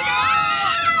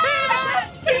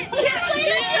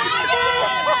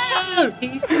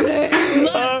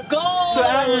 Let's go. So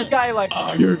as this guy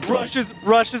Oh, you're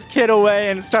rushes Kit away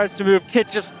and starts to move, Kit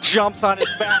just jumps on his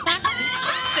back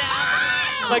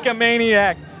like a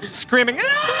maniac, screaming,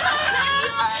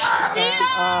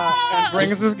 and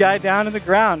brings this guy down to the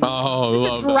ground. Oh,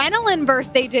 love that. Adrenaline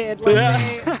burst they did. Like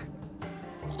Yeah.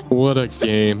 What a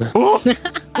game.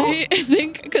 I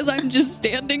think because I'm just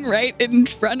standing right in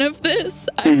front of this,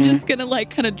 I'm just gonna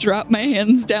kind of drop my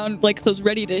hands down so I was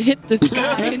ready to hit this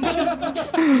guy and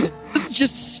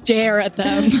just stare at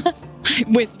them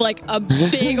with a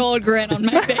big old grin on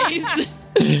my face.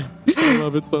 I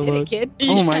love it so Hit it, much. kid.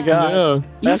 Oh my god. Yeah. You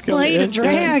That's gonna be slayed a his turn.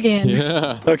 dragon.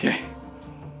 Yeah. Okay.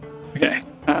 Okay.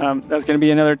 That's going to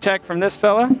be another attack from this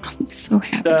fella. I'm so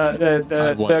happy.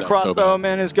 The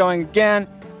crossbowman is going again.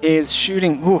 He's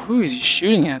shooting. Ooh, who is he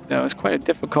shooting at, though? It's quite a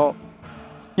difficult.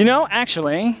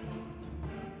 Actually,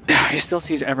 he still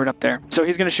sees Everett up there. So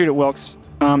he's going to shoot at Wilkes.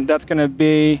 That's going to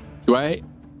be.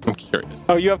 I'm curious.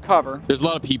 Oh, you have cover. There's a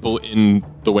lot of people in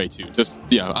the way, too.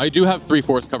 I do have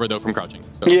 3/4 cover, though, from crouching.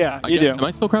 So Yeah, I you guess, do. Am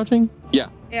I still crouching? Yeah.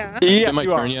 Yeah. Yes, Am I you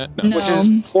turn are. yet? No. Which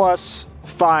is plus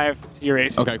 5 to your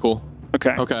AC. Okay, cool.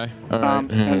 Okay. Okay. All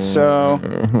right. And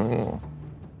so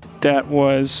that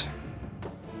was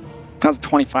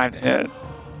 25 to hit.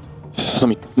 Let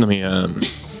me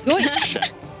Go ahead.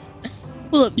 check.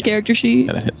 Pull up the character sheet.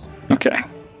 Yeah, that hits. Okay.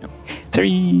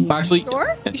 3. Actually,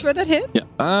 Sure? You sure that hits?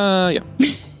 yeah. Yeah.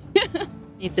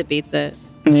 Needs it, beats it.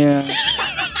 Yeah.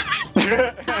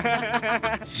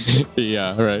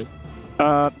 Yeah. Right.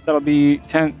 That'll be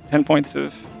 10 points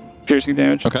of piercing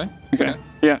damage. Okay. Okay.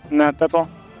 Yeah, and that's all.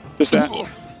 Just that.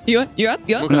 You up?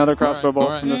 Okay. Another crossbow All bolt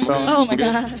right, from this okay. fella. Oh my Okay.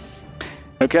 gosh.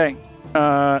 Okay.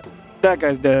 That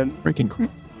guy's dead. Freaking crap.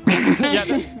 Yeah,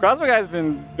 the crossbow guy's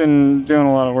been doing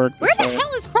a lot of work. Where This the way.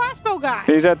 hell is crossbow guy?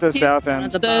 He's at the south At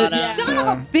end. the bottom. yeah. Son of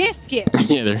a biscuit.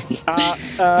 Yeah. There.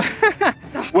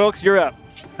 Wilkes, you're up.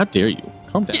 How dare you?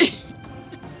 Calm down.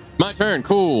 My turn.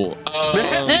 Cool.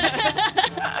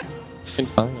 Can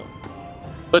find out.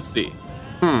 Let's see.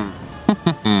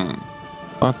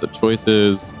 Lots of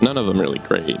choices. None of them really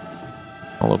great.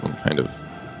 All of them kind of.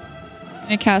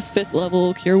 I cast 5th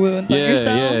level Cure Wounds on Yeah,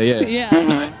 yourself. yeah. Yeah.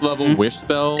 9th level wish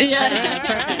spell.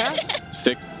 Yeah.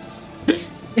 Fix.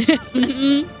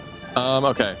 Mhm.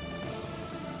 Okay.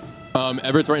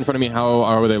 Everett's right in front of me. How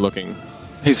are they looking?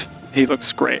 He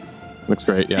looks great. Looks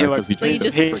great. Yeah, He because looks- he So you trained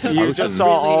just us took for You potion. just saw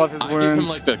all of his I give him wounds.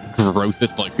 like the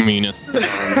grossest, like meanest.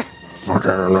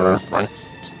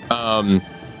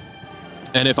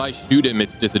 And if I shoot him,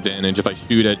 it's disadvantage. If I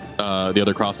shoot at the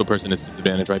other crossbow person, it's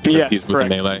disadvantage, right? Because Yes, he's with correct.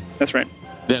 the melee. That's right.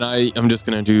 Then I'm just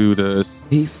gonna do the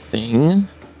safe thing,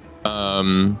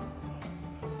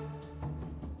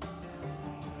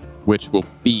 which will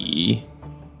be,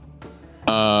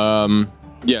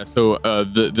 So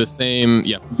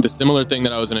the similar thing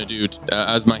that I was gonna do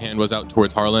as my hand was out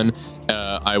towards Harlan.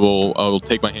 I will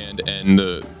take my hand and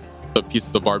the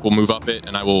pieces of bark will move up it,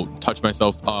 and I will touch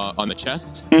myself on the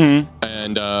chest, Mm-hmm.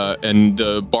 and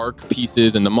the bark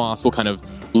pieces and the moss will kind of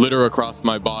litter across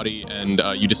my body, and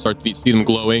you just start to see them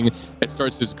glowing. It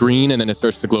starts as green, and then it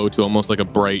starts to glow to almost like a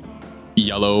bright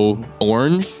yellow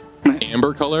orange. Nice.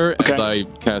 Amber color Okay. as I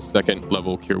cast 2nd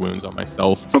level Cure Wounds on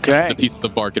myself. Okay. The pieces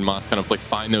of bark and moss kind of like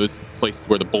find those places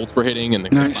where the bolts were hitting and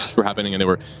the Nice. crystals were happening, and they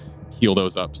were heal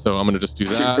those up. So I'm gonna just do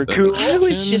that. Super That's cool. an I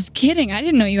was action. just kidding. I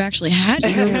didn't know you actually had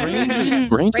your Rangers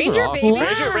Ranger are awful. baby.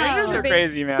 Rangers are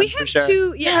crazy, man. We for have sure.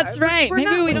 2. Yeah, That's right. We're Maybe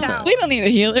not we without. don't. We don't need a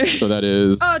healer. So that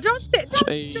is. Oh, don't sit. Don't.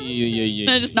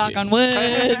 Yeah. I just knock on wood.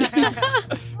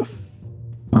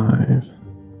 5.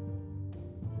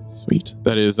 Sweet.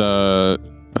 That is 5,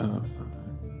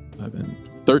 11,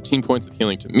 13 points of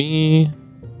healing to me,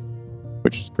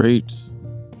 which is great.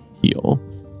 Heal.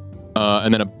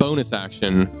 And then a bonus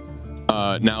action.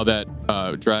 Now that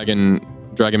Dragon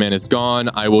Man is gone,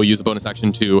 I will use a bonus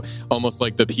action to almost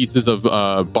like the pieces of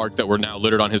bark that were now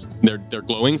littered on his. They're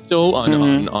glowing still on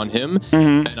him,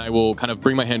 Mhm. and I will kind of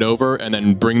bring my hand over and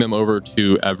then bring them over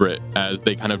to Everett as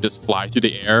they kind of just fly through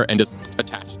the air and just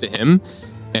attach to him,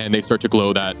 and they start to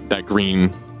glow that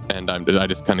green. And I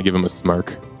just kind of give him a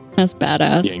smirk. That's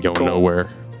badass. He ain't going Cool. nowhere.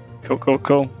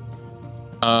 Cool.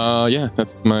 Yeah,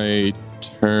 that's my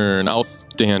turn. I'll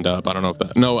stand up. I don't know if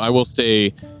that. No, I will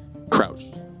stay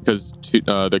crouched because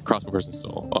the crossbow person's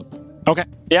still up. Okay.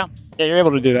 Yeah, you're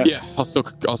able to do that. Yeah, I'll still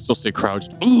stay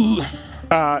crouched.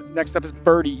 Next up is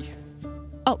Birdie.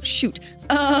 Oh shoot.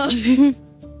 Some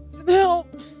help.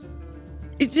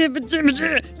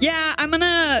 Yeah, I'm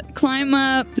gonna climb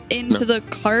up into the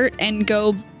cart and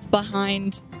go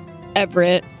behind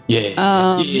Everett.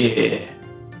 Yeah. Yeah.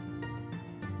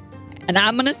 And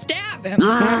I'm gonna stab him.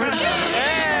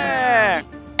 Yeah.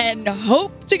 And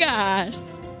hope to God.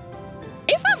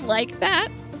 If I'm like that,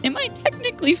 am I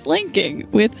technically flanking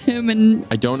with him and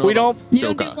I don't know. We about don't- You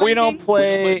don't do Shoka. We don't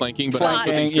play. Flanking, but I also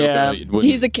flanking, think Shoka yeah. wouldn't-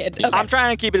 he's a kid. Okay. I'm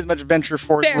trying to keep it as much adventure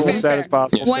force Fair, rule fair, set fair. as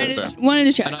possible. Yeah. wanted, fair, to, wanted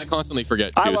to check. And I constantly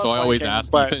forget I too, love so I always flanking,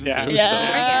 ask but Ethan yeah. too.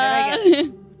 Yeah. I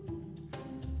get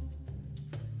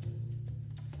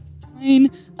Fine.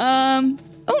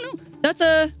 Oh no, that's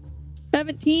a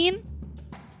 17.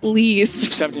 Please.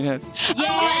 17 hits.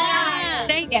 Yeah.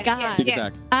 Thank Yes, God. yes, Sneak yes.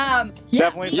 attack. Yeah.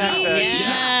 Definitely Yeah. sneak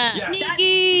attack. Yeah.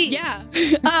 Sneaky. Yeah.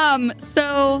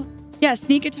 So yeah,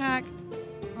 sneak attack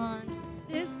on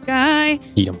this guy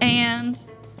Eat 'em. and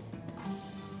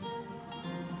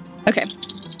Okay.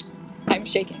 I'm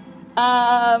shaking.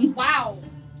 Wow.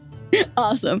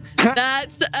 Awesome.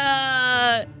 That's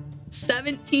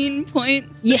 17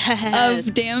 points Yes.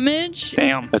 of damage.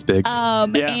 Damn. That's big. Yeah.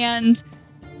 And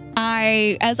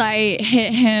as I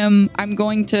hit him, I'm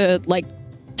going to like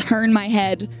turn my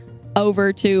head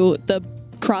over to the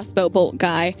crossbow bolt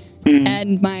guy,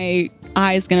 and my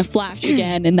eye's gonna flash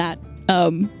again, and that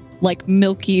like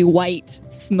milky white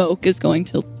smoke is going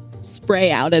to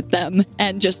spray out at them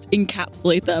and just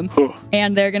encapsulate them. Ooh,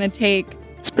 And they're gonna take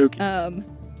spooky.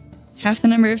 half the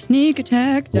number of sneak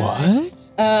attack. What?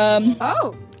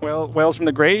 Oh. Whales from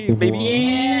the grave, baby.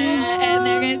 Yeah, and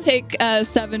they're gonna take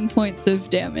 7 points of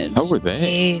damage. How were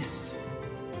they? Nice.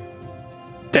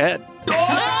 Dead.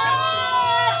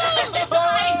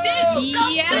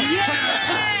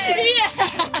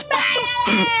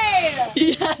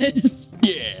 Yes.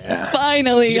 Yeah.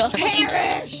 Finally.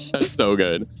 Perish. That's so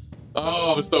good.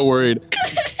 Oh, I was so worried.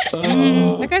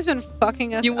 That guy's been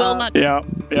fucking us You will up. not Yeah.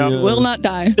 Yeah. Yeah. will not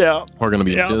die. Yeah. We're gonna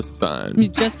be Yeah. just fine.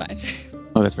 You're just fine.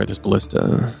 Oh, that's right. There's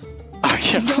ballista. Oh,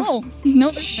 yeah.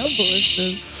 No, there's no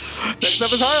ballistas. Next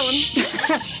up is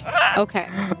Harlan. Okay.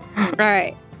 All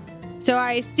right. So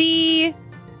I see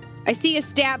a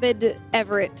stabbed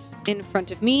Everett in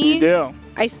front of me. You do.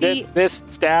 I see. This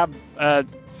stab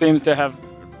seems to have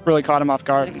really caught him off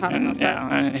guard. It caught him off Yeah,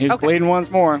 guard. and he's Okay. bleeding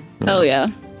once more. Oh yeah.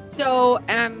 So,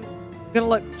 and I'm gonna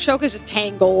look. Shoka's just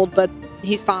tangled, but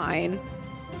he's fine.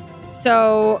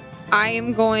 So I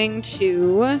am going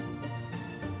to,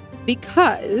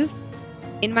 because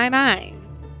in my mind,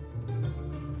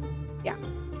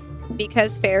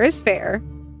 because fair is fair.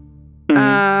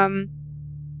 Mhm.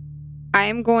 I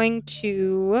am going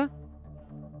to.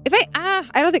 If I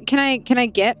don't think can I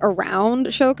get around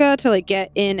Shoka to like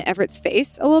get in Everett's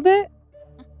face a little bit?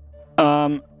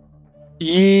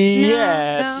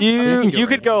 Yes, no. you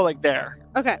could go like there.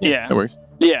 Okay. Yeah, That works.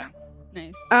 yeah.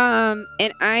 Nice.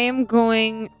 And I am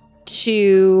going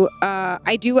to.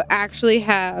 I do actually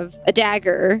have a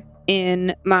dagger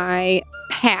in my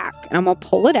pack, and I'm gonna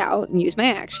pull it out and use my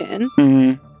action,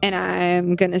 Mhm. and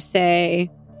I'm gonna say,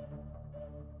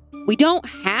 "We don't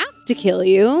have to kill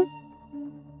you,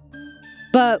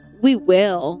 but we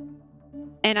will."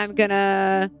 And I'm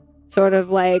gonna sort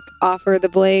of like offer the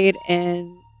blade and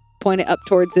point it up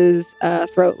towards his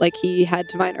throat, like he had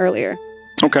to mine earlier.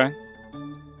 Okay.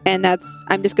 And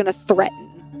I'm just gonna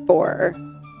threaten for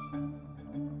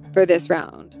this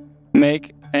round.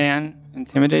 Make an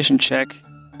intimidation check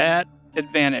at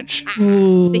advantage.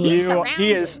 Ooh. So he's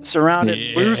He is surrounded.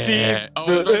 Yeah. Lucy, Oh,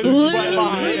 the- that's right. is right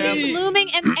behind Lucy's him. looming,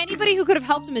 and anybody who could have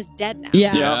helped him is dead now.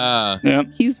 Yeah. Yeah. Yeah.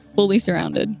 He's fully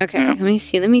surrounded. Okay, Yeah. let me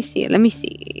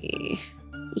see.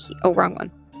 Oh, wrong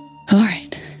one. All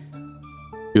right.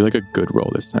 Do like a good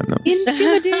roll this time, though.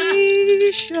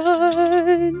 Intimidation.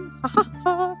 Ha, ha,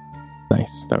 ha.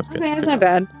 Nice. That was good. Okay, that's Good not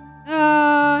job.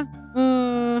 bad.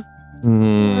 Mm.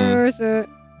 Where's it?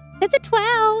 It's a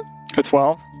 12. A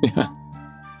 12. Yeah.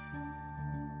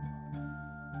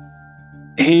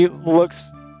 He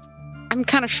looks. I'm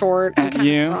kind of short. I'm At kind of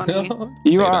you? scrawny.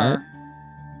 You Say are.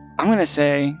 I'm gonna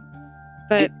say.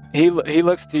 But He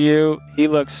looks to you. He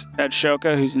looks at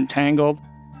Shoka, who's entangled.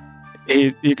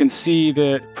 You can see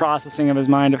the processing of his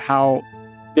mind of how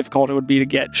difficult it would be to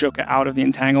get Shoka out of the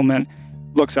entanglement.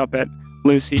 Looks up at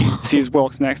Lucy, sees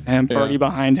Wilkes next to him, Yeah. Birdie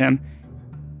behind him,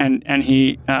 and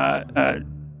he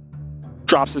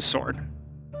drops his sword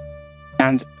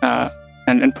and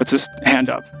puts his hand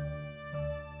up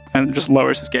and just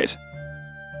lowers his gaze.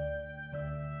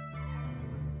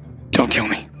 Don't kill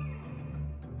me.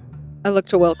 I look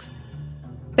to Wilkes.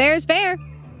 Fair's fair.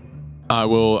 I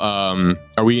will.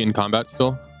 Are we in combat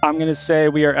still? I'm gonna say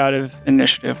we are out of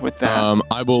initiative with that.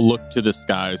 I will look to the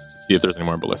skies to see if there's any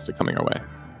more ballista coming our way.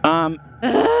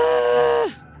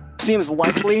 Seems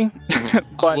likely,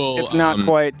 but will, it's not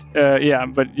quite. Yeah,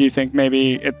 but you think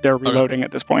maybe they're reloading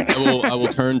at this point. I will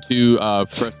turn to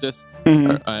Prestis,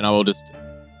 Mhm. and I will just.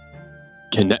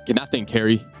 Can that thing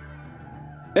carry?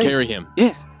 Hey. Carry him.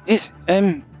 Yes,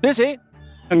 there's it.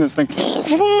 And this thing.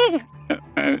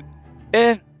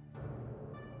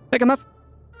 Pick him up.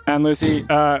 And Lucy,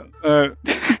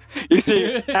 you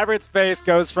see Everett's face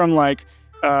goes from like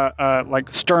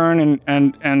stern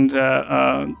and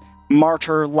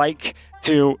martyr-like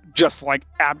to just like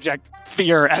abject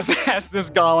fear as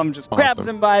this golem just grabs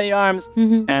Awesome. him by the arms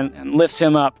and lifts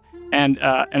him up and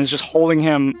is just holding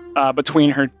him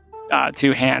between her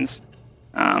two hands.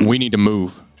 We need to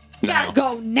move. You Now. gotta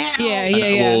go now. Yeah, And yeah, I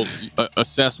yeah. will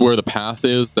assess where the path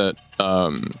is that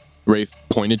Rafe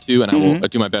pointed to, and I will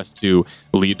do my best to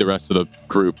lead the rest of the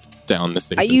group down the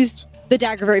safest the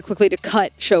dagger very quickly to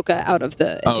cut Shoka out of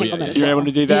the Oh, yeah, entanglement yeah. as You're well. able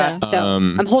to do that? Yeah, so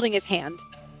I'm holding his hand.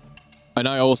 And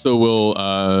I also will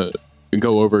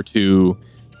go over to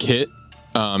Kit,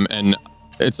 and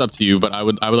it's up to you, but I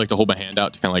would like to hold my hand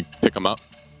out to kind of like pick him up,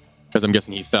 because I'm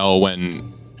guessing he fell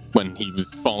when he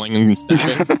was falling and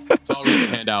stabbing. So I'll reach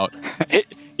my hand out.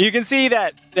 You can see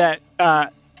that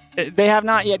they have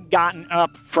not yet gotten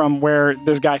up from where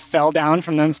this guy fell down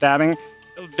from them stabbing.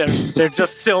 They're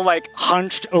just still like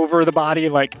hunched over the body,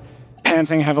 like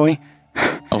panting heavily.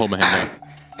 I'll hold my hand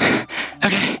out.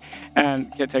 Okay.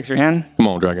 And Kit takes your hand. Come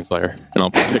on, Dragon Slayer, and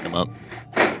I'll pick him up.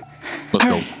 Let's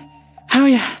go. Oh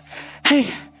yeah. Hey.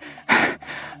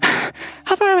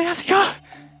 How far do we have to go?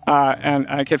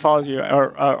 And Kit follows you.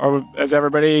 Or is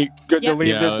everybody good to Yep. leave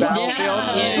Yeah, this let's- battlefield?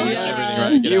 Everything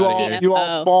right. Get You out of all, here. you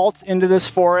all vault into this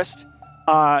forest.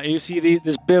 You see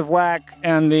this bivouac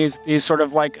and these sort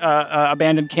of like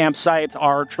abandoned campsites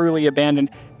are truly abandoned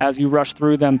as you rush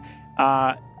through them.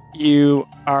 You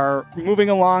are moving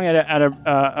along at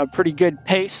a pretty good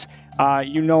pace.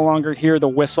 You no longer hear the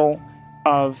whistle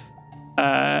of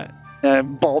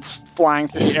bolts flying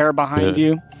through the air behind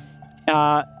you.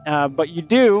 But you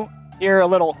do hear a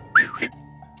little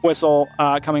whistle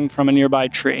coming from a nearby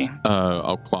tree.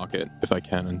 I'll clock it if I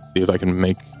can and see if I can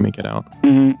make it out.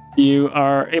 Mhm. You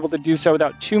are able to do so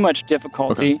without too much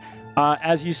difficulty.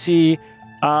 As you see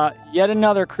yet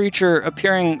another creature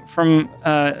appearing from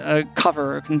a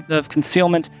cover of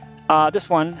concealment. This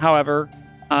one, however,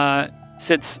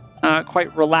 sits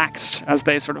quite relaxed as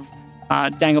they sort of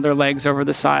dangle their legs over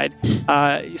the side.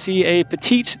 You see a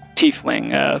petite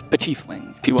tiefling,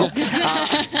 if you will.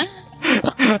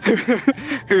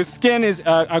 Whose skin is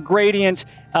a gradient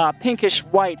pinkish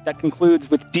white that concludes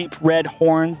with deep red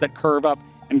horns that curve up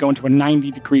and go into a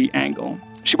 90-degree angle.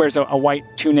 She wears a white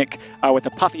tunic with a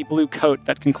puffy blue coat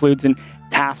that concludes in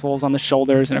tassels on the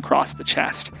shoulders and across the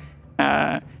chest.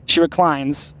 She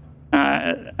reclines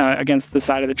against the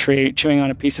side of the tree, chewing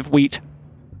on a piece of wheat.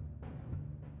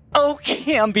 Oh,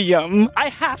 Cambium, I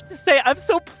have to say I'm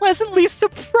so pleasantly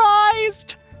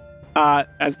surprised!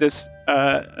 As this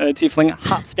tiefling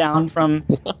hops down from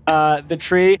the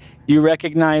tree, you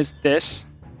recognize this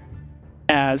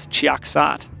as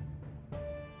Chiaksat.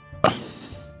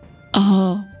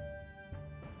 Oh.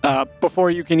 Before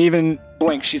you can even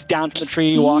blink, she's down from the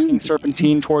tree, walking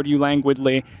serpentine toward you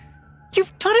languidly.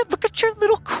 You've done it! Look at your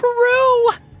little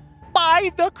crew!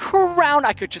 By the crown!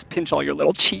 I could just pinch all your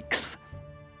little cheeks.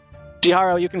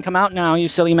 Jiharo, you can come out now, you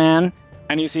silly man.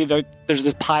 And you see there's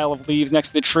this pile of leaves next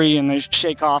to the tree, and they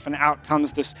shake off, and out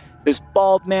comes this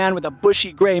bald man with a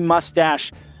bushy gray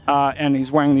mustache, and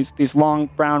he's wearing these long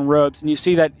brown robes. And you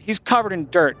see that he's covered in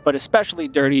dirt, but especially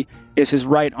dirty is his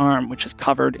right arm, which is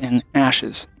covered in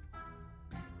ashes.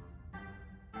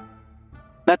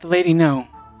 Let the lady know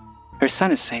her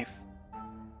son is safe.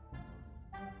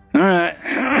 All right,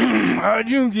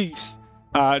 Jungies.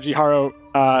 Jiharo,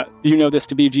 you know this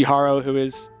to be Jiharo, who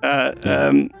is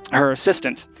her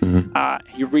assistant.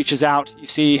 He reaches out. You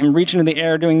see him reach into the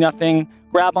air, doing nothing,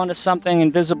 grab onto something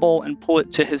invisible, and pull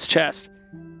it to his chest.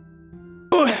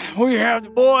 We have the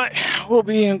boy. We'll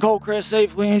be in Colcrest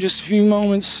safely in just a few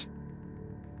moments.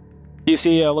 You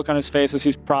see a look on his face as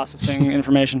he's processing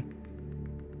information.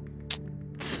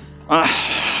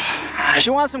 She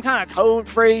wants some kind of code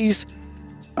phrase.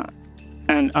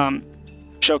 And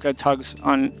Shoka tugs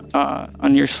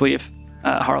on your sleeve,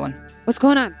 Harlan. What's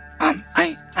going on?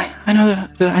 I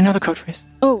know the code phrase.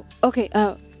 Oh, okay.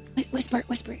 Whisper.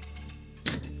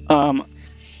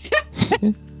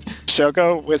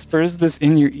 Shoko whispers this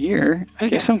in your ear. I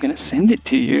guess I'm gonna send it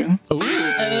to you. Ooh,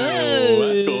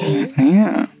 that's cool.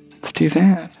 Yeah, let's do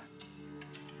that.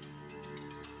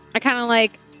 I kind of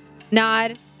like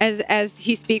nod as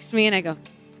he speaks to me, and I go,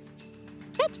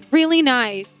 "That's really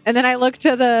nice." And then I look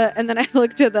to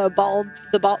the bald.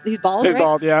 He's bald, It's right?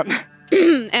 bald, yeah.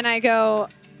 And I go,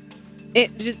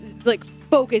 it just like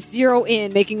focus, zero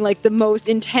in, making like the most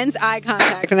intense eye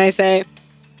contact, and I say,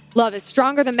 "Love is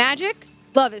stronger than magic.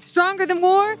 Love is stronger than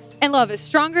war, and love is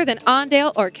stronger than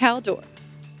Ondale or Caldor."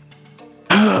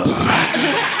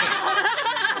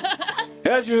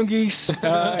 Yeah, Jungies.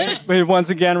 He once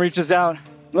again reaches out.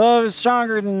 Love is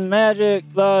stronger than magic.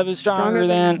 Love is stronger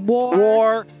than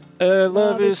war.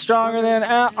 Love is stronger than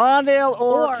Ondale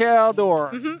or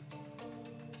Caldor. Mm-hmm.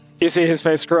 You see his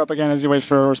face screw up again as he waits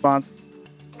for a response.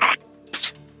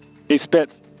 He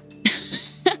spits.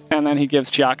 And then he gives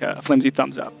Chiaka a flimsy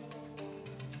thumbs up.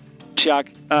 Chiak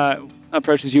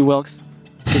approaches you, Wilkes.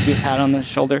 Gives you a pat on the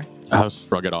shoulder. I'll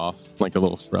shrug it off, like a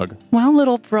little shrug. Well,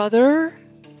 little brother,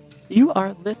 you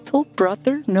are little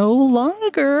brother no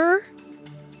longer.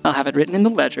 I'll have it written in the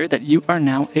ledger that you are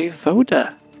now a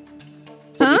Voda.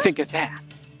 What do you think of that?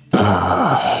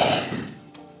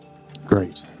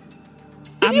 Great.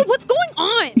 Divya, what's going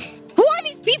on? Who are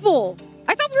these people?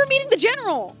 I thought we were meeting the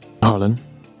general. Harlan.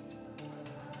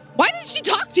 Why did she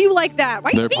talk to you like that?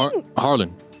 Why are you being...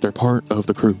 Harlan. They're part of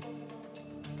the crew.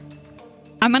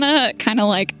 I'm gonna kind of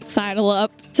like sidle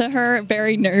up to her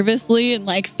very nervously and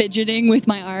like fidgeting with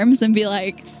my arms and be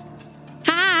like,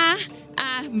 "Hi,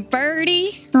 I'm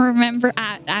Birdie. Remember,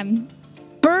 I'm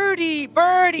Birdie!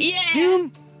 Yeah.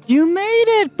 You made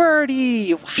it,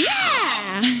 Birdie! Wow.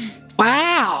 yeah,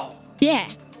 Wow! yeah.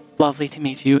 Lovely to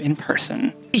meet you in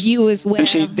person." You as well." And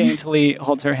she daintily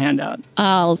holds her hand out.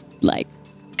 I'll like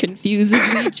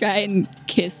confusedly try and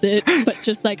kiss it, but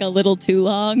just like a little too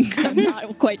long. 'Cause I'm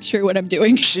not quite sure what I'm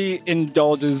doing. She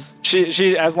indulges.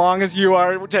 She as long as you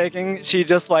are taking, she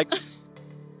just like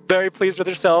very pleased with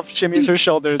herself, shimmies her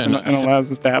shoulders and allows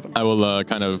this to happen. I will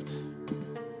kind of,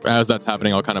 as that's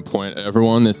happening, I'll kind of point at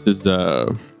everyone. This is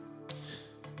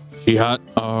Shihat,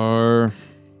 our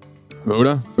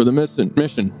Voda for the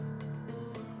mission.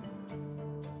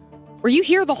 Were you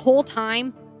here the whole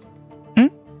time?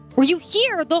 Were you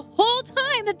here the whole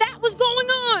time that was going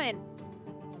on?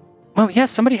 Well, yes,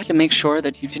 somebody had to make sure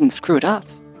that you didn't screw it up.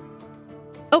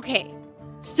 Okay,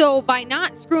 so by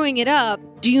not screwing it up,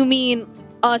 do you mean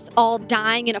us all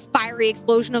dying in a fiery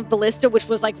explosion of ballista, which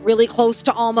was like really close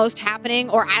to almost happening?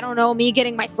 Or I don't know, me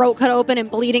getting my throat cut open and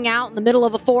bleeding out in the middle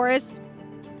of a forest?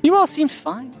 You all seemed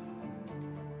fine.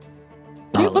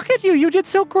 Hey, look at you. You did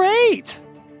so great.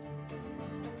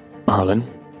 Harlan,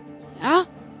 Yeah?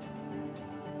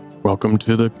 welcome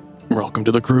to the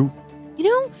crew. You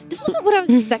know, this wasn't what I was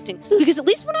expecting. Because at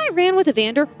least when I ran with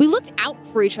Evander, we looked out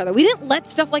for each other. We didn't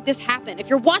let stuff like this happen. If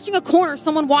you're watching a corner,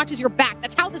 someone watches your back.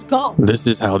 That's how this goes. This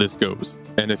is how this goes.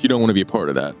 And if you don't want to be a part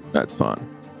of that, that's fine.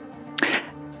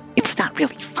 It's not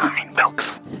really fine,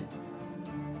 Wilkes.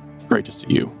 It's great to see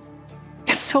you.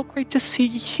 It's so great to see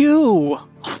you.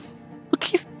 Look,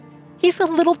 he's a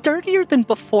little dirtier than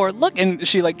before. Look, and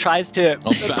she like tries to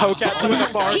poke at him with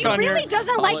a bark He on really your...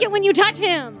 doesn't like it when you touch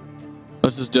him.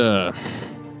 Let's just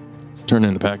let's turn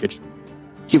in the package.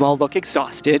 You all look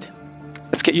exhausted.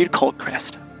 Let's get you to Cold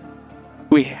Crest.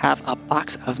 We have a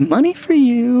box of money for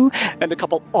you and a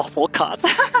couple awful cots.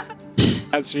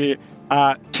 As she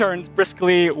turns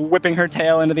briskly, whipping her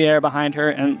tail into the air behind her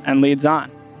and leads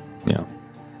on.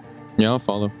 Yeah, I'll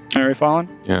follow. Are we following?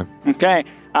 Yeah. Okay.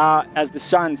 As the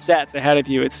sun sets ahead of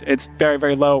you, it's very,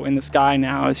 very low in the sky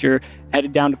now. As you're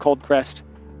headed down to Cold Crest,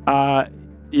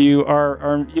 you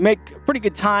make pretty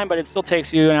good time, but it still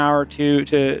takes you an hour or two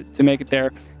to make it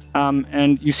there.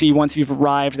 And you see once you've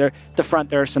arrived there, at the front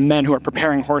there are some men who are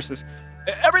preparing horses.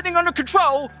 Everything under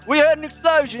control. We heard an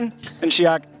explosion. And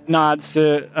Shiak nods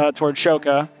toward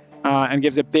Shoka and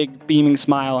gives a big beaming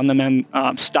smile, and the men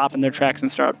stop in their tracks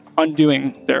and start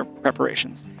undoing their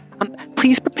preparations.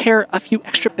 Please prepare a few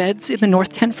extra beds in the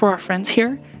north tent for our friends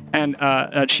here. And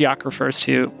Shiak refers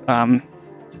to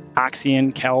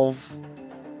Axion, Kelv,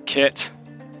 Kit,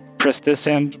 Pristis,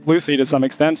 and Lucy to some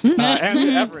extent, and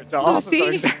Everett to also some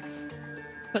Lucy. extent.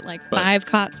 Put like 5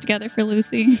 cots together for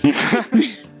Lucy.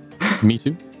 Me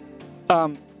too.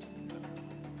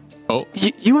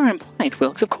 You are implied,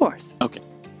 Wilkes, of course. Okay.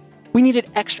 We needed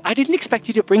extra. I didn't expect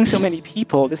you to bring so many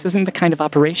people. This isn't the kind of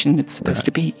operation it's supposed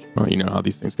to be. Well, you know how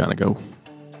these things gotta go.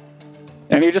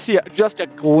 And you just see just a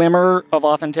glimmer of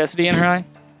authenticity in her eye.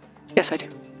 Yes, I do.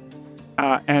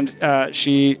 And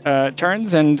she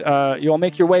turns, and you all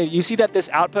make your way. You see that this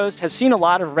outpost has seen a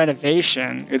lot of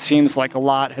renovation. It seems like a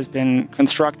lot has been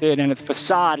constructed, and its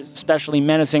facade is especially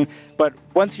menacing. But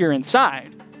once you're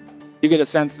inside, you get a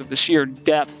sense of the sheer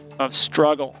depth of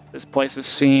struggle this place has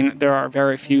seen. There are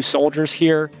very few soldiers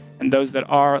here, and those that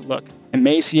are look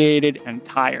emaciated and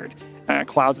tired.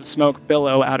 Clouds of smoke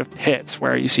billow out of pits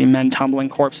where you see men tumbling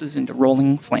corpses into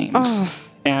rolling flames.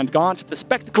 And gaunt,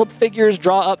 bespectacled figures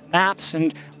draw up maps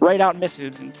and write out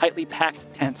missives in tightly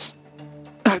packed tents.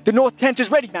 The north tent is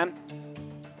ready, ma'am.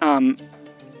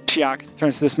 Shiak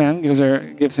turns to this man,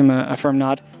 gives him a firm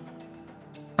nod.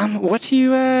 What do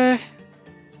you,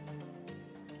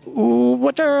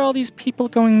 what are all these people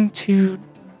going to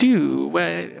do?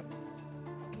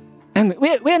 And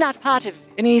we're not part of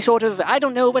any sort of, I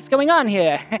don't know what's going on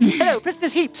here. Hello,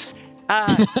 Pristis Heaps.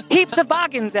 Heaps of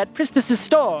bargains at Pristis'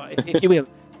 store, if you will.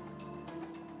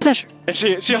 Pleasure. And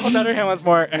she holds out her hand once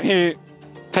more, and he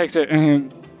takes it, and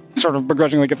he sort of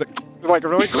begrudgingly gives it like a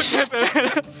really quick kiss.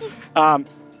 I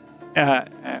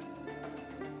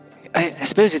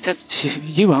suppose it's up to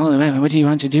you all. What do you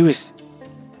want to do with...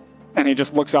 And he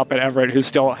just looks up at Everett, who's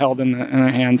still held in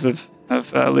the hands of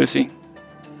Lucy.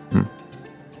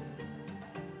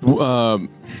 I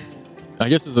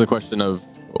guess this is a question of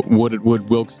would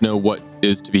Wilkes know what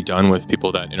is to be done with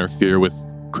people that interfere with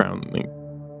Crown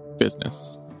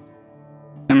business?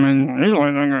 I mean,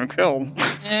 usually they're gonna kill.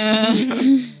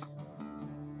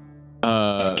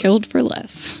 Killed for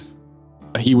less.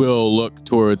 He will look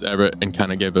towards Everett and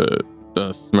kind of give a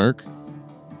smirk,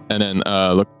 and then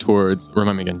look towards.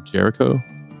 Remind me again, Jericho.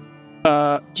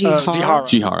 Jihara.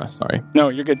 Jihara. Sorry. No,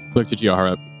 you're good. Look to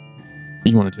Jihara.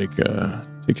 You want to take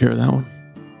care of that one?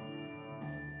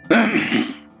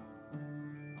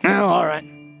 Oh, all right.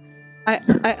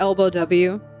 I elbow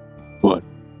W. What?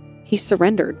 He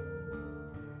surrendered.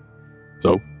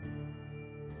 So?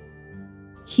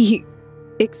 He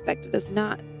expected us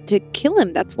not to kill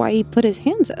him. That's why he put his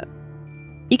hands up.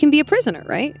 He can be a prisoner,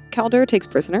 right? Caldor takes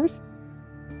prisoners.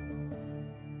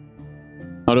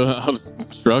 I'll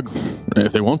shrug.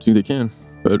 If they want to, they can.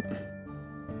 But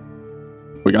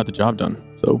we got the job done,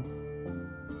 so.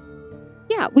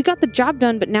 Yeah, we got the job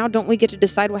done, but now don't we get to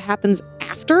decide what happens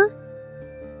after?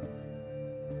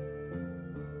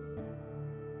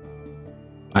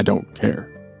 I don't care.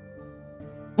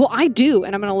 Well, I do,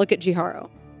 and I'm going to look at Jiharo.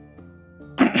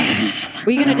 What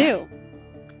are you going to do?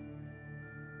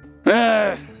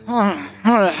 I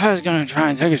was gonna try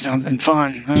and think of something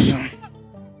fun.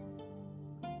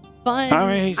 Fun.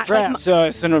 I mean, he's trapped, so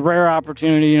it's a rare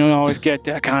opportunity. You don't always get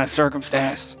that kind of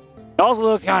circumstance. He also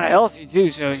looks kind of healthy,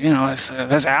 too, so,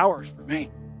 that's hours for me.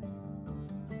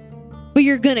 But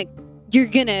you're gonna,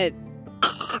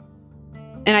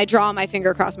 and I draw my finger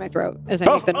across my throat as I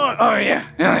make the noise. Oh, yeah.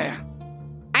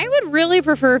 I would really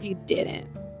prefer if you didn't.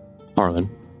 Harlan,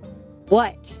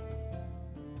 What?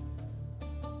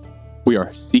 we are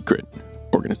a secret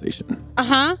organization.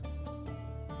 Uh-huh.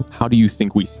 How do you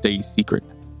think we stay secret?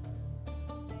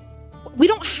 We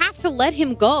don't have to let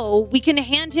him go. We can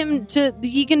hand him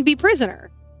he can be prisoner.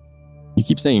 You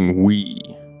keep saying we.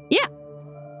 Yeah.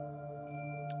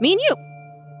 Me and you.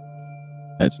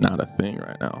 That's not a thing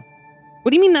right now. What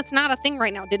do you mean that's not a thing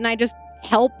right now? Didn't I just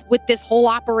help with this whole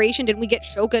operation? Didn't we get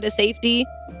Shoka to safety?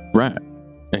 Right.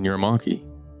 And you're a monkey.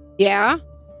 Yeah.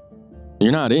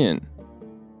 You're not in.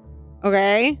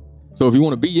 Okay. So if you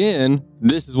want to be in,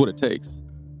 this is what it takes.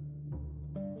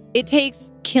 It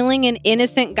takes killing an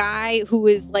innocent guy who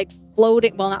is like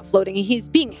floating. Well, not floating. He's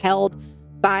being held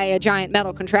by a giant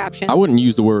metal contraption. I wouldn't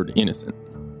use the word innocent.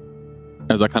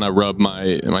 As I kind of rub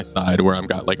my side where I've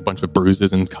got like a bunch of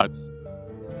bruises and cuts.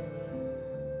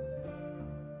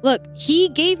 Look, he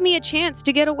gave me a chance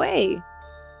to get away.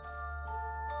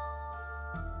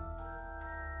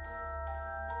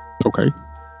 Okay.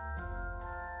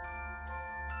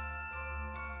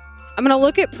 I'm going to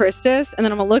look at Pristis, and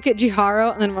then I'm going to look at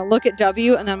Jiharo, and then I'm going to look at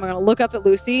W, and then I'm going to look up at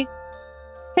Lucy.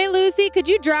 Hey, Lucy, could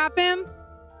you drop him?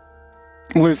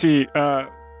 Lucy, to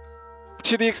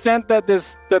the extent that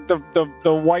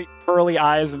the white pearly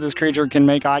eyes of this creature can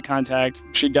make eye contact,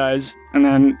 she does, and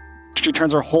then she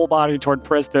turns her whole body toward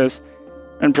Pristis,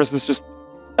 and Pristis just,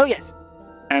 oh yes,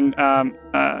 and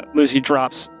Lucy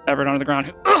drops Everett onto the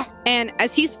ground. And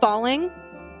as he's falling,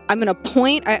 I'm gonna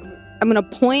point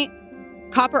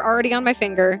copper already on my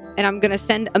finger, and I'm gonna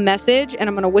send a message, and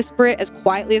I'm gonna whisper it as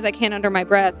quietly as I can under my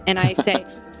breath, and I say,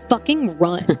 "Fucking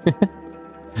run!"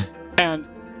 And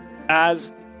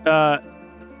as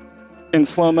in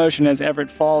slow motion, as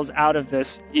Everett falls out of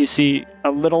this, you see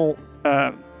a little,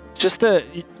 just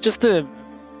the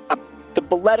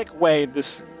balletic way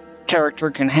this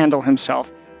character can handle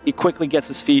himself. He quickly gets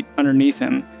his feet underneath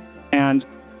him, and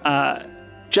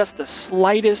just the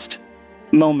slightest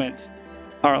moment,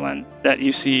 Harlan, that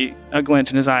you see a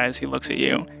glint in his eye as he looks at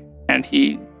you, and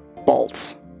he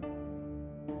bolts.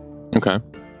 Okay.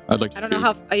 I'd like to I don't know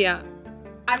how. Yeah,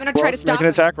 I'm gonna try to stop Make an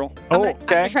him. attack roll. I'm Okay.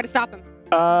 gonna try to stop him.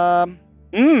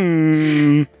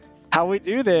 How we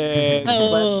do this?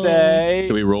 Oh. Let's say.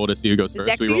 Do we roll to see who goes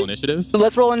first? Do we roll Dexies? initiative? So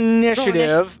let's roll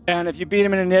initiative, and if you beat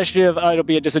him in initiative, it'll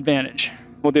be a disadvantage.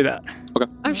 We'll do that.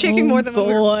 I'm shaking more than when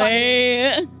we were boy.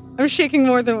 fighting. I'm shaking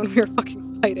more than when we were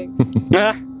fucking fighting.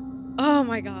 Ah, Oh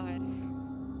my god.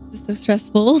 This is so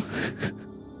stressful.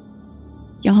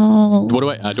 Y'all.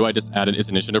 What do I just add it as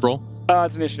initiative roll?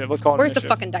 it's initiative. Let's call it Where's the initiative.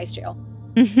 fucking dice jail?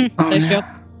 Oh, Dice no. jail.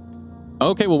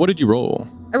 Okay, well, what did you roll?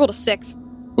 I rolled a 6.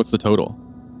 What's the total?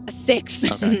 A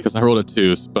 6. Okay, because I rolled a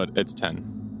 2, but it's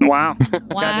 10. Wow.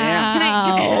 Wow.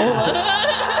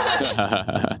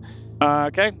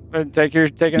 Okay, take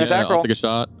an attack I'll roll. take a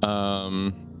shot.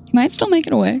 You might still make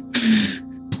it away.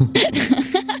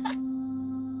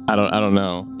 I don't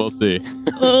know. We'll see.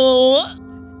 Oh.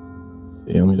 Let's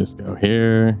see, let me just go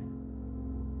here.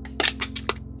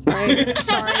 Sorry,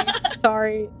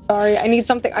 sorry. I need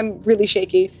something. I'm really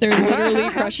shaky. They're literally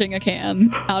crushing a can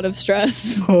out of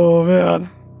stress. Oh man.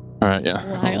 All right, yeah.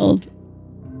 Wild.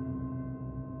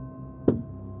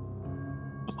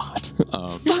 A lot.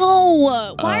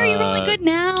 No! Why are you rolling good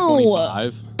now?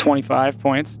 25. 25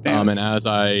 points. Damn. And as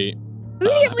I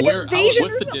Doesn't he have like evasion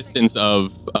what's or the something? distance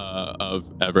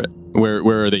of Everett?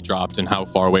 Where are they dropped, and how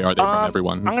far away are they from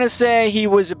everyone? I'm gonna say he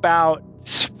was about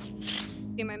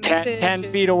See my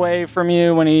 10 feet away from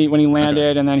you when he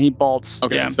landed, and then he bolts.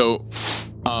 Okay, Yeah. so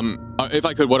if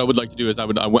I could, what I would like to do is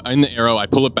in the arrow, I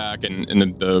pull it back, and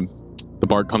the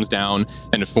bark comes down,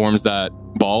 and it forms that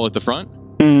ball at the front.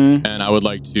 Mhm. And I would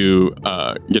like to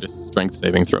get a strength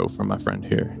saving throw from my friend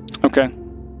here. Okay.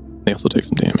 They also take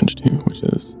some damage too, which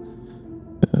is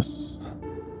this.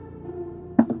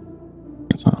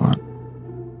 It's not a lot.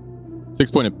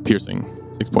 6 point of piercing.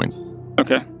 6 points.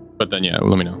 Okay. But then, yeah,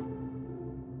 let me know.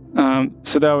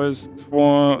 So that was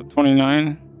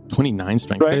 29, 29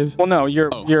 strength right? saves? Well, no, the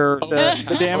Oh,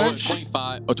 damage.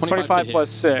 25 25 to plus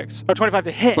 6. Oh, 25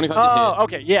 to hit. 25 to oh, hit.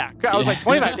 okay, yeah. I was like,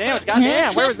 25 damage.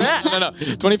 Goddamn, where was that? No.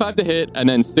 25 to hit, and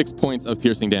then 6 points of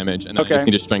piercing damage, and then Okay. I just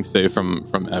need a strength save from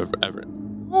Everett.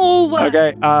 Oh,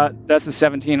 Okay, that's a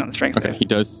 17 on the strength Okay, save. he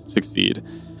does succeed.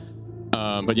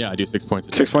 But yeah, I do 6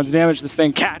 points. 6 points of damage. This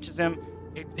thing catches him.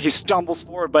 He stumbles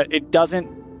forward, but it doesn't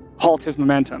halt his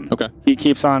momentum. Okay. He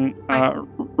keeps on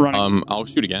running. I'll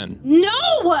shoot again. No!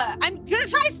 I'm gonna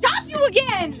try to stop you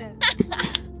again!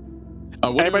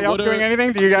 Anybody else doing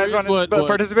anything? Do you guys want to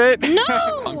participate?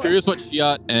 No! I'm curious what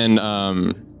Shiat and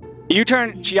You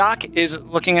turn. Chiak is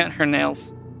looking at her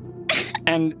nails,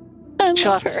 and I love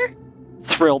just her.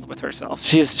 thrilled with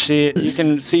herself. You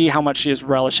can see how much she is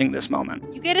relishing this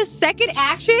moment. You get a second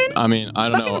action? I mean, I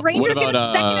don't Fucking know. Rangers What get a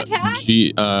about second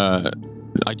attack?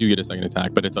 I do get a second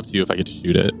attack, but it's up to you if I get to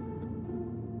shoot it.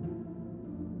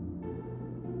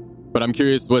 But I'm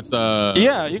curious what's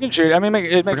Yeah, you can shoot. I mean,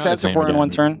 it makes Forgot sense his if we're name in one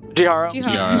again. turn. Jiharo.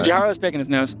 Jiharo. Jiharo's picking his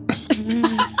nose.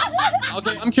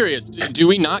 Okay, I'm curious. Do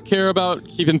we not care about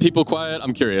keeping people quiet?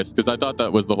 I'm curious because I thought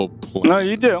that was the whole point. No,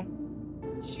 you do.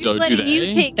 She's Do letting you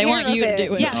they? take They care want of you to it.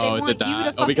 do it. Yeah, Oh, they is want it you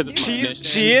that? to Oh, because fucking it's do my it. mission.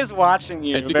 She is watching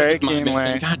you It's because very it's my keenly.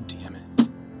 mission. God damn it.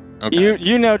 Okay.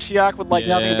 You know Chiak would like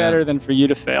nothing Yeah. better than for you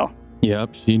to fail.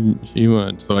 Yep, she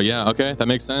would. So yeah, okay, that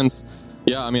makes sense.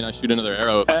 Yeah, I mean, I shoot another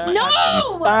arrow. If I have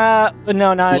my action. No!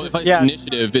 No, not Well, if it's yeah.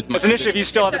 initiative, it's my It's initiative. You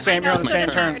still have the So- same. I You're know, on the so it same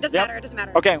doesn't matter. turn. It doesn't Yep. matter. It doesn't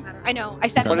matter. Okay. It doesn't matter. I know. I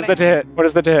said Okay. What is but that to hit? What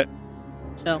is that to hit?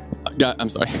 I'm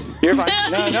sorry. You're fine.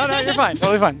 No, you're fine.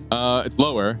 Totally fine. It's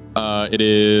lower. It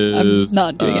is. I'm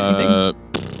not doing anything.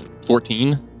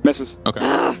 14. Misses. Okay.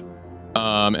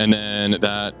 And then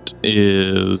that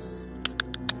is.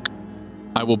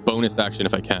 I will bonus action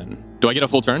if I can. Do I get a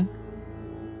full turn?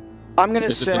 I'm gonna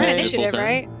Is this We're in Okay. say initiative, Full turn.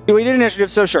 right? we did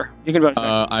initiative, so sure, you can bonus.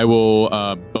 action. I will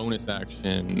bonus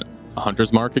action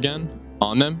Hunter's Mark again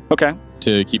on them Okay.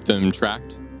 to keep them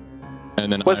tracked,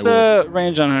 and then What's I will. the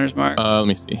range on Hunter's Mark? Let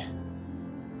me see.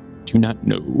 Do not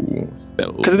know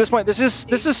spell. Because at this point, this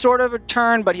is sort of a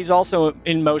turn, but he's also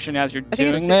in motion as you're I think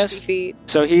doing it's 60 this. feet.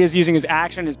 So he is using his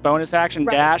action, his bonus action,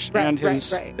 Right, dash, right, and right,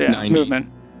 his right. Yeah, 90. movement.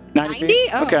 90 feet? 90?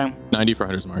 Oh. Okay. 90 for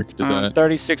Hunter's Mark. Does that?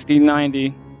 30, 60,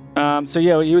 90. So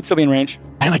yeah, you would still be in range.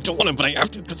 I don't want to, but I have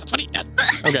to because that's what he does.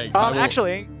 Okay. I will-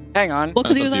 Actually, hang on. Well,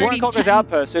 because he was That's We're already on Kolka's 10.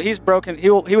 outpost, so he's broken. He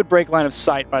would break line of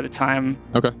sight by the time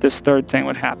Okay. this third thing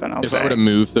would happen. I'll If say. I were to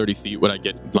move 30 feet, would I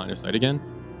get line of sight again?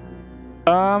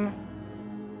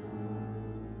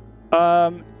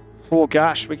 Well,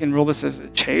 gosh, we can rule this as a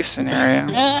chase scenario.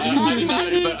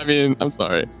 I mean, I'm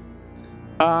sorry.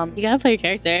 You gotta play your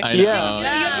character. I Yeah. know. You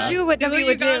have to do what Do what W you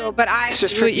would do, gotta- but I It's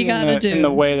just Do what tricky you gotta do. in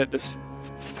the way that this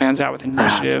pans out with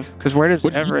initiative. Because where does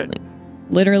What are you Everett? doing?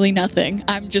 Literally nothing.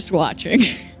 I'm just watching.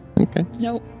 Okay.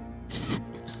 Nope.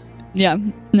 Yeah,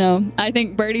 no. I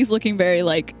think Birdie's looking very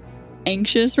like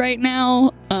anxious right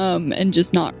now, and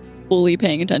just not fully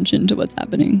paying attention to what's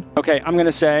happening. Okay, I'm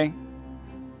gonna say.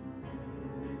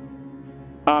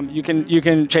 You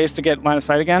can chase to get line of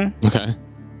sight again. Okay.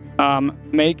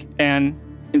 Make an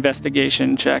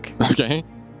investigation check. Okay.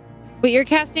 Wait, you're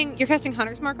casting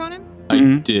Hunter's Mark on him? I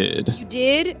Mhm. did. You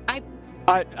did?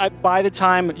 By the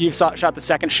time you've shot the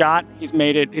second shot, he's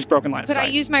made it. He's broken line of Could I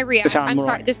sight. use my That's reaction? how I'm I'm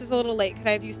sorry, rolling. this is a little late. Could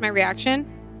I have used my reaction?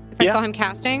 If I Yeah. saw him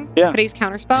casting? Yeah. Could I use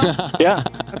counterspell? Yeah.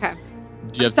 Okay.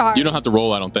 You don't have to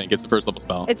roll, I don't think. It's a first level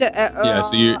spell. It's a Yeah,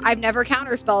 so you- I've never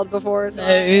counterspelled before, so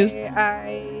Nice.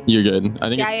 I You're good. I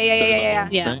think Yeah,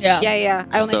 it's yeah. Yeah. right? Yeah.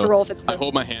 I only have So, to roll if it's I the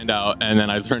hold my hand out and then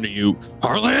I turn to you.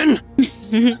 Harlan!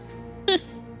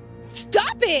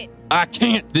 Stop it! I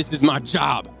can't. This is my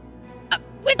job.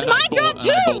 It's And my I bolt, job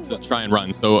and I bolt too! to try and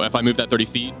run. So if I move that 30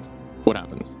 feet, what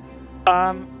happens?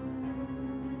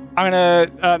 I'm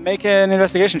gonna make an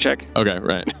investigation check. Okay,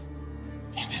 right.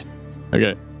 Damn it.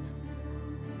 Okay.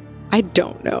 I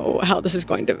don't know how this is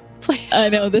going to play. I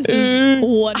know this is I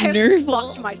wonderful.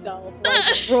 fucked myself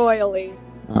like, royally.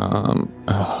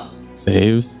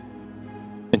 Saves.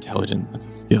 Intelligent. That's a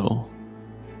skill.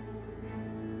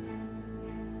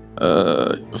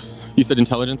 You said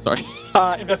intelligence. Sorry.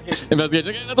 Investigation.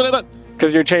 Investigation. Okay, that's what I thought.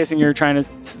 Because you're chasing, you're trying to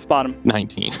spot him.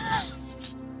 19.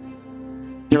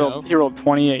 He rolled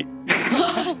 28.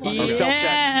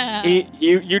 Yeah.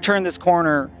 You turn this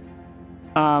corner.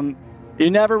 You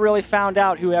never really found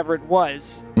out whoever it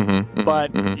was,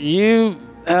 but you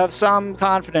have some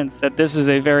confidence that this is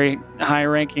a very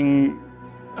high-ranking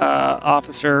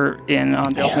officer in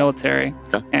Ondale's military,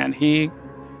 and he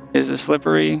is a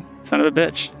slippery son of a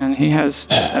bitch, and he has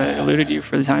eluded you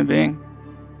for the time being.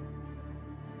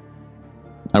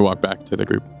 I walk back to the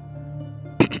group.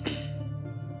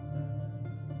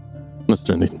 Let's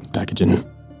turn the package in.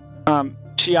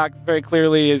 Chiak very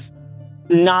clearly is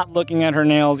not looking at her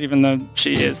nails, even though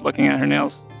she is looking at her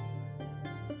nails.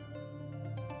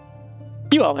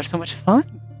 You all are so much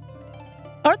fun.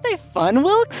 Aren't they fun,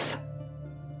 Wilkes?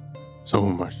 So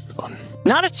much fun.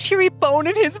 Not a cheery bone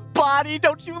in his body.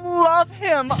 Don't you love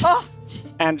him? Oh.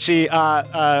 And she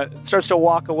starts to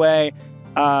walk away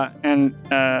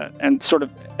and sort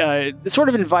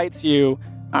of invites you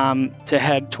to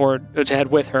head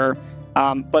with her.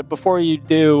 But before you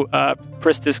do,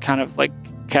 Pristis kind of like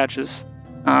catches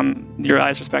your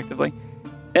eyes respectively.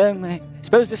 I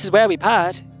suppose this is where we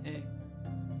part.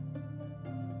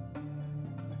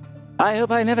 I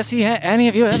hope I never see any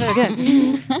of you ever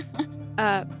again.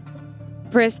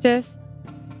 Pristis.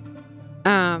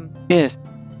 Yes.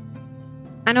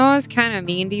 I know I was kind of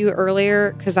mean to you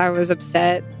earlier because I was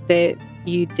upset that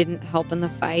you didn't help in the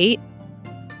fight.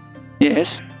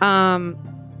 Yes. I'm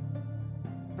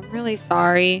really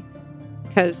sorry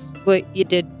because what you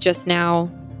did just now,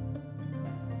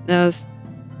 I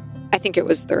think it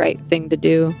was the right thing to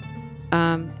do.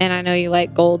 And I know you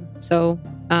like gold, so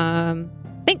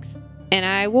thanks. And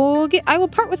I will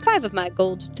part with 5 of my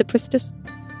gold to Pristis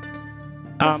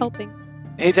for helping.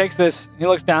 He takes this, he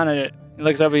looks down at it, he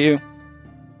looks up at you.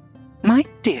 My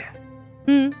dear.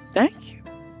 Thank you.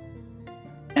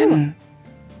 And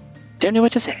don't know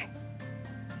what to say.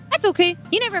 That's okay.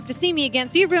 You never have to see me again,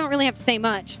 so you don't really have to say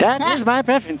much. That is my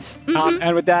preference.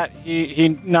 And with that, he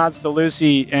nods to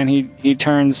Lucy, and he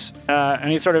turns, and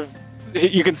he sort of,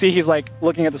 you can see he's like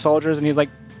looking at the soldiers, and he's like,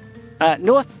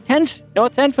 north tent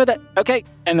for the, okay.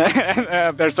 And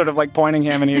they're sort of like pointing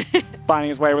him, and he's finding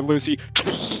his way with Lucy,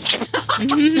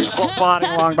 plodding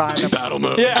along behind him. Battle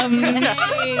mode. Yeah. Amazing.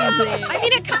 I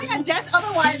mean, it kind of does.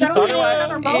 Otherwise, I don't need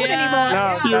another mode Yeah. anymore.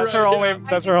 No,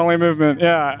 that's her only movement.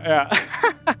 Yeah.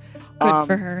 Good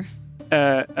for her.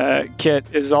 Kit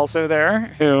is also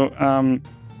there, who,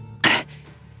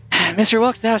 Mr.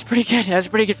 Wilkes, that was pretty good. That was a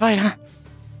pretty good fight, huh?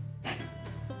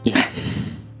 Yeah.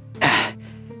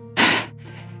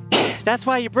 That's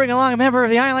why you bring along a member of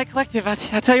the Iron Light Collective. I'll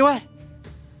tell you what.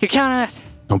 You count on us.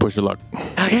 Don't push your luck.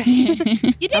 Okay. You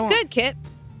did good, Kit.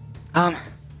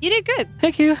 You did good.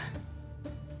 Thank you.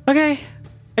 Okay.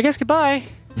 I guess goodbye.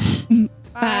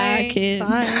 Bye, kid.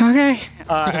 Okay.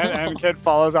 And Kit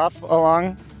follows off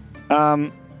along.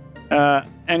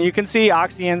 And you can see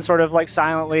Oxyon sort of like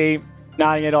silently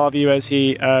nodding at all of you as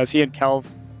he and Kelv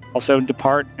also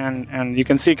depart. And you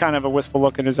can see kind of a wistful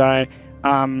look in his eye.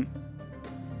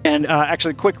 And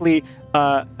actually, quickly,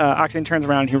 Oxyon turns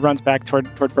around. He runs back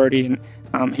toward Birdie, and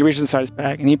he reaches inside his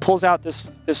bag, and he pulls out this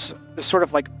sort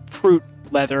of like fruit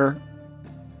leather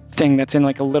thing that's in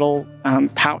like a little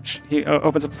pouch. He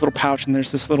opens up this little pouch, and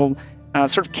there's this little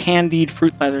sort of candied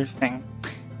fruit leather thing,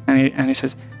 and he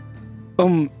says,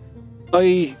 I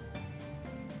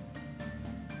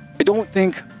don't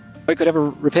think I could ever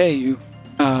repay you,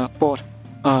 but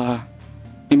my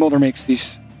mother makes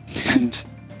these, and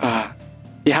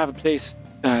you have a place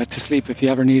to sleep if you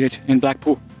ever need it in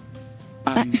Blackpool.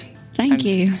 Thank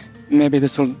you. Maybe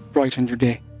this will brighten your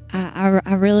day.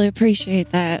 I really appreciate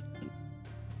that.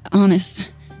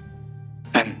 Honest.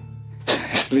 And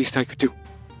it's the least I could do.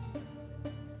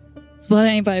 It's what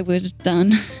anybody would have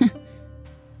done.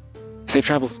 Safe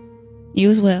travels. You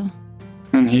as well.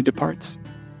 And he departs.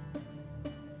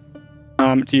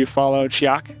 Do you follow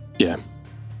Chiak? Yeah.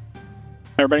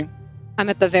 Everybody? I'm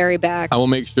at the very back. I will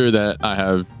make sure that I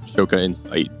have Shoka in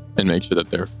sight and make sure that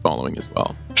they're following as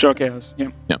well. Showcase. Yeah.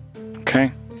 Yeah.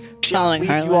 Okay. Chiak Following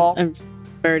leads you all. Harlan and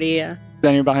Birdie, yeah.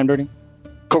 Then you're behind Birdie.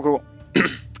 Cool.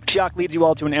 Chiak leads you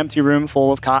all to an empty room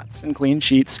full of cots and clean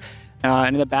sheets.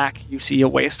 And in the back, you see a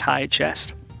waist-high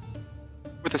chest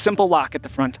with a simple lock at the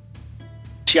front.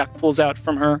 Chiak pulls out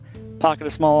from her pocket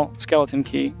a small skeleton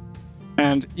key.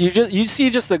 And you see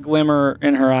just the glimmer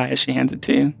in her eye as she hands it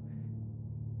to you.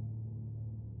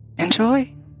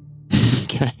 Enjoy.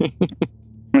 Okay.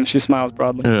 And she smiles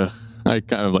broadly. Ugh, I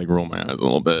kind of like roll my eyes a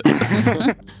little bit.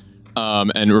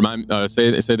 And remind say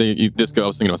that this goes. I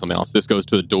was thinking about something else. This goes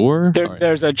to the door. Sorry.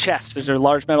 There's a chest. There's a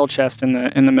large metal chest in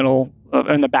the middle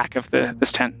in the back of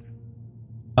this tent.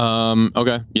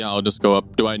 Okay. Yeah, I'll just go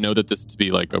up. Do I know that this to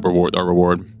be like a reward? Our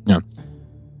reward. Yeah.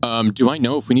 Do I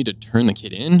know if we need to turn the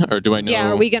kid in, or do I know?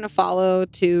 Yeah, are we gonna follow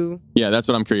to? Yeah, that's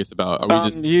what I'm curious about. Are we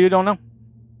just? You don't know.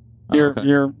 Okay.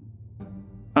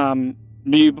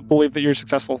 You believe that you're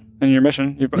successful in your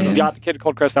mission. You've got the Kid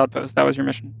Cold Crest Outpost. That was your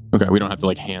mission. Okay, we don't have to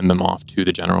like hand them off to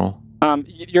the general.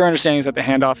 Your understanding is that the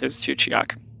handoff is to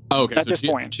Chiak. Oh, okay. At So this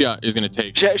point, Chia is going to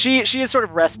take. She is sort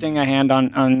of resting a hand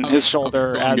on his shoulder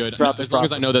so I'm as good. throughout this as long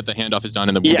process. as I know that the handoff is done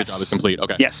and the Yes. job is complete.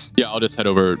 Okay. Yes. Yeah, I'll just head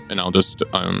over and I'll just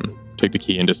take the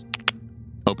key and just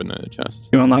open the chest.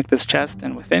 You unlock this chest,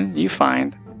 and within you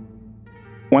find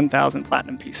 1,000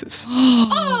 platinum pieces.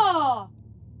 Oh,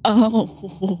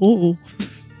 Oh.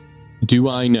 Do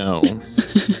I know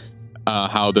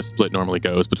how the split normally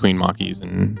goes between Makis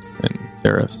and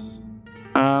Serifs?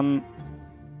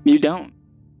 You don't.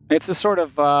 It's a sort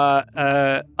of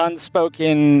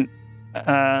unspoken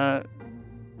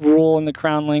rule in the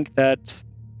Crown Link that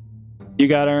you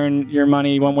got to earn your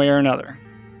money one way or another.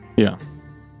 Yeah.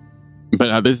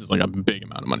 But this is like a big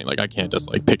amount of money. Like I can't just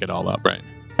like pick it all up, right?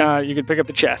 You could pick up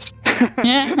the chest, but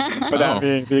that would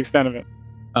be the extent of it.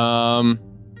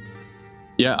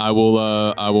 Yeah, I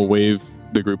will wave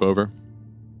the group over.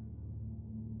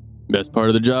 Best part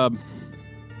of the job.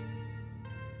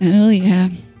 Hell yeah.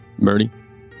 Birdie,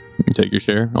 you take your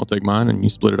share, I'll take mine, and you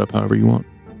split it up however you want.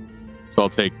 So I'll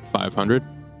take 500.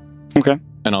 Okay.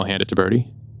 And I'll hand it to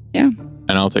Birdie. Yeah.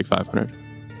 And I'll take 500.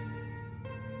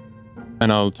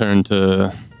 And I'll turn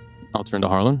to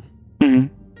Harlan. Mm-hmm.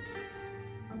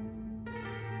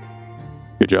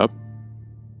 Good job.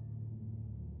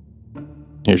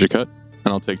 Here's your cut. And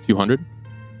I'll take 200.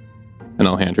 And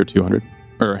I'll hand her 200.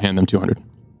 Or hand them 200.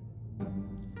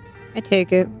 I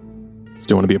take it.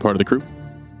 Still want to be a part of the crew?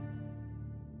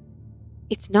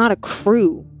 It's not a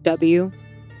crew, W.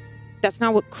 That's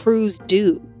not what crews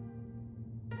do.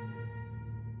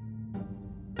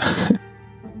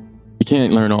 You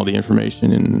can't learn all the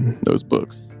information in those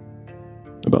books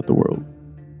about the world.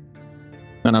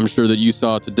 And I'm sure that you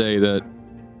saw today that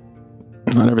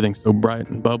not everything's so bright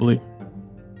and bubbly.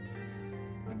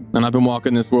 And I've been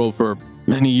walking this world for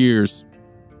many years.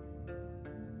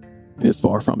 It is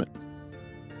far from it.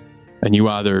 And you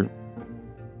either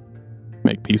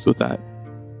make peace with that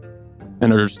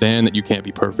and understand that you can't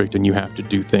be perfect and you have to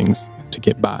do things to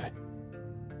get by,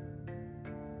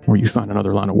 or you find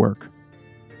another line of work.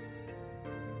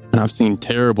 And I've seen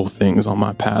terrible things on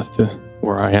my path to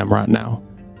where I am right now,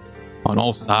 on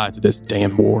all sides of this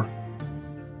damn war.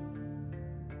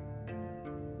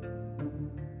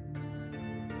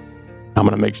 I'm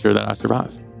going to make sure that I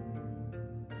survive.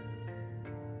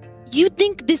 You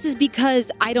think this is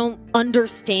because I don't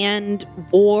understand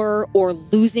war or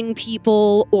losing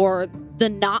people or the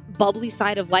not bubbly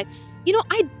side of life? You know,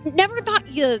 I never thought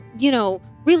you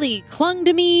really clung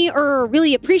to me or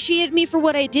really appreciated me for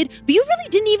what I did, but you really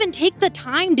didn't even take the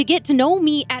time to get to know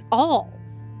me at all.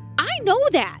 I know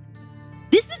that.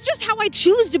 This is just how I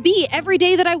choose to be every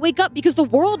day that I wake up because the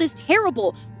world is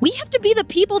terrible. We have to be the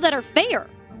people that are fair.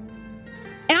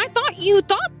 And I thought you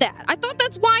thought that. I thought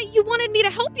that's why you wanted me to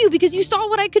help you, because you saw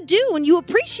what I could do and you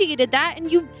appreciated that and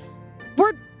you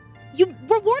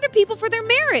rewarded people for their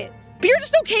merit. But you're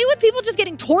just okay with people just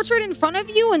getting tortured in front of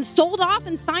you and sold off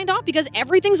and signed off because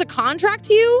everything's a contract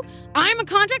to you? I'm a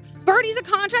contract. Birdie's a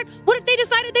contract. What if they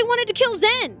decided they wanted to kill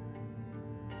Zen?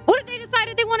 What if they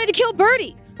decided they wanted to kill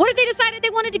Birdie? What if they decided they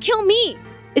wanted to kill me?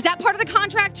 Is that part of the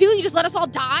contract too? You just let us all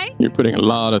die? You're putting a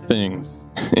lot of things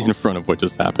in front of what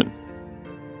just happened.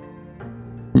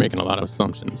 You're making a lot of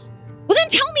assumptions. Well, then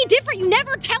tell me different. You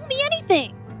never tell me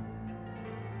anything.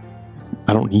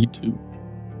 I don't need to.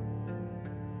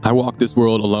 I walk this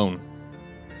world alone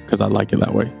because I like it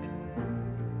that way.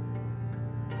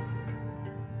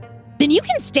 Then you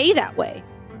can stay that way.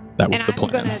 That was And the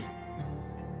plan.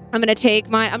 I'm gonna take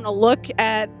I'm gonna look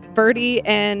at Birdie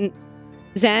and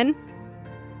Zen.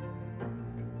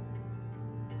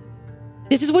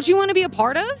 This is what you want to be a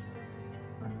part of?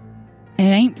 It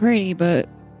ain't pretty, but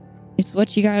it's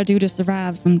what you gotta do to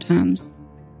survive sometimes.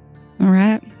 All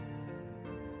right?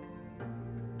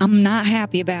 I'm not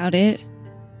happy about it.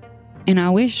 And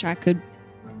I wish I could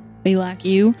be like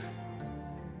you.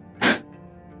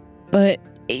 But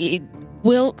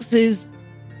Wilkes is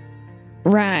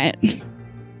Right.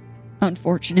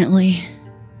 Unfortunately.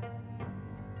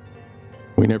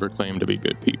 We never claimed to be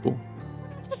good people.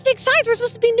 We're not supposed to take sides. We're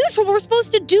supposed to be neutral. We're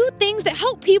supposed to do things that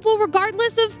help people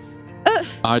regardless of...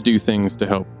 I do things to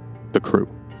help the crew.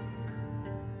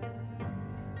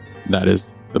 That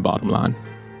is the bottom line.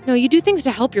 No, you do things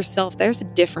to help yourself. There's a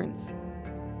difference.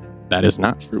 That is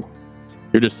not true.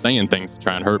 You're just saying things to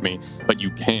try and hurt me, but you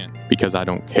can't because I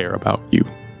don't care about you.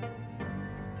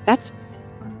 That's...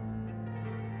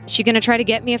 Is she gonna try to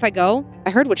get me if I go? I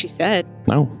heard what she said.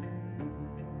 No.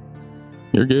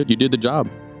 You're good. You did the job.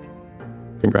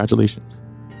 Congratulations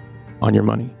on your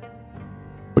money.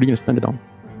 What are you going to spend it on?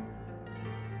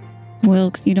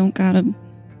 Wilkes, you don't gotta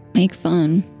make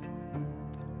fun.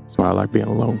 That's why I like being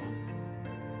alone.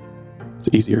 It's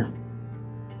easier.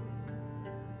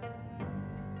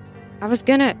 I was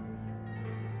gonna...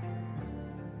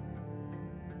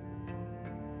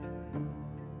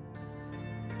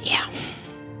 Yeah.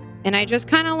 And I just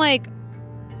kind of like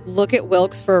look at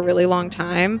Wilkes for a really long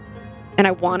time, and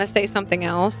I want to say something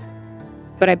else,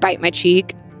 but I bite my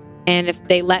cheek, and if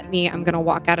they let me, I'm going to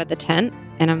walk out of the tent,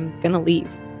 and I'm going to leave.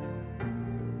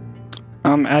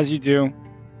 As you do,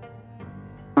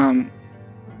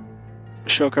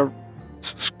 Shoka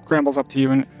scrambles up to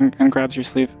you and grabs your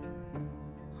sleeve.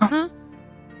 Huh?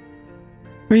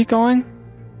 Where are you going?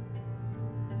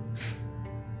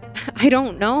 I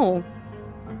don't know.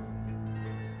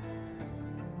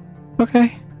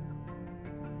 Okay.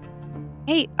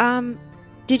 Hey,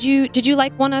 did you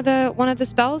like one of the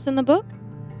spells in the book?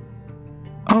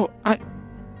 Oh, I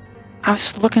was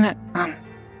just looking at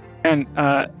and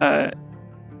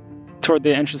toward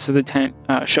the entrance of the tent,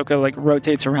 Shoka like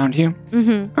rotates around you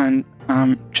and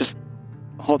just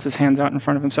holds his hands out in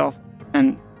front of himself,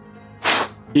 and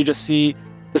you just see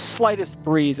the slightest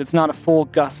breeze. It's not a full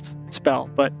gust spell,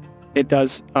 but it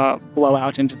does blow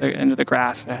out into the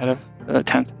grass ahead of the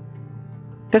tent.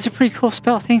 That's a pretty cool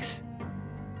spell. Thanks.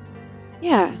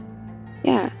 Yeah.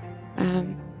 You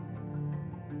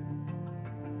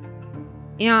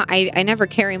know, I never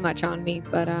carry much on me,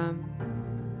 but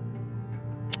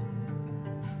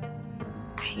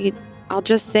I'll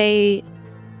just say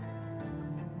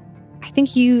I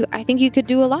think you could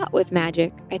do a lot with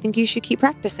magic. I think you should keep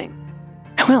practicing.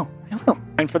 I will.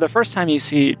 And for the first time, you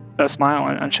see a smile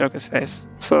on Shoka's face.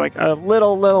 So like a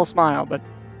little smile, but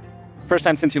first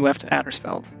time since you left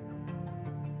Addersfeld.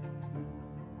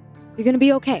 You're gonna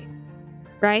be okay,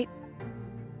 right?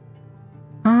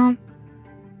 I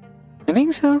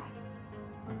think so.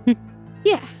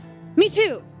 Yeah, me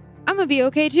too. I'm gonna be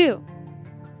okay too.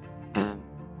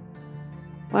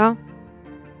 Well,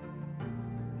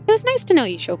 it was nice to know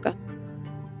you, Shoka.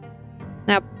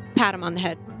 Now, pat him on the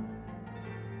head.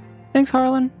 Thanks,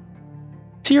 Harlan.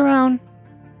 See you around.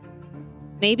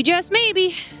 Maybe, just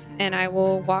maybe. And I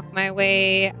will walk my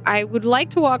way. I would like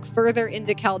to walk further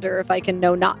into Caldur if I can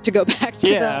know not to go back to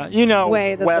Yeah, the you know,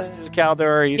 way that west is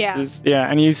Caldur, east is... Yeah,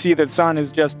 and you see the sun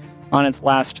is just on its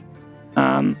last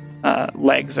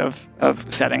legs of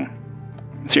setting.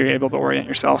 So you're able to orient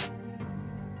yourself.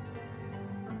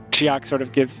 Chiak sort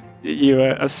of gives you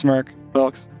a smirk,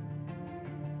 Wilkes.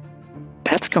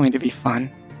 That's going to be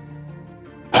fun.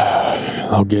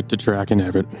 I'll get to tracking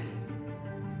Everett.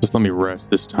 Just let me rest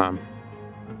this time.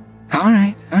 All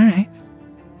right.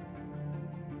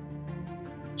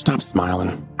 Stop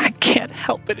smiling. I can't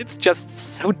help it. It's just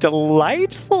so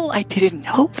delightful. I didn't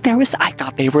know if there was... I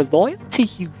thought they were loyal to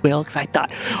you, Wilkes. I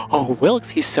thought, oh, Wilkes,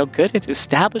 he's so good at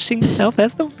establishing himself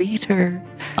as the leader.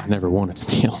 I never wanted to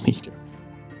be a leader.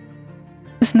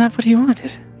 Isn't that what he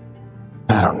wanted?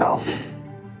 I don't know.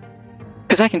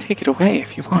 Because I can take it away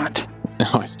if you want.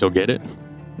 Oh, I still get it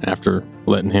after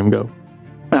letting him go.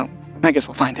 Well, I guess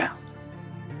we'll find out.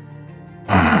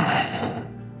 I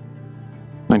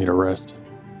need a rest.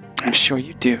 I'm sure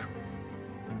you do.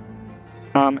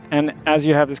 And as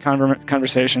you have this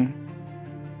conversation,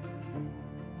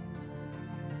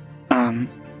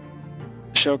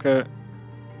 Shoka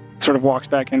sort of walks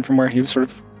back in from where he was sort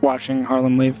of watching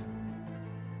Harlan leave.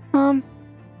 Am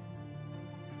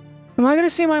I going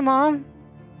to see my mom?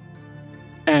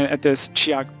 And at this,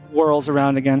 Chiak whirls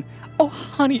around again. Oh,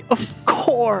 honey, of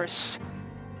course.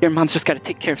 Your mom's just got to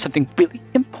take care of something really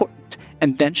important,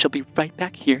 and then she'll be right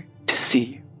back here to see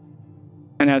you.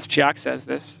 And as Chiak says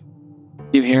this,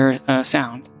 you hear a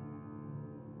sound.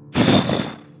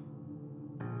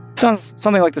 Sounds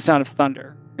something like the sound of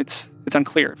thunder. It's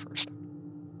unclear at first.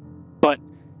 But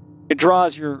it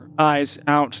draws your eyes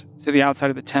out to the outside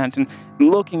of the tent, and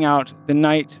looking out, the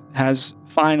night has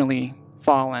finally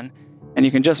fallen, and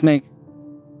you can just make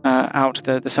out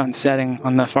the sun setting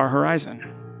on the far horizon.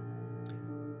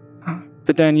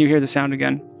 But then you hear the sound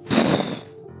again.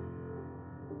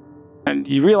 And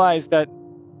you realize that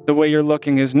the way you're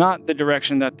looking is not the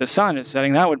direction that the sun is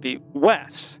setting. That would be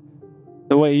west.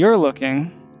 The way you're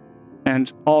looking,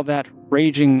 and all that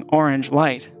raging orange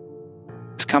light,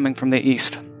 is coming from the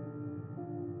east.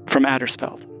 From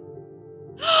Addersfeld.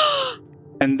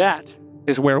 And that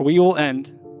is where we will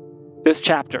end this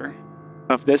chapter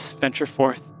of this Venture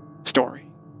Forth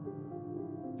story.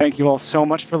 Thank you all so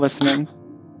much for listening.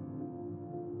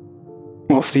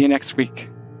 We'll see you next week.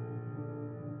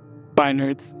 Bye,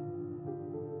 nerds.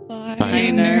 Bye,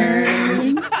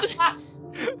 nerds.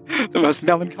 The most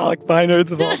melancholic bye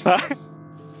nerds of all time.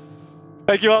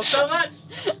 Thank you all so much.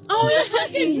 Oh, I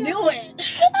fucking knew it.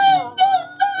 I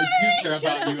do care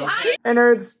about you. Okay? Hey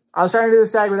nerds, I was trying to do the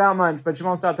stag without Munch, but she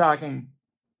won't stop talking.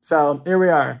 So here we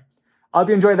are. I hope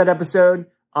you enjoyed that episode.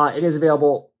 It is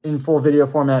available in full video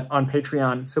format on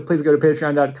Patreon. So please go to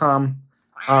patreon.com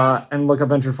and look up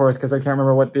Venture Forth, because I can't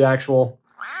remember what the actual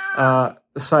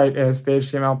site is, the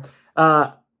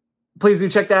HTML. Please do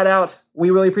check that out.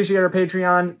 We really appreciate our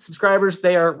Patreon subscribers.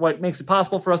 They are what makes it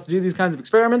possible for us to do these kinds of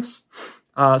experiments.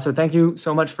 So thank you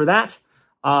so much for that.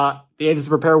 The Agents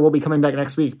of Repair will be coming back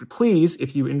next week. But please,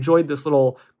 if you enjoyed this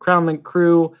little CrownLink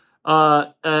Crew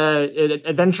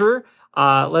adventure,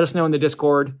 let us know in the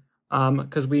Discord,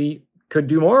 because we could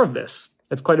do more of this.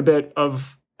 It's quite a bit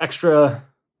of extra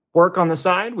work on the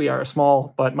side. We are a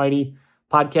small but mighty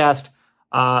podcast,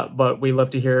 but we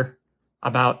love to hear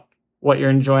about what you're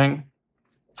enjoying.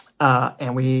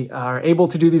 And we are able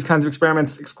to do these kinds of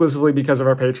experiments exclusively because of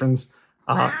our patrons.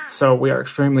 So we are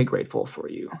extremely grateful for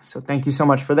you. So thank you so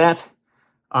much for that.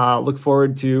 Look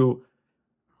forward to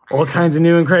all kinds of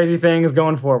new and crazy things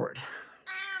going forward.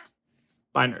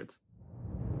 Bye, nerds.